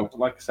don't know.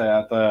 Like I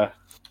say,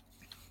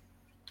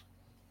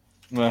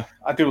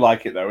 I do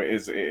like it though. It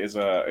is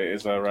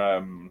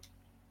a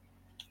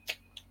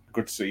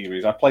good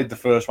series. I played the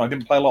first one. I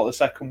didn't play a lot of the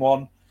second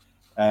one,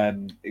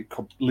 and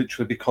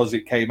literally because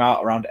it came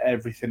out around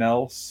everything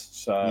else.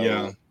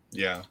 So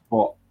yeah.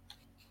 But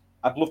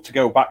I'd love to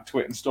go back to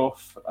it and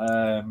stuff.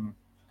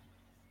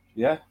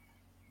 Yeah,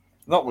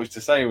 not much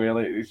to say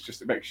really. It's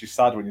just it makes you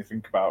sad when you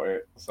think about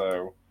it.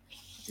 So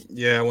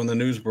yeah, when the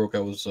news broke, I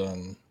was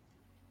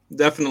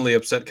definitely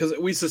upset because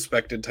we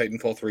suspected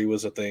Titanfall 3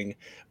 was a thing,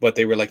 but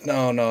they were like,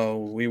 no,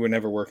 we were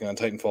never working on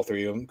Titanfall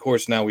 3. Of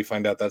course, now we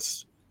find out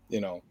that's,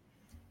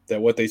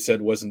 that what they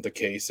said wasn't the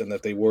case and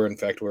that they were, in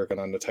fact, working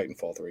on the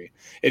Titanfall 3.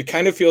 It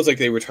kind of feels like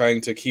they were trying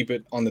to keep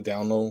it on the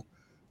down low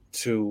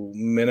to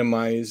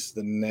minimize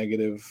the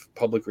negative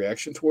public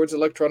reaction towards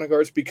Electronic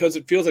Arts because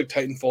it feels like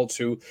Titanfall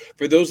 2,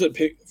 for those that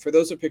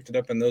picked it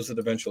up and those that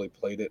eventually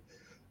played it,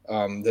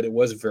 that it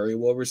was very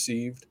well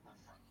received.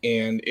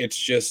 And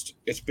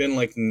it's been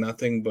like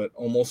nothing but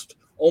almost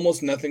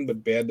nothing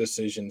but bad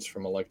decisions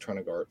from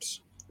Electronic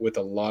Arts with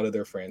a lot of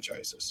their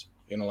franchises.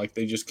 Like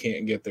they just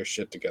can't get their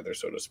shit together,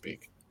 so to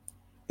speak.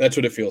 That's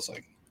what it feels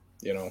like,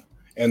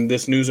 And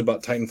this news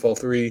about Titanfall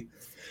 3,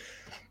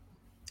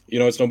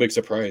 it's no big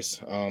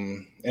surprise.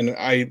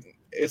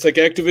 It's like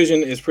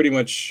Activision is pretty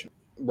much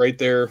right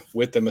there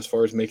with them as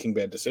far as making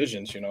bad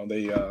decisions.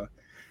 They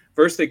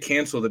first they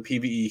cancel the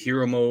PvE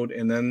hero mode,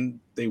 and then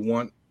they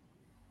want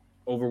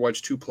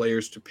Overwatch 2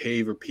 players to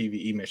pay for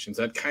PvE missions.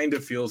 That kind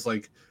of feels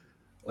like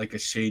a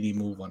shady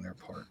move on their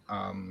part.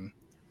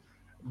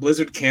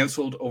 Blizzard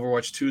canceled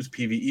Overwatch 2's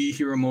PvE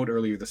hero mode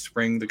earlier this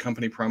spring. The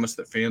company promised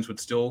that fans would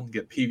still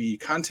get PvE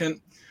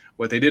content.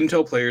 What they didn't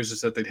tell players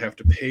is that they'd have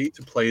to pay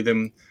to play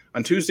them.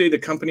 On Tuesday, the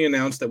company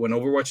announced that when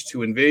Overwatch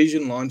 2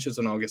 Invasion launches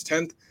on August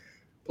 10th,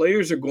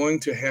 players are going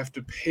to have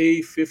to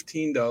pay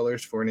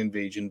 $15 for an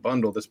Invasion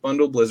bundle. This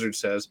bundle, Blizzard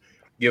says,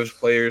 gives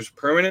players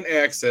permanent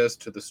access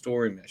to the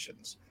story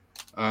missions.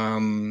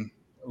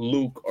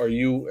 Luke, are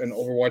you an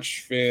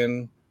Overwatch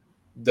fan?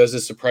 Does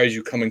this surprise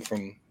you coming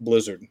from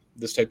Blizzard,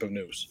 this type of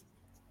news?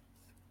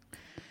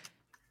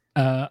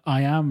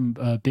 I am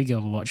a big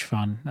Overwatch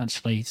fan,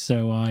 actually.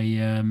 So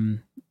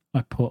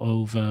I put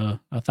over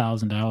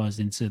 1,000 hours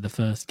into the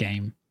first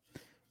game.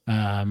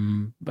 I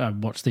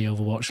watched the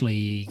Overwatch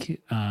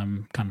League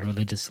kind of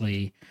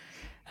religiously,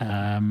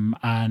 and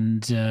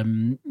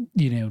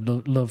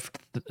loved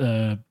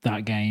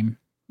that game.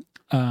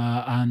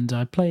 And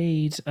I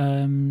played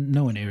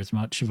nowhere near as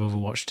much of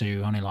Overwatch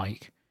 2, only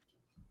like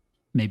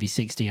maybe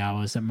 60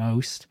 hours at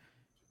most.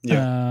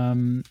 Yeah.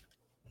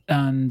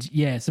 And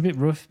yeah, it's a bit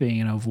rough being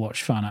an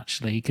Overwatch fan,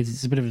 actually, because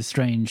it's a bit of a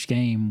strange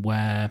game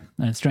a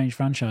strange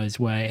franchise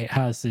where it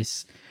has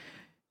this,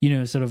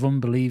 sort of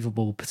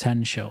unbelievable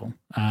potential,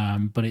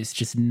 but it's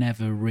just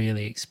never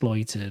really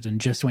exploited.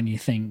 And just when you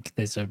think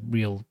there's a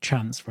real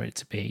chance for it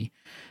to be,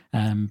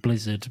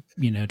 Blizzard,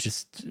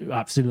 just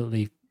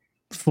absolutely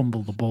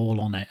fumble the ball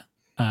on it,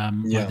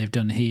 like they've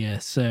done here.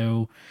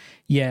 So,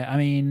 yeah, I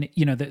mean,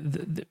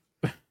 the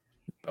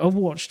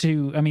Overwatch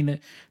 2, I mean,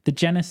 the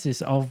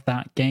genesis of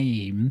that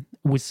game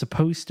was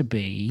supposed to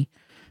be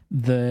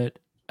that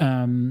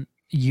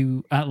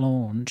you, at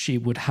launch,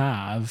 it would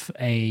have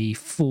a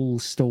full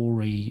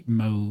story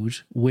mode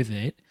with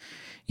it,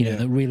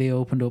 that really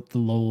opened up the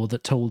lore,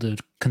 that told a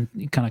kind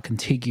of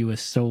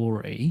contiguous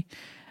story.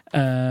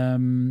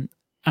 And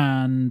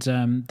and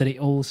that it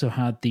also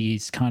had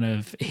these kind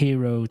of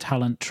hero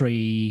talent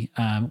tree,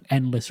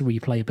 endless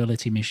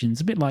replayability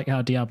missions, a bit like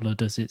how Diablo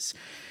does its,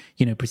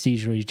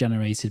 procedurally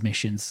generated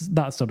missions,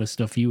 that sort of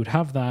stuff. You would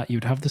have that, you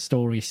would have the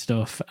story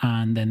stuff,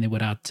 and then they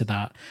would add to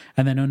that,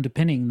 and then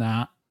underpinning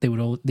that, they would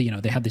all,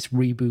 they had this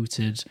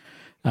rebooted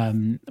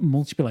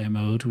multiplayer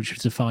mode, which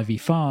was a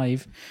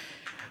 5v5.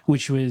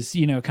 Which was,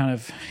 kind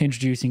of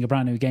introducing a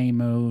brand new game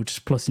mode,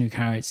 plus new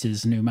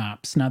characters, new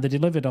maps. Now, they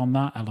delivered on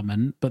that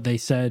element, but they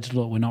said,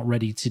 look, we're not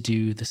ready to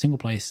do the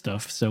single-player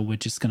stuff, so we're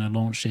just going to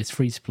launch this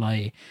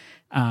free-to-play,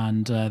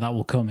 and that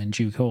will come in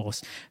due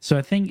course. So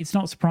I think it's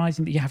not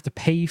surprising that you have to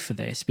pay for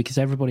this, because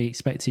everybody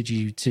expected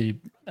you to,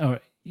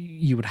 or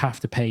you would have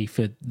to pay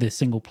for the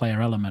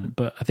single-player element.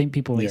 But I think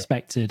people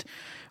expected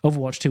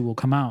Overwatch 2 will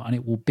come out, and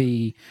it will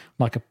be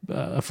like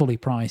a fully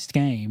priced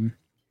game,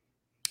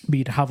 but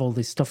you'd have all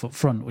this stuff up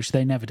front, which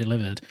they never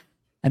delivered.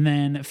 And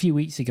then a few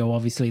weeks ago,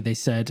 obviously, they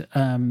said,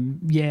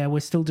 we're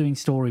still doing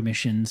story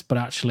missions, but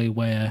actually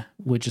we're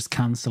just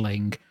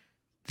cancelling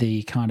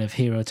the kind of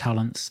hero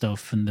talent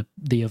stuff and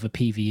the other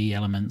PvE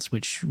elements,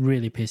 which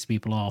really pissed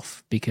people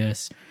off,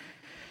 because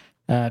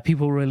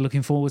people were really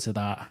looking forward to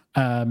that.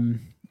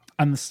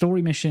 And the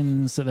story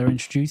missions that they're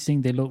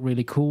introducing, they look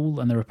really cool,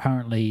 and they're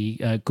apparently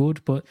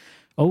good, but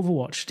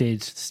Overwatch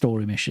did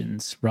story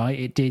missions, right?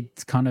 It did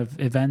kind of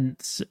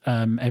events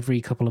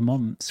every couple of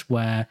months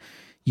where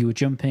you would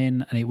jump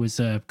in, and it was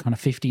a kind of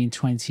 15,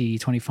 20,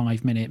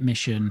 25-minute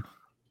mission,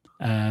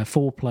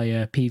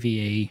 4-player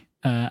PvE,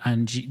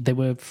 and they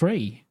were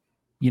free.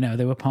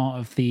 They were part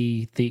of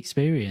the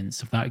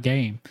experience of that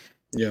game.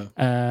 Yeah.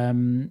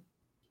 And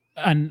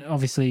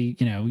obviously,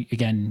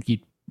 again,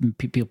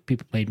 people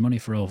paid money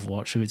for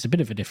Overwatch, so it's a bit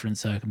of a different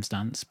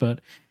circumstance, but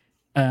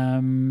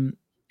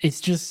it's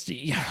just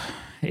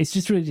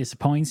really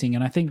disappointing.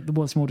 And I think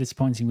what's more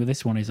disappointing with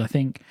this one is, I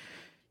think,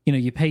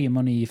 you pay your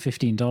money,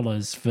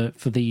 $15 for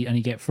and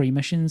you get free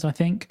missions, I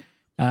think.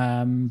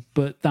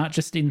 But that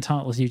just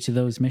entitles you to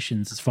those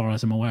missions, as far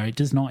as I'm aware. It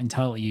does not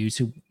entitle you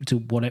to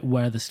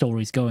where the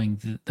story's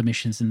going, the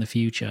missions in the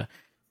future.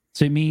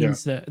 So it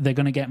means that they're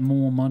going to get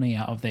more money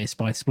out of this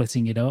by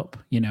splitting it up.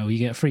 You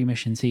get free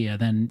missions here,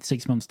 then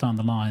 6 months down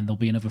the line, there'll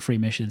be another free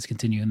missions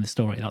continuing the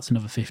story. That's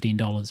another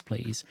 $15,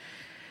 please.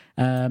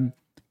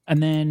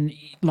 And then,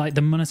 like,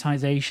 the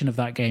monetization of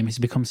that game has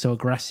become so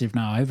aggressive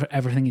now.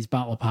 Everything is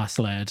Battle Pass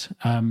led.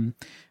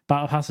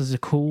 Battle Passes are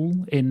cool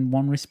in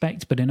one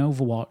respect, but in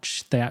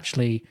Overwatch, they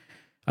actually,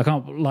 I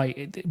can't,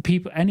 like,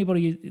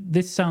 anybody,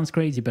 this sounds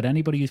crazy, but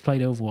anybody who's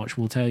played Overwatch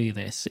will tell you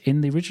this.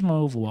 In the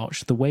original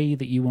Overwatch, the way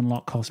that you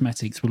unlock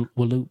cosmetics were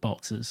loot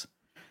boxes,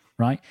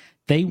 right?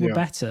 They were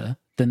better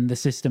than the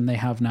system they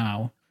have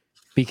now,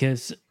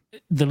 because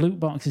the loot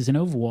boxes in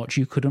Overwatch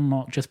you could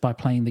unlock just by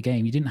playing the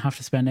game. You didn't have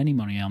to spend any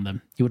money on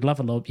them. You would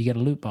level up, you get a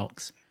loot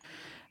box.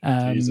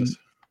 Jesus.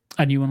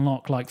 And you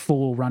unlock like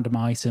 4 random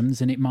items,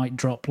 and it might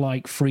drop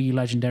like 3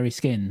 legendary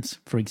skins,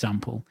 for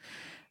example.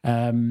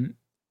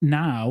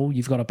 Now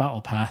you've got a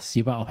battle pass.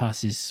 Your battle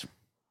pass is,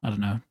 I don't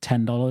know,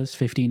 $10,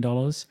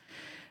 $15.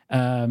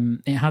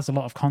 It has a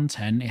lot of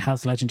content. It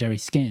has legendary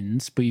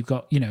skins, but you've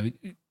got,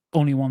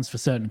 only ones for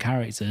certain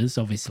characters,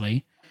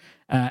 obviously.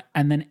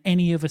 And then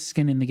any other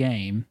skin in the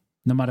game,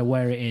 no matter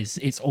where it is,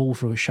 it's all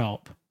through a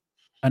shop.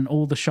 And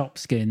all the shop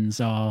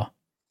skins are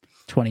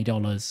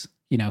 $20,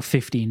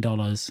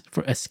 $15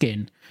 for a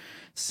skin.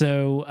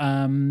 So,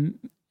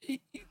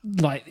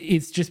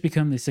 it's just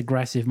become this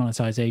aggressive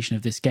monetization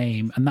of this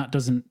game, and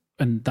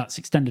that's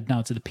extended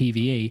now to the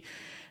PvE.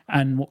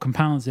 And what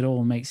compounds it all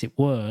and makes it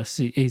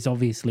worse is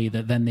obviously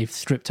that then they've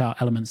stripped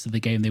out elements of the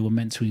game they were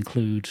meant to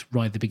include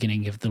right at the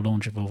beginning of the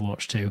launch of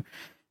Overwatch 2.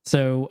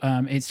 So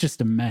it's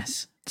just a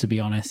mess, to be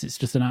honest. It's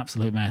just an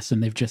absolute mess.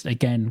 And they've just,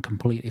 again,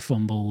 completely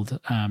fumbled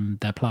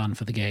their plan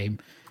for the game.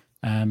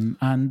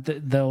 And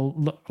they'll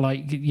look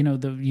like, the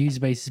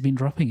user base has been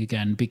dropping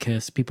again,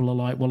 because people are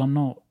like, well, I'm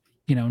not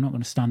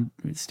going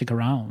to stick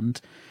around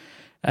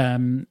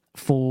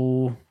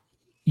for,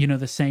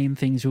 the same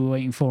things we were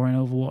waiting for in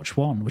Overwatch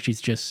 1, which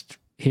is just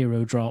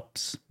hero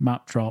drops,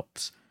 map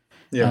drops.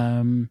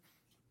 Yeah.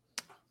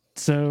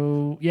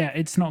 So yeah,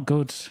 it's not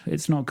good.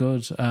 It's not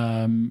good.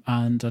 And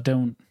I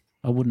don't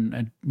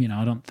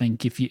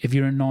think if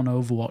you're a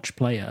non-Overwatch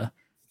player,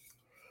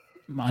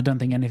 I don't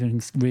think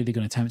anything's really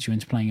going to tempt you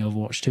into playing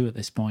Overwatch 2 at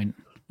this point.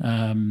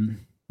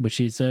 Which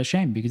is a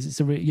shame, because it's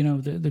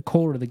the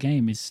core of the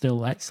game is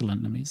still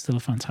excellent. I mean, it's still a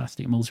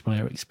fantastic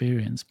multiplayer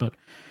experience, but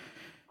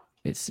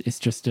it's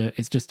just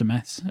a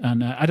mess.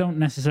 And I don't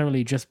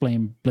necessarily just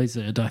blame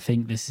Blizzard. I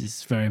think this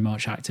is very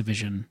much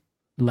Activision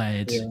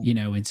led,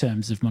 in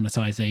terms of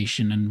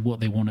monetization and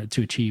what they wanted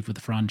to achieve with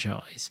the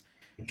franchise.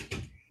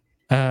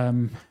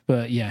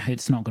 But yeah,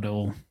 it's not good at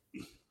all.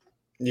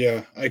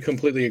 Yeah, I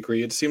completely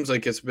agree. It seems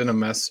like it's been a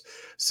mess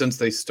since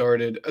they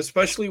started,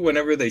 especially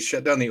whenever they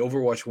shut down the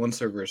Overwatch 1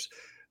 servers.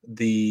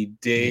 The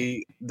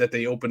day that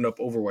they opened up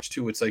Overwatch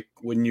 2, it's like,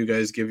 wouldn't you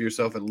guys give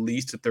yourself at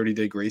least a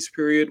 30-day grace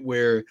period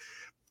where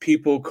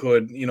people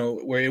could,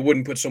 where it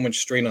wouldn't put so much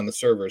strain on the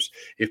servers.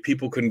 If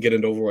people couldn't get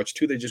into Overwatch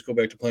 2, they just go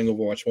back to playing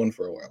Overwatch 1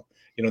 for a while.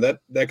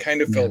 That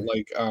kind of felt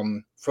like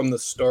from the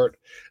start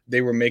they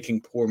were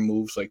making poor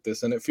moves like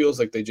this, and it feels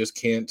like they just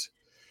can't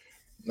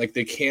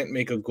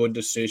make a good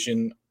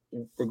decision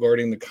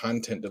regarding the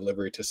content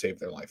delivery to save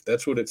their life.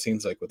 That's what it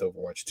seems like with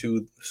Overwatch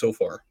 2 so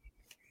far.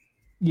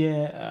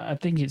 Yeah, I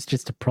think it's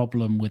just a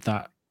problem with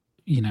that,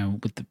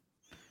 with the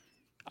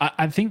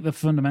I think the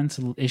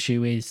fundamental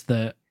issue is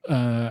that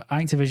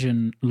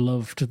Activision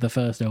loved the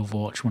first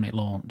Overwatch when it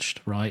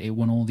launched, right? It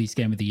won all these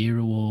Game of the Year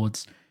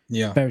awards.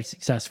 Yeah. Very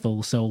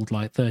successful, sold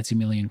like 30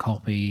 million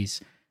copies.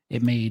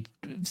 It made,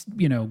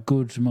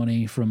 good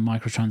money from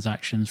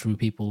microtransactions through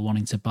people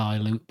wanting to buy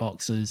loot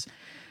boxes.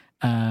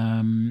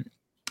 And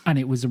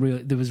there was a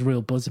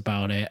real buzz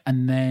about it.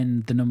 And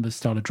then the numbers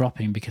started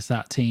dropping because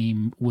that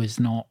team was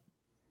not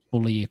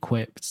fully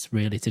equipped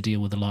really to deal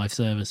with the live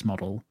service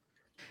model.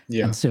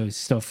 Yeah. And so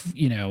stuff,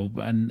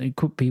 and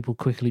people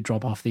quickly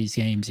drop off these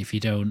games if you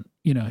don't,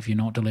 if you're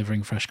not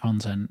delivering fresh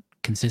content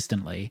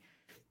consistently.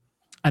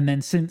 And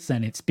then since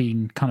then, it's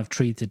been kind of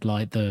treated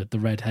like the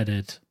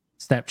red-headed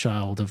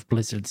stepchild of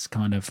Blizzard's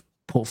kind of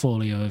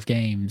portfolio of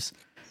games,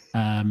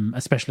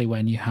 especially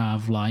when you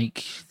have,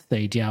 like,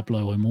 say,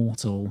 Diablo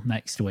Immortal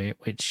next to it,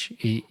 which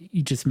it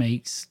just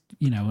makes,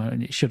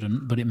 it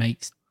shouldn't, but it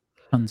makes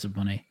tons of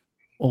money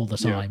all the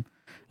time. Yeah.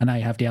 And now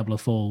you have Diablo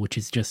 4, which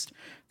is just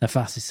the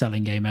fastest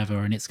selling game ever,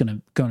 and it's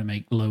going to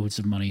make loads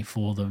of money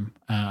for them.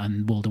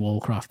 And World of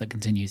Warcraft that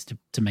continues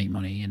to make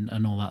money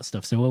and all that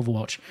stuff. So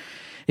Overwatch,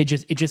 it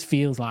just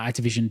feels like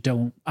Activision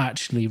don't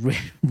actually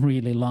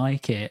really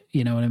like it.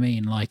 You know what I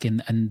mean? Like,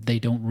 and they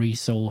don't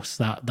resource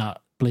that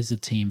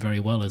Blizzard team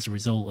very well as a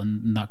result,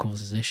 and that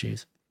causes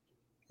issues.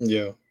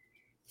 Yeah.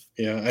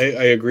 Yeah,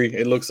 I agree.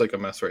 It looks like a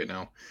mess right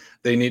now.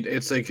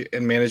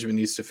 And management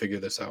needs to figure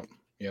this out,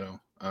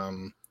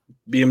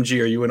 BMG,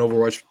 are you an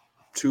Overwatch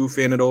 2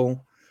 fan at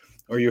all?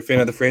 Are you a fan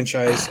of the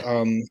franchise?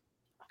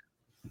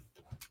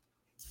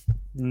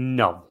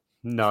 No,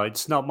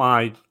 it's not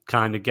my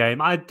kind of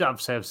game. I've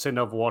seen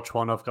Overwatch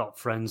 1. I've got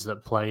friends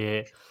that play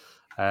it.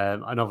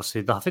 And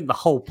obviously, I think the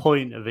whole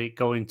point of it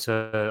going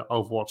to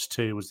Overwatch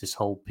 2 was this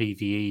whole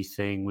PvE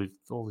thing with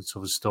all this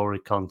other story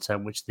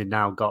content, which they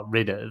now got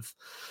rid of,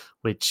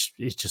 which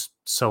is just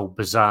so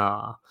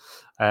bizarre.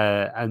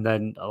 And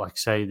then, like I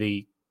say,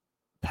 the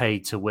pay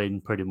to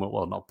win, pretty much.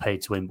 Well, not pay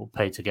to win, but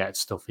pay to get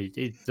stuff.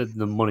 The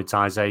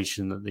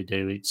monetization that they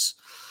do, it's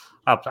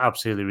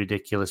absolutely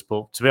ridiculous.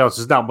 But to be honest,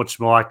 there's not much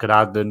more I could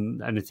add than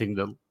anything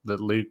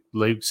that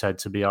Luke said.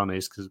 To be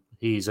honest, because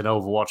he's an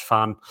Overwatch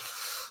fan.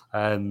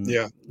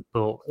 Yeah.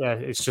 But yeah,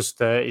 it's just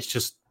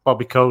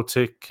Bobby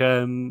Kotick,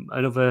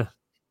 another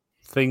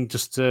thing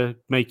just to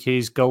make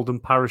his golden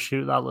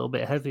parachute that little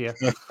bit heavier.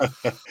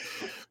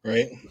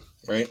 Right.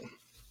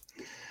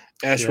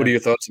 Ash, what are your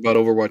thoughts about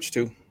Overwatch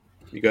 2?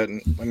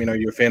 Are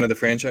you a fan of the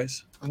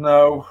franchise?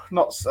 No,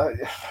 not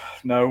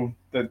no.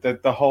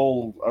 The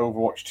whole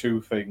Overwatch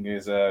 2 thing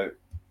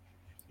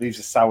leaves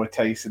a sour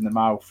taste in the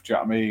mouth. Do you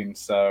know what I mean?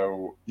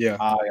 So yeah,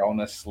 I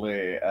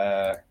honestly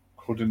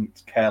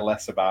couldn't care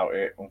less about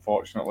it,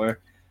 unfortunately.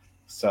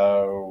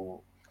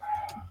 So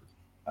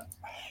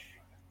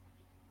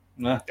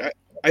nah.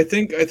 I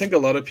think a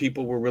lot of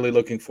people were really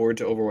looking forward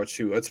to Overwatch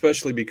 2,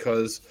 especially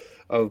because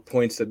of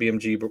points that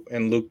BMG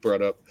and Luke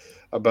brought up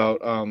about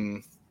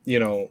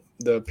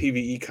the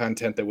PvE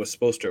content that was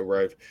supposed to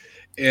arrive.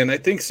 And I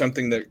think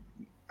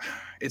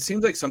it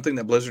seems like something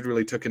that Blizzard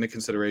really took into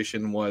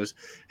consideration was,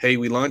 hey,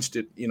 we launched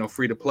it,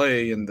 free to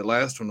play, and the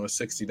last one was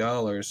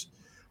 $60.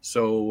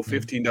 So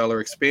 $15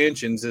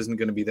 expansions isn't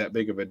going to be that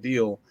big of a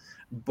deal.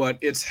 But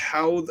it's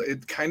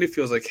it kind of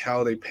feels like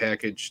how they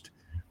packaged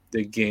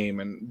the game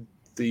and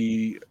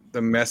the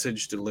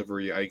message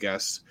delivery, I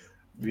guess.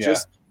 Yeah.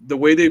 Just the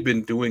way they've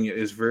been doing it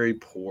is very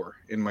poor,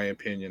 in my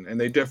opinion. And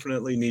they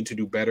definitely need to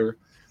do better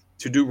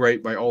to do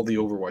right by all the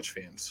Overwatch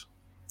fans,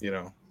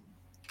 Yeah.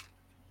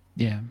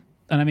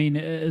 And I mean,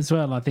 as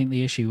well, I think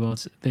the issue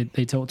was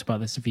they talked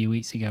about this a few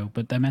weeks ago,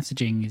 but their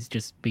messaging is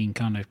just being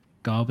kind of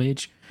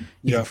garbage.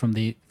 Yeah. From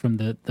the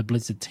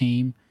Blizzard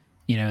team.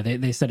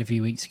 They said a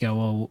few weeks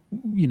ago,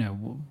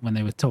 when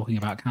they were talking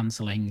about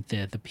cancelling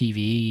the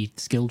PvE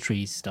skill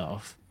trees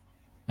stuff,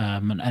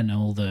 and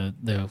all the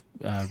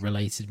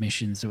related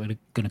missions that were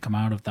going to come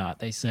out of that,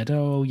 they said,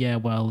 oh yeah,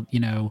 well,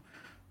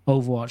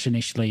 Overwatch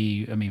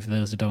initially, I mean, for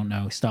those who don't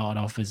know, started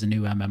off as a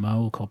new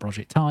MMO called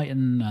Project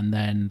Titan, and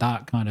then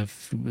that kind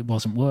of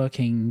wasn't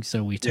working,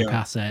 so we took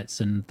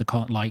assets and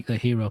the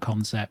hero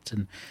concept,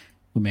 and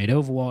we made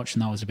Overwatch,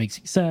 and that was a big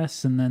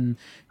success. And then,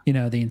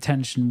 the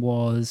intention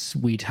was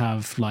we'd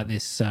have like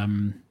this I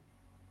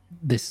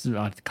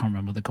can't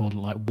remember what they called it,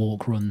 like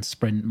walk, run,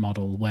 sprint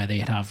model, where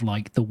they'd have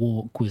like the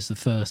walk was the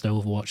first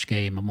Overwatch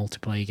game, a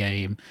multiplayer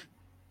game.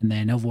 And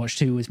then Overwatch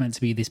 2 was meant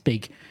to be this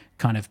big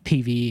kind of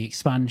PvE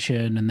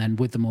expansion, and then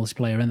with the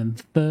multiplayer. And then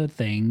the third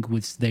thing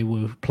was they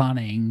were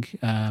planning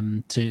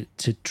to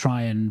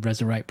try and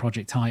resurrect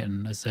Project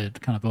Titan as a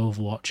kind of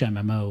Overwatch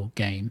MMO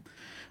game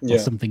or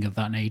something of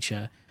that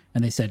nature.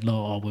 and they said,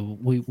 "Look,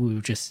 we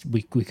were just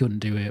we couldn't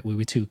do it. We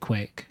were too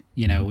quick.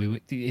 You know,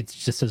 it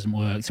just doesn't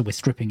work. So we're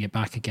stripping it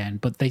back again."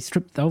 But they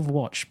stripped the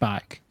Overwatch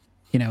back.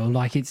 You know,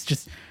 like it's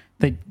just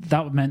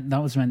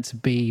that was meant to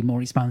be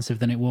more expansive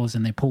than it was,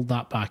 and they pulled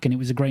that back, and it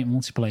was a great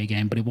multiplayer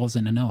game, but it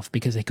wasn't enough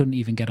because they couldn't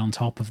even get on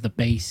top of the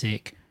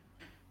basic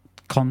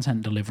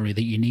content delivery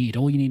that you need.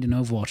 All you need in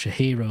Overwatch are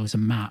heroes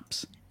and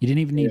maps. You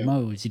didn't even need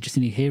modes. You just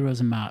need heroes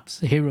and maps.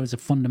 The heroes are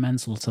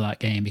fundamental to that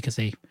game because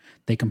they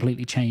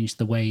completely changed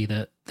the way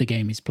that the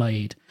game is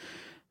played,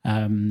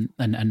 and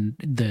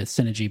the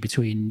synergy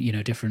between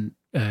different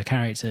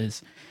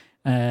characters.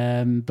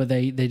 But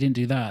they didn't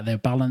do that. Their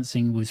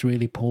balancing was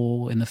really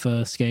poor in the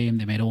first game.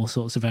 They made all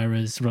sorts of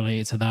errors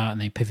related to that, and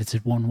they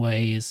pivoted one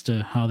way as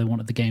to how they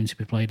wanted the game to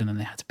be played, and then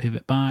they had to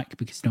pivot back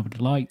because nobody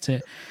liked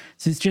it.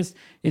 So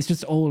it's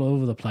just all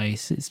over the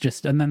place. It's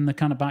just, and then the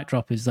kind of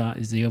backdrop is the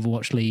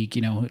Overwatch League.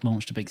 It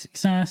launched a big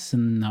success,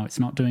 and now it's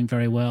not doing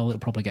very well. It'll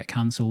probably get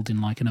cancelled in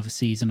like another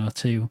season or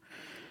two.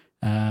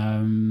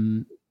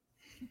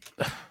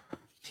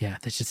 Yeah,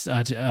 they're just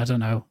I don't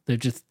know. They're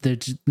just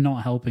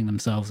not helping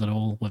themselves at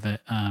all with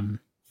it.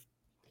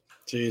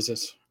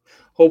 Jesus.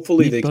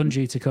 Hopefully Need they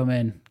Bungie to come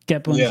in.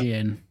 Get Bungie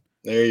in.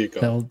 There you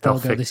go. They'll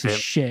go, this is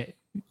shit.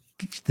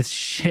 This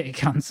shit,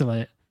 cancel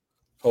it.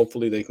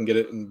 Hopefully they can get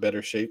it in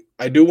better shape.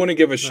 I do want to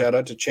give a shout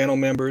out to channel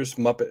members,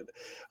 Muppet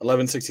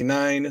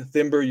 1169,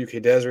 Thimber,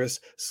 UK Desirous,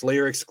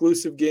 Slayer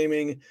Exclusive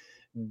Gaming,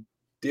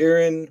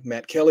 Darren,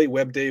 Matt Kelly,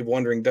 Web Dave,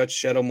 Wandering Dutch,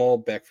 Shadow Mall,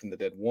 Back from the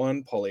Dead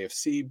 1, Paul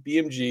AFC,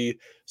 BMG,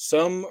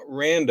 some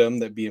random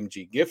that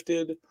BMG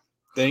gifted.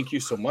 Thank you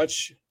so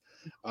much.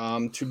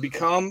 To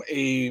become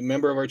a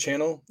member of our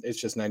channel,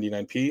 it's just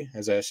 99p,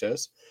 as Ash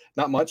says.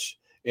 Not much.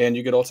 And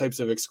you get all types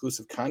of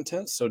exclusive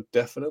content, so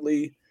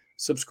definitely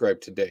subscribe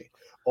today.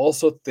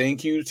 Also,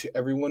 thank you to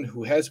everyone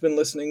who has been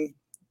listening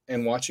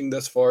and watching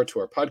thus far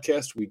to our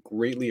podcast. We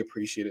greatly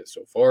appreciate it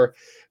so far.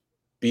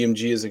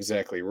 BMG is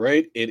exactly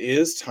right. It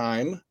is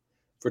time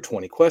for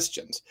 20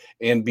 questions.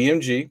 And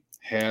BMG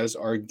has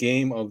our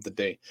game of the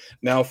day.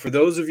 Now, for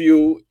those of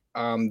you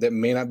that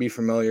may not be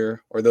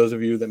familiar, or those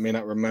of you that may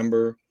not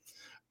remember,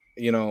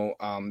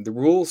 the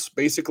rules,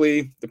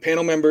 basically, the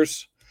panel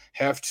members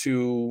have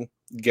to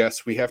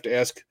guess. We have to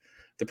ask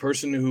the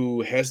person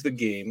who has the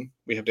game,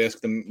 we have to ask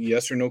them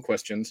yes or no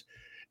questions.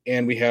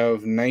 And we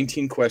have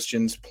 19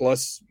 questions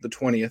plus the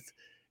 20th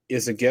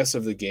is a guess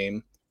of the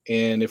game.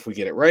 And if we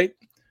get it right,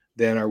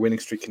 then our winning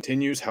streak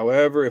continues.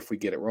 However, if we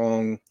get it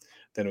wrong,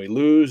 then we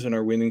lose and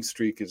our winning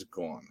streak is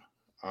gone.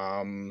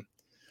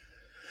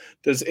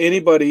 Does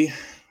anybody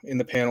in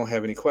the panel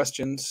have any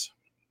questions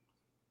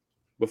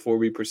before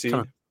we proceed?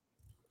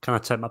 Can I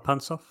take my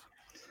pants off?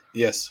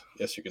 Yes,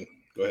 you can.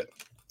 Go ahead.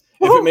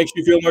 If it makes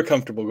you feel more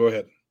comfortable, go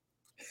ahead.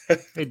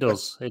 It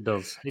does.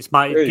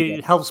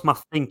 It helps my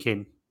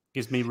thinking.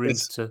 Gives me room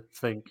to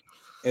think.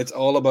 It's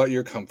all about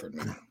your comfort,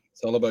 man.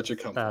 It's all about your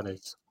comfort.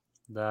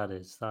 That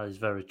is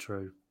very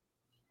true.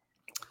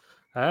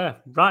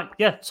 Right,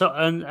 yeah. So,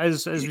 and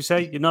as we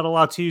say, you're not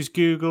allowed to use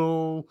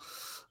Google,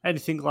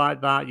 anything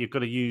like that. You've got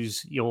to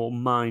use your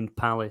mind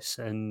palace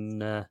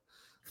and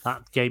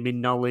that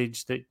gaming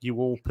knowledge that you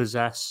all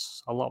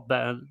possess a lot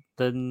better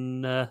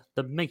than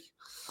me.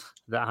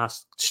 That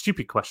has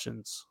stupid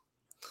questions.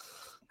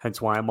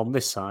 Hence why I'm on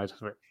this side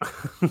of it.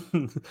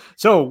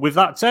 So, with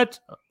that said,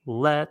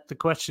 let the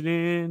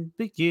questioning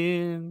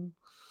begin.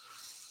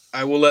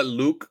 I will let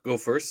Luke go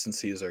first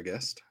since he is our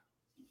guest.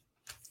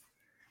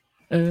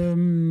 Is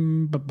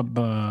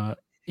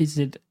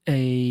it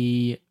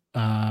a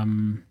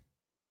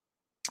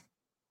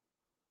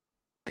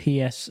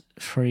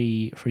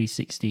PS3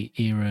 360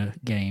 era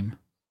game?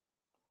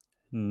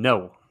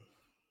 No.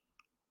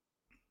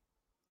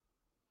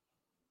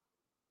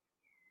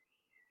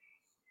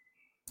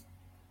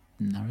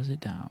 Narrows it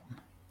down.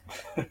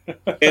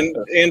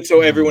 and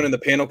so everyone in the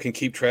panel can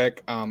keep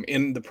track.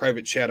 In the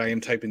private chat, I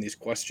am typing these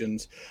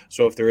questions.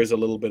 So if there is a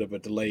little bit of a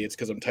delay, it's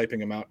because I'm typing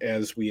them out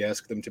as we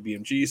ask them to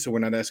BMG. So we're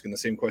not asking the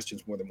same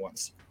questions more than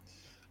once.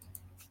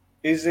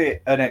 Is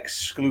it an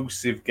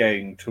exclusive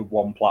game to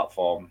one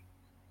platform?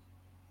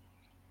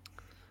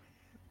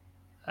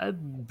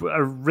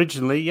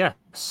 Originally,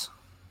 yes.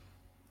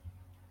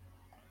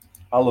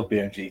 I love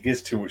BMG. He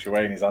gives too much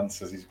away in his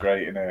answers. He's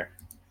great in here.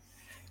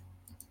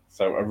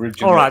 So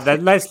originally, all right,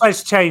 then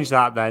let's change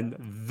that. Then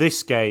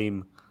this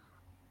game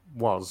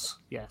was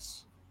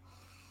yes.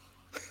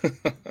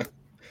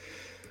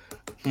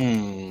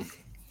 I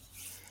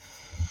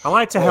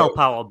like to help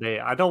out a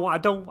bit. I don't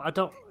want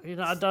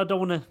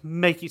to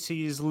make it so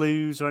you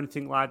lose or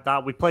anything like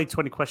that. We played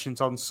 20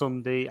 questions on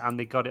Sunday, and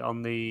they got it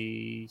on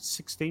the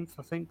 16th,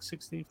 I think.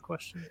 16th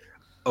question.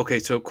 Okay,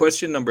 so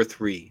question number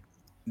 3: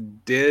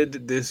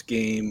 did this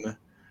game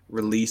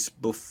release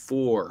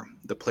before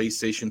the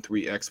PlayStation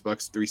 3,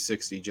 Xbox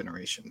 360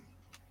 generation?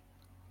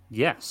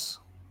 Yes.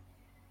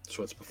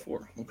 So it's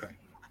before. Okay.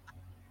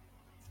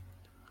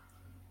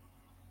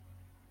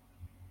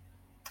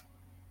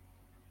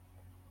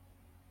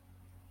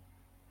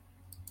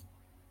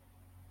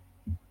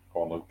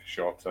 Go on, Luke.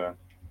 Short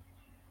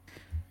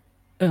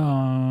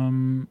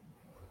term.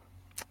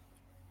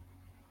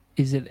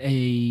 Is it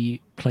a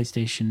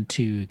PlayStation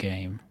 2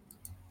 game?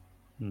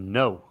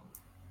 No.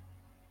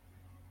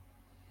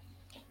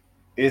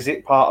 Is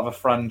it part of a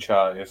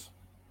franchise?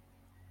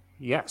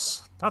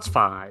 Yes. That's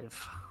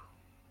 5.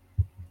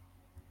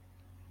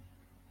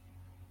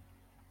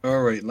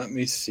 All right, let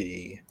me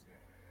see.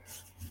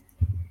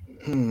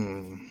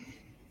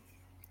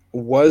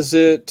 Was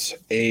it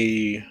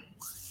a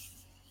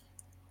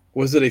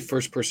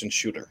first-person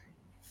shooter?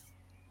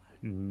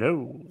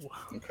 No.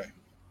 Okay.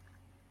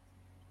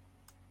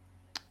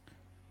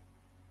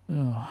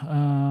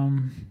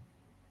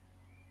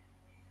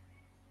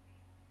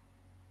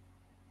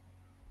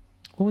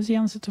 What was the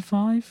answer to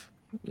 5?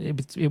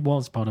 It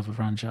was part of a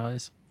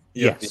franchise.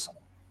 Yeah. Yes.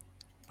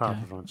 Part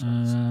Okay. of the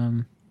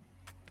franchise.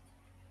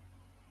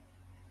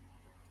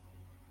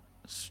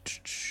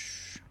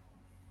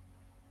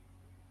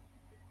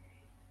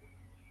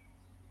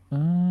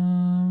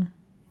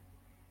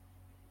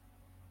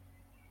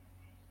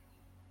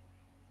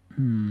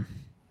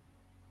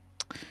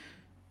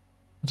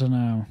 I don't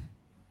know.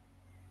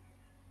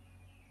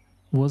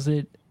 Was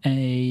it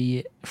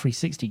a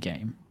 360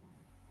 game?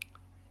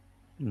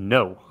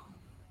 No.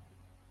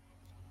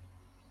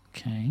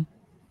 Okay.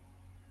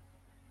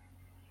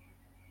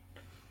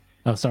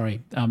 Oh,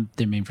 sorry. Didn't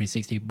mean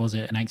 360. Was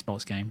it an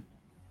Xbox game?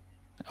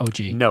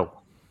 OG. No.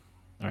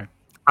 Sorry.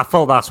 I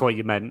thought that's what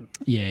you meant.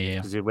 Yeah.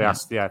 Because we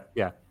asked, yeah,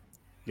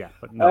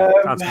 but no.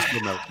 Answer's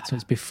still no. So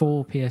it's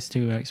before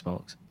PS2 or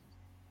Xbox.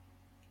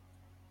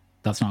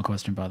 That's not a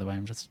question, by the way.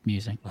 I'm just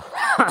musing.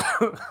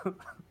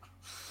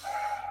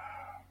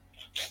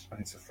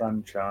 It's a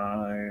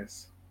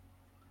franchise.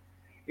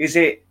 Is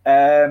it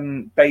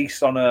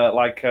based on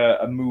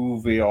a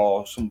movie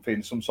or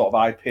something, some sort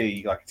of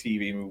IP, like a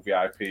TV movie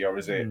IP, or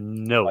is it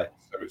No. so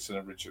it's an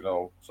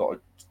original sort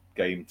of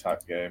game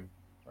type game,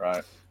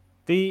 right?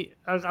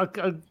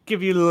 I'll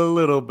give you a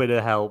little bit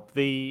of help.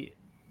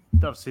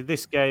 Obviously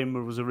this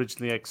game was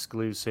originally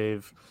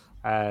exclusive,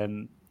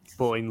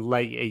 but in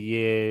later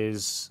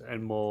years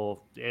and more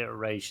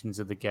iterations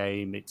of the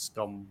game, it's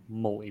gone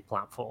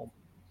multi-platform.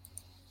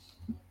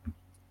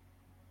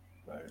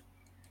 Right.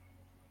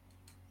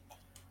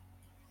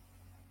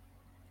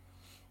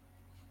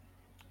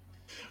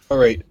 All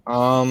right.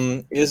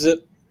 Is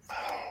it?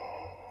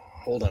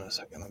 Hold on a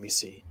second. Let me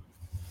see.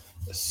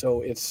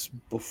 So it's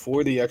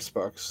before the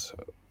Xbox.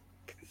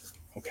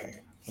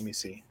 Okay. Let me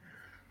see.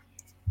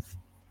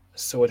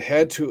 So it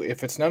had to.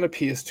 If it's not a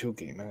PS2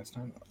 game, and it's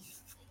not.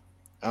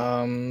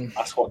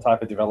 Ask what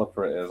type of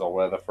developer it is or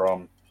where they're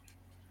from.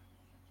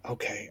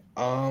 Okay.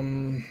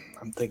 I'm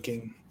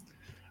thinking.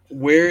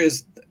 Where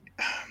is?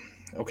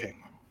 Okay.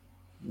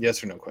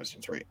 Yes or no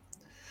questions, right?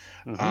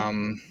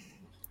 Mm-hmm.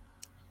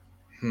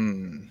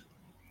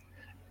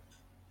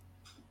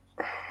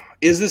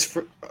 Is this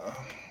for?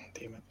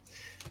 Damn it.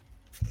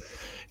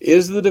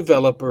 Is the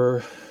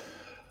developer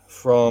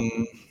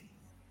from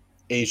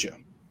Asia?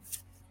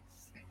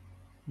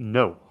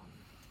 No.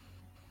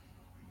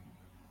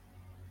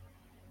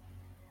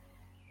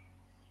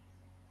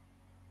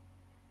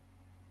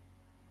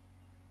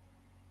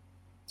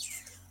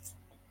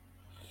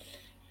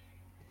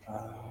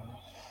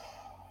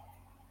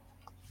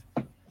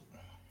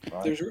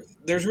 Right.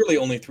 There's really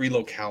only 3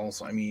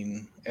 locales. I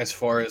mean, as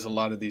far as a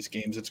lot of these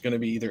games, it's going to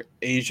be either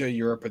Asia,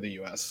 Europe, or the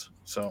US.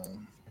 So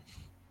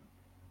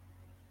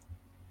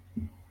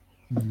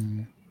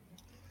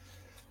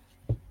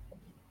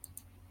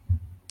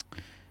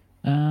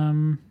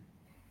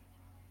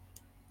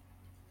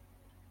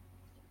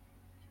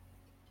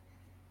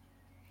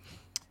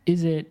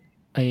Is it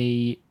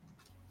a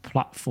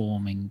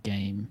platforming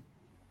game?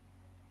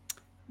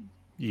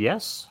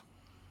 Yes.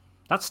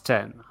 That's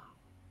 10.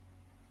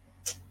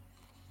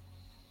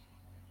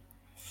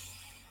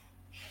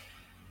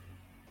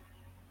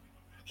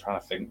 Trying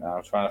to think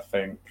now. Trying to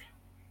think.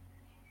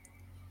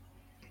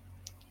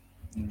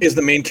 is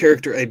the main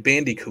character a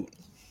bandicoot?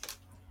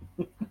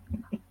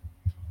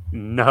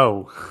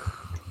 No.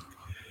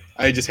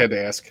 I just had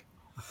to ask.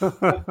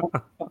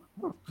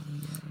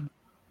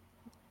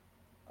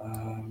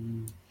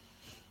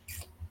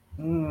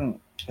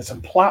 It's a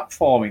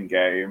platforming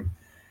game.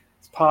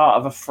 It's part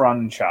of a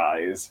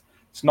franchise.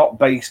 It's not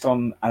based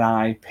on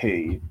an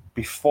IP.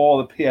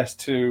 Before the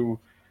PS2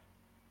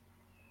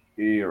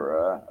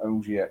 era,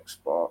 OG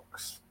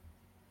Xbox.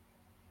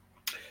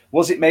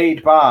 Was it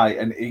made by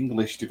an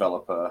English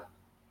developer?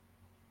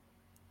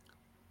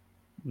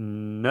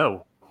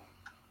 No.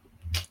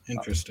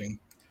 Interesting.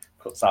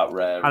 Cuts out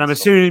rare. And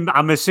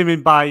I'm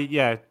assuming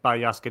by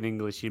asking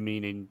English you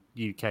mean in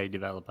UK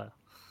developer.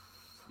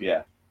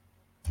 Yeah.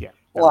 Yeah.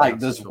 Like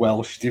there's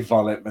Welsh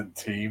development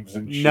teams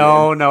and shit.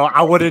 No,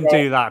 I wouldn't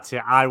do that to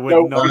you. I would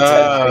No,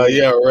 not.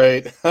 Yeah,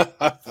 right.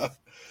 Well,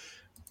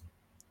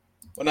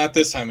 not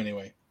this time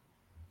anyway.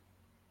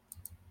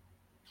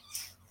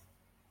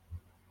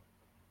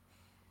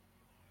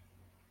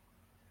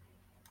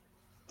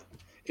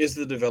 Is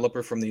the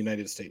developer from the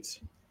United States?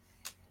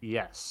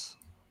 Yes.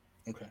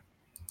 Okay.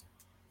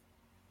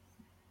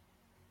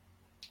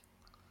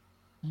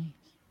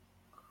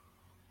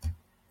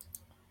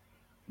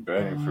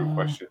 Burning through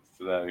questions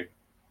today.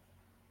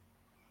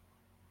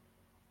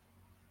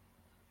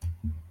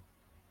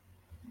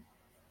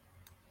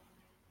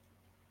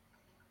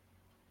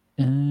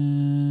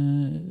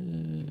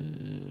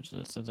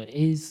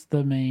 Is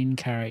the main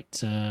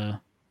character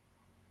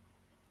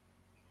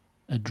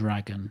a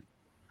dragon?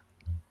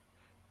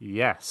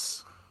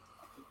 Yes.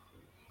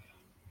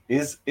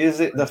 Is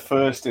it the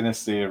first in a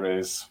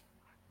series?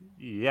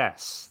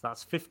 Yes.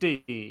 That's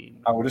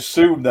 15. I would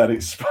assume that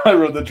it's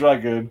Spyro the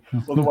Dragon.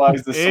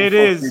 Otherwise, there's some It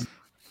is.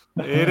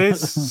 fucking... It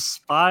is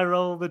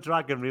Spyro the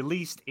Dragon,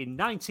 released in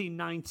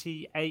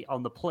 1998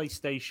 on the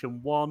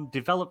PlayStation 1,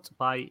 developed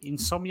by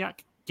Insomniac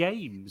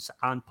Games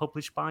and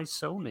published by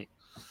Sony.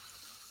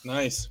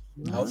 Nice.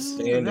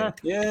 Outstanding.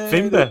 Yeah.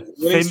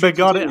 Fimba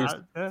got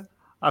it.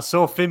 I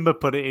saw Fimba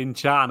put it in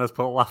chat and has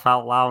put laugh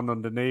out loud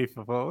underneath.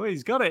 I thought, oh,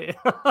 he's got it.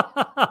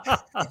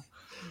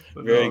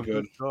 Very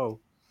good. Call.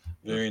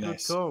 Very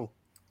nice. Call.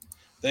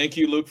 Thank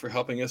you, Luke, for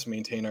helping us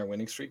maintain our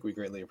winning streak. We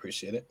greatly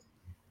appreciate it.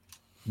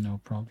 No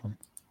problem.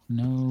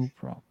 No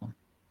problem.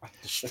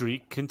 The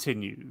streak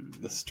continues.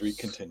 The streak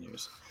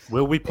continues.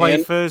 Will we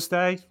play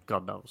Thursday?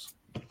 God knows.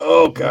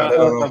 Oh, God. I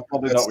don't know.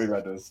 Probably not with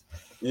Redders.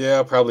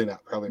 Yeah, probably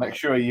not. Make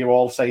sure you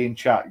all say in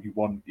chat you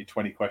want your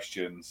 20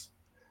 questions.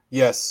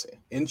 Yes.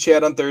 In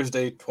chat on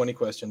Thursday, 20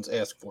 questions.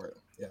 Ask for it.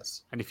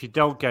 Yes. And if you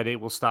don't get it,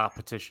 we'll start a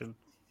petition.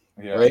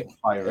 Yeah, right?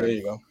 There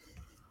you go.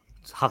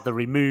 Have the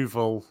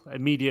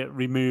immediate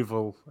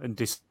removal and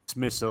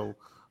dismissal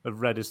of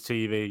Redders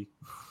TV.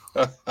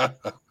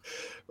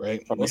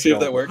 Right. We'll see if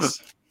that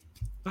works.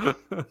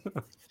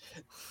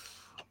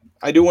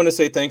 I do want to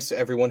say thanks to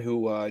everyone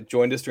who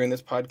joined us during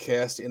this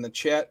podcast in the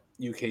chat.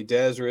 UK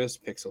Dazarus,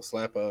 Pixel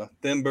Slappa,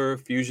 Thimber,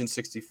 Fusion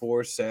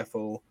 64,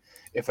 Sappho.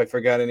 If I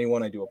forgot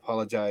anyone, I do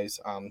apologize.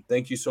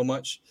 Thank you so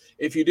much.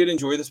 If you did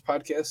enjoy this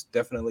podcast,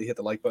 definitely hit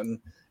the like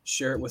button.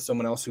 Share it with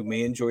someone else who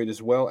may enjoy it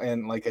as well.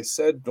 And like I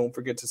said, don't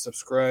forget to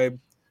subscribe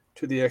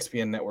to the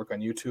XPN Network on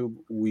YouTube.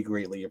 We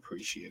greatly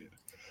appreciate it.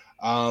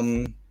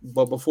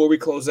 But before we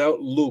close out,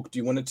 Luke, do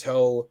you want to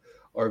tell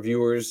our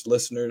viewers,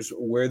 listeners,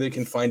 where they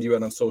can find you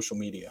out on social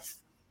media?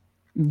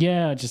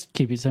 Yeah, just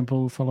keep it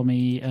simple. Follow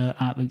me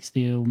at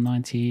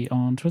LukeSteele90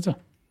 on Twitter.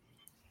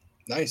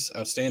 Nice.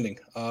 Outstanding.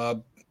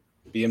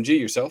 BMG,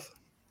 yourself?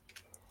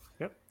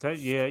 Yep.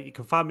 Yeah, you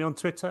can find me on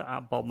Twitter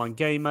at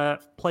BoltmanGamer,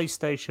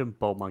 PlayStation,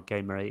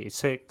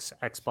 BoltmanGamer86,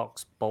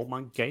 Xbox,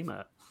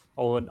 BoltmanGamer.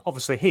 And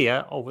obviously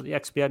here over the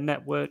XBN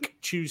Network,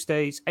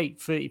 Tuesdays,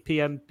 8:30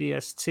 p.m.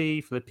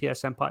 BST for the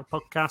PSN Party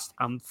Podcast,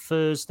 and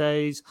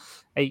Thursdays,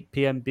 8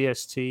 p.m.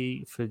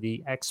 BST for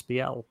the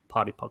XBL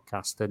Party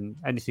Podcast, and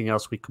anything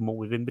else we come up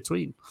with in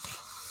between.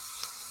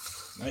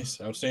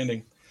 Nice.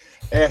 Outstanding.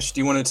 Ash,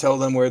 do you want to tell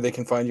them where they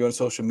can find you on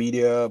social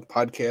media,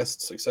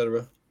 podcasts,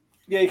 etc.?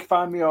 Yeah, you can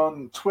find me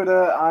on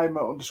Twitter. I'm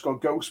at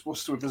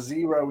 _Ghostbuster with a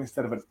 0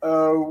 instead of an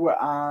O.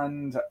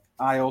 And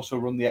I also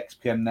run the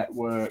XPN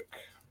Network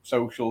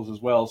socials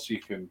as well, so you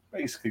can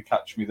basically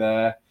catch me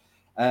there.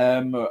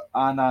 And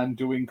I'm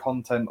doing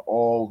content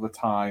all the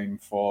time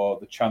for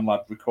the channel.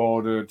 I've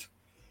recorded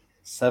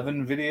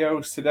 7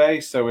 videos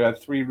today. So we had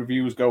 3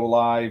 reviews go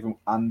live,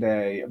 and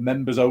a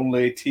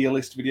members-only tier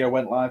list video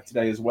went live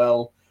today as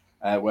well,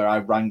 where I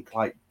rank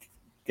like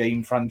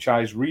game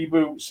franchise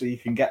reboots. So you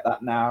can get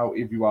that now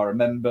if you are a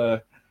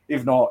member.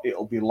 If not,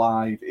 it'll be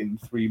live in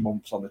 3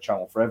 months on the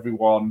channel for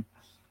everyone.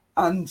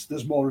 And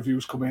there's more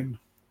reviews coming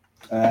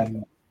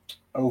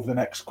over the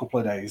next couple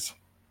of days.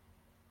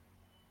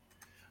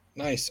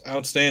 Nice.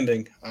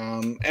 Outstanding.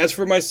 As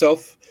for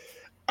myself,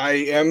 I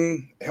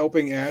am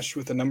helping Ash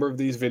with a number of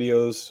these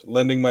videos,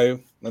 lending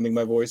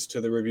my voice to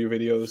the review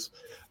videos.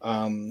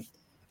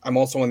 I'm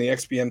also on the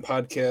XBN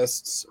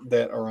podcasts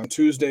that are on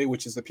Tuesday,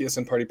 which is the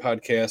PSN Party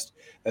Podcast.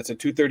 That's at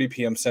 2:30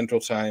 p.m. Central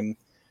Time,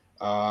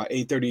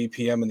 8:30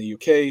 p.m. in the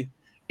UK,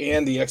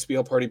 and the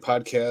XBL Party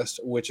Podcast,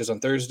 which is on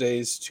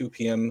Thursdays, 2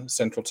 p.m.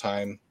 Central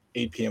Time,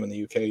 8 p.m. in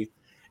the UK.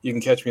 You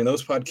can catch me in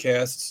those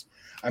podcasts.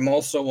 I'm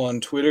also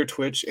on Twitter,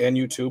 Twitch, and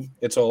YouTube.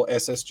 It's all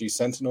SSG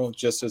Sentinel,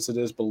 just as it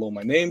is below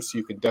my name, so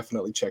you can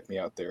definitely check me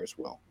out there as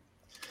well.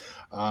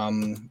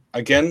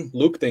 Again,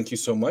 Luke, thank you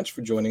so much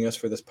for joining us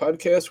for this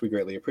podcast. We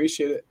greatly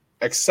appreciate it.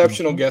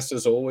 Exceptional guest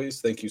as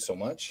always. Thank you so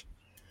much.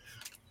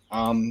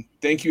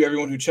 Thank you,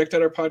 everyone who checked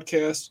out our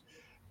podcast,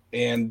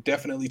 and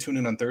definitely tune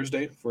in on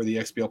Thursday for the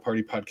XBL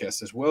Party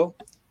Podcast as well.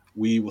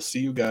 We will see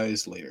you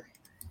guys later.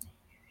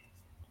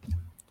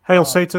 Hail Satan.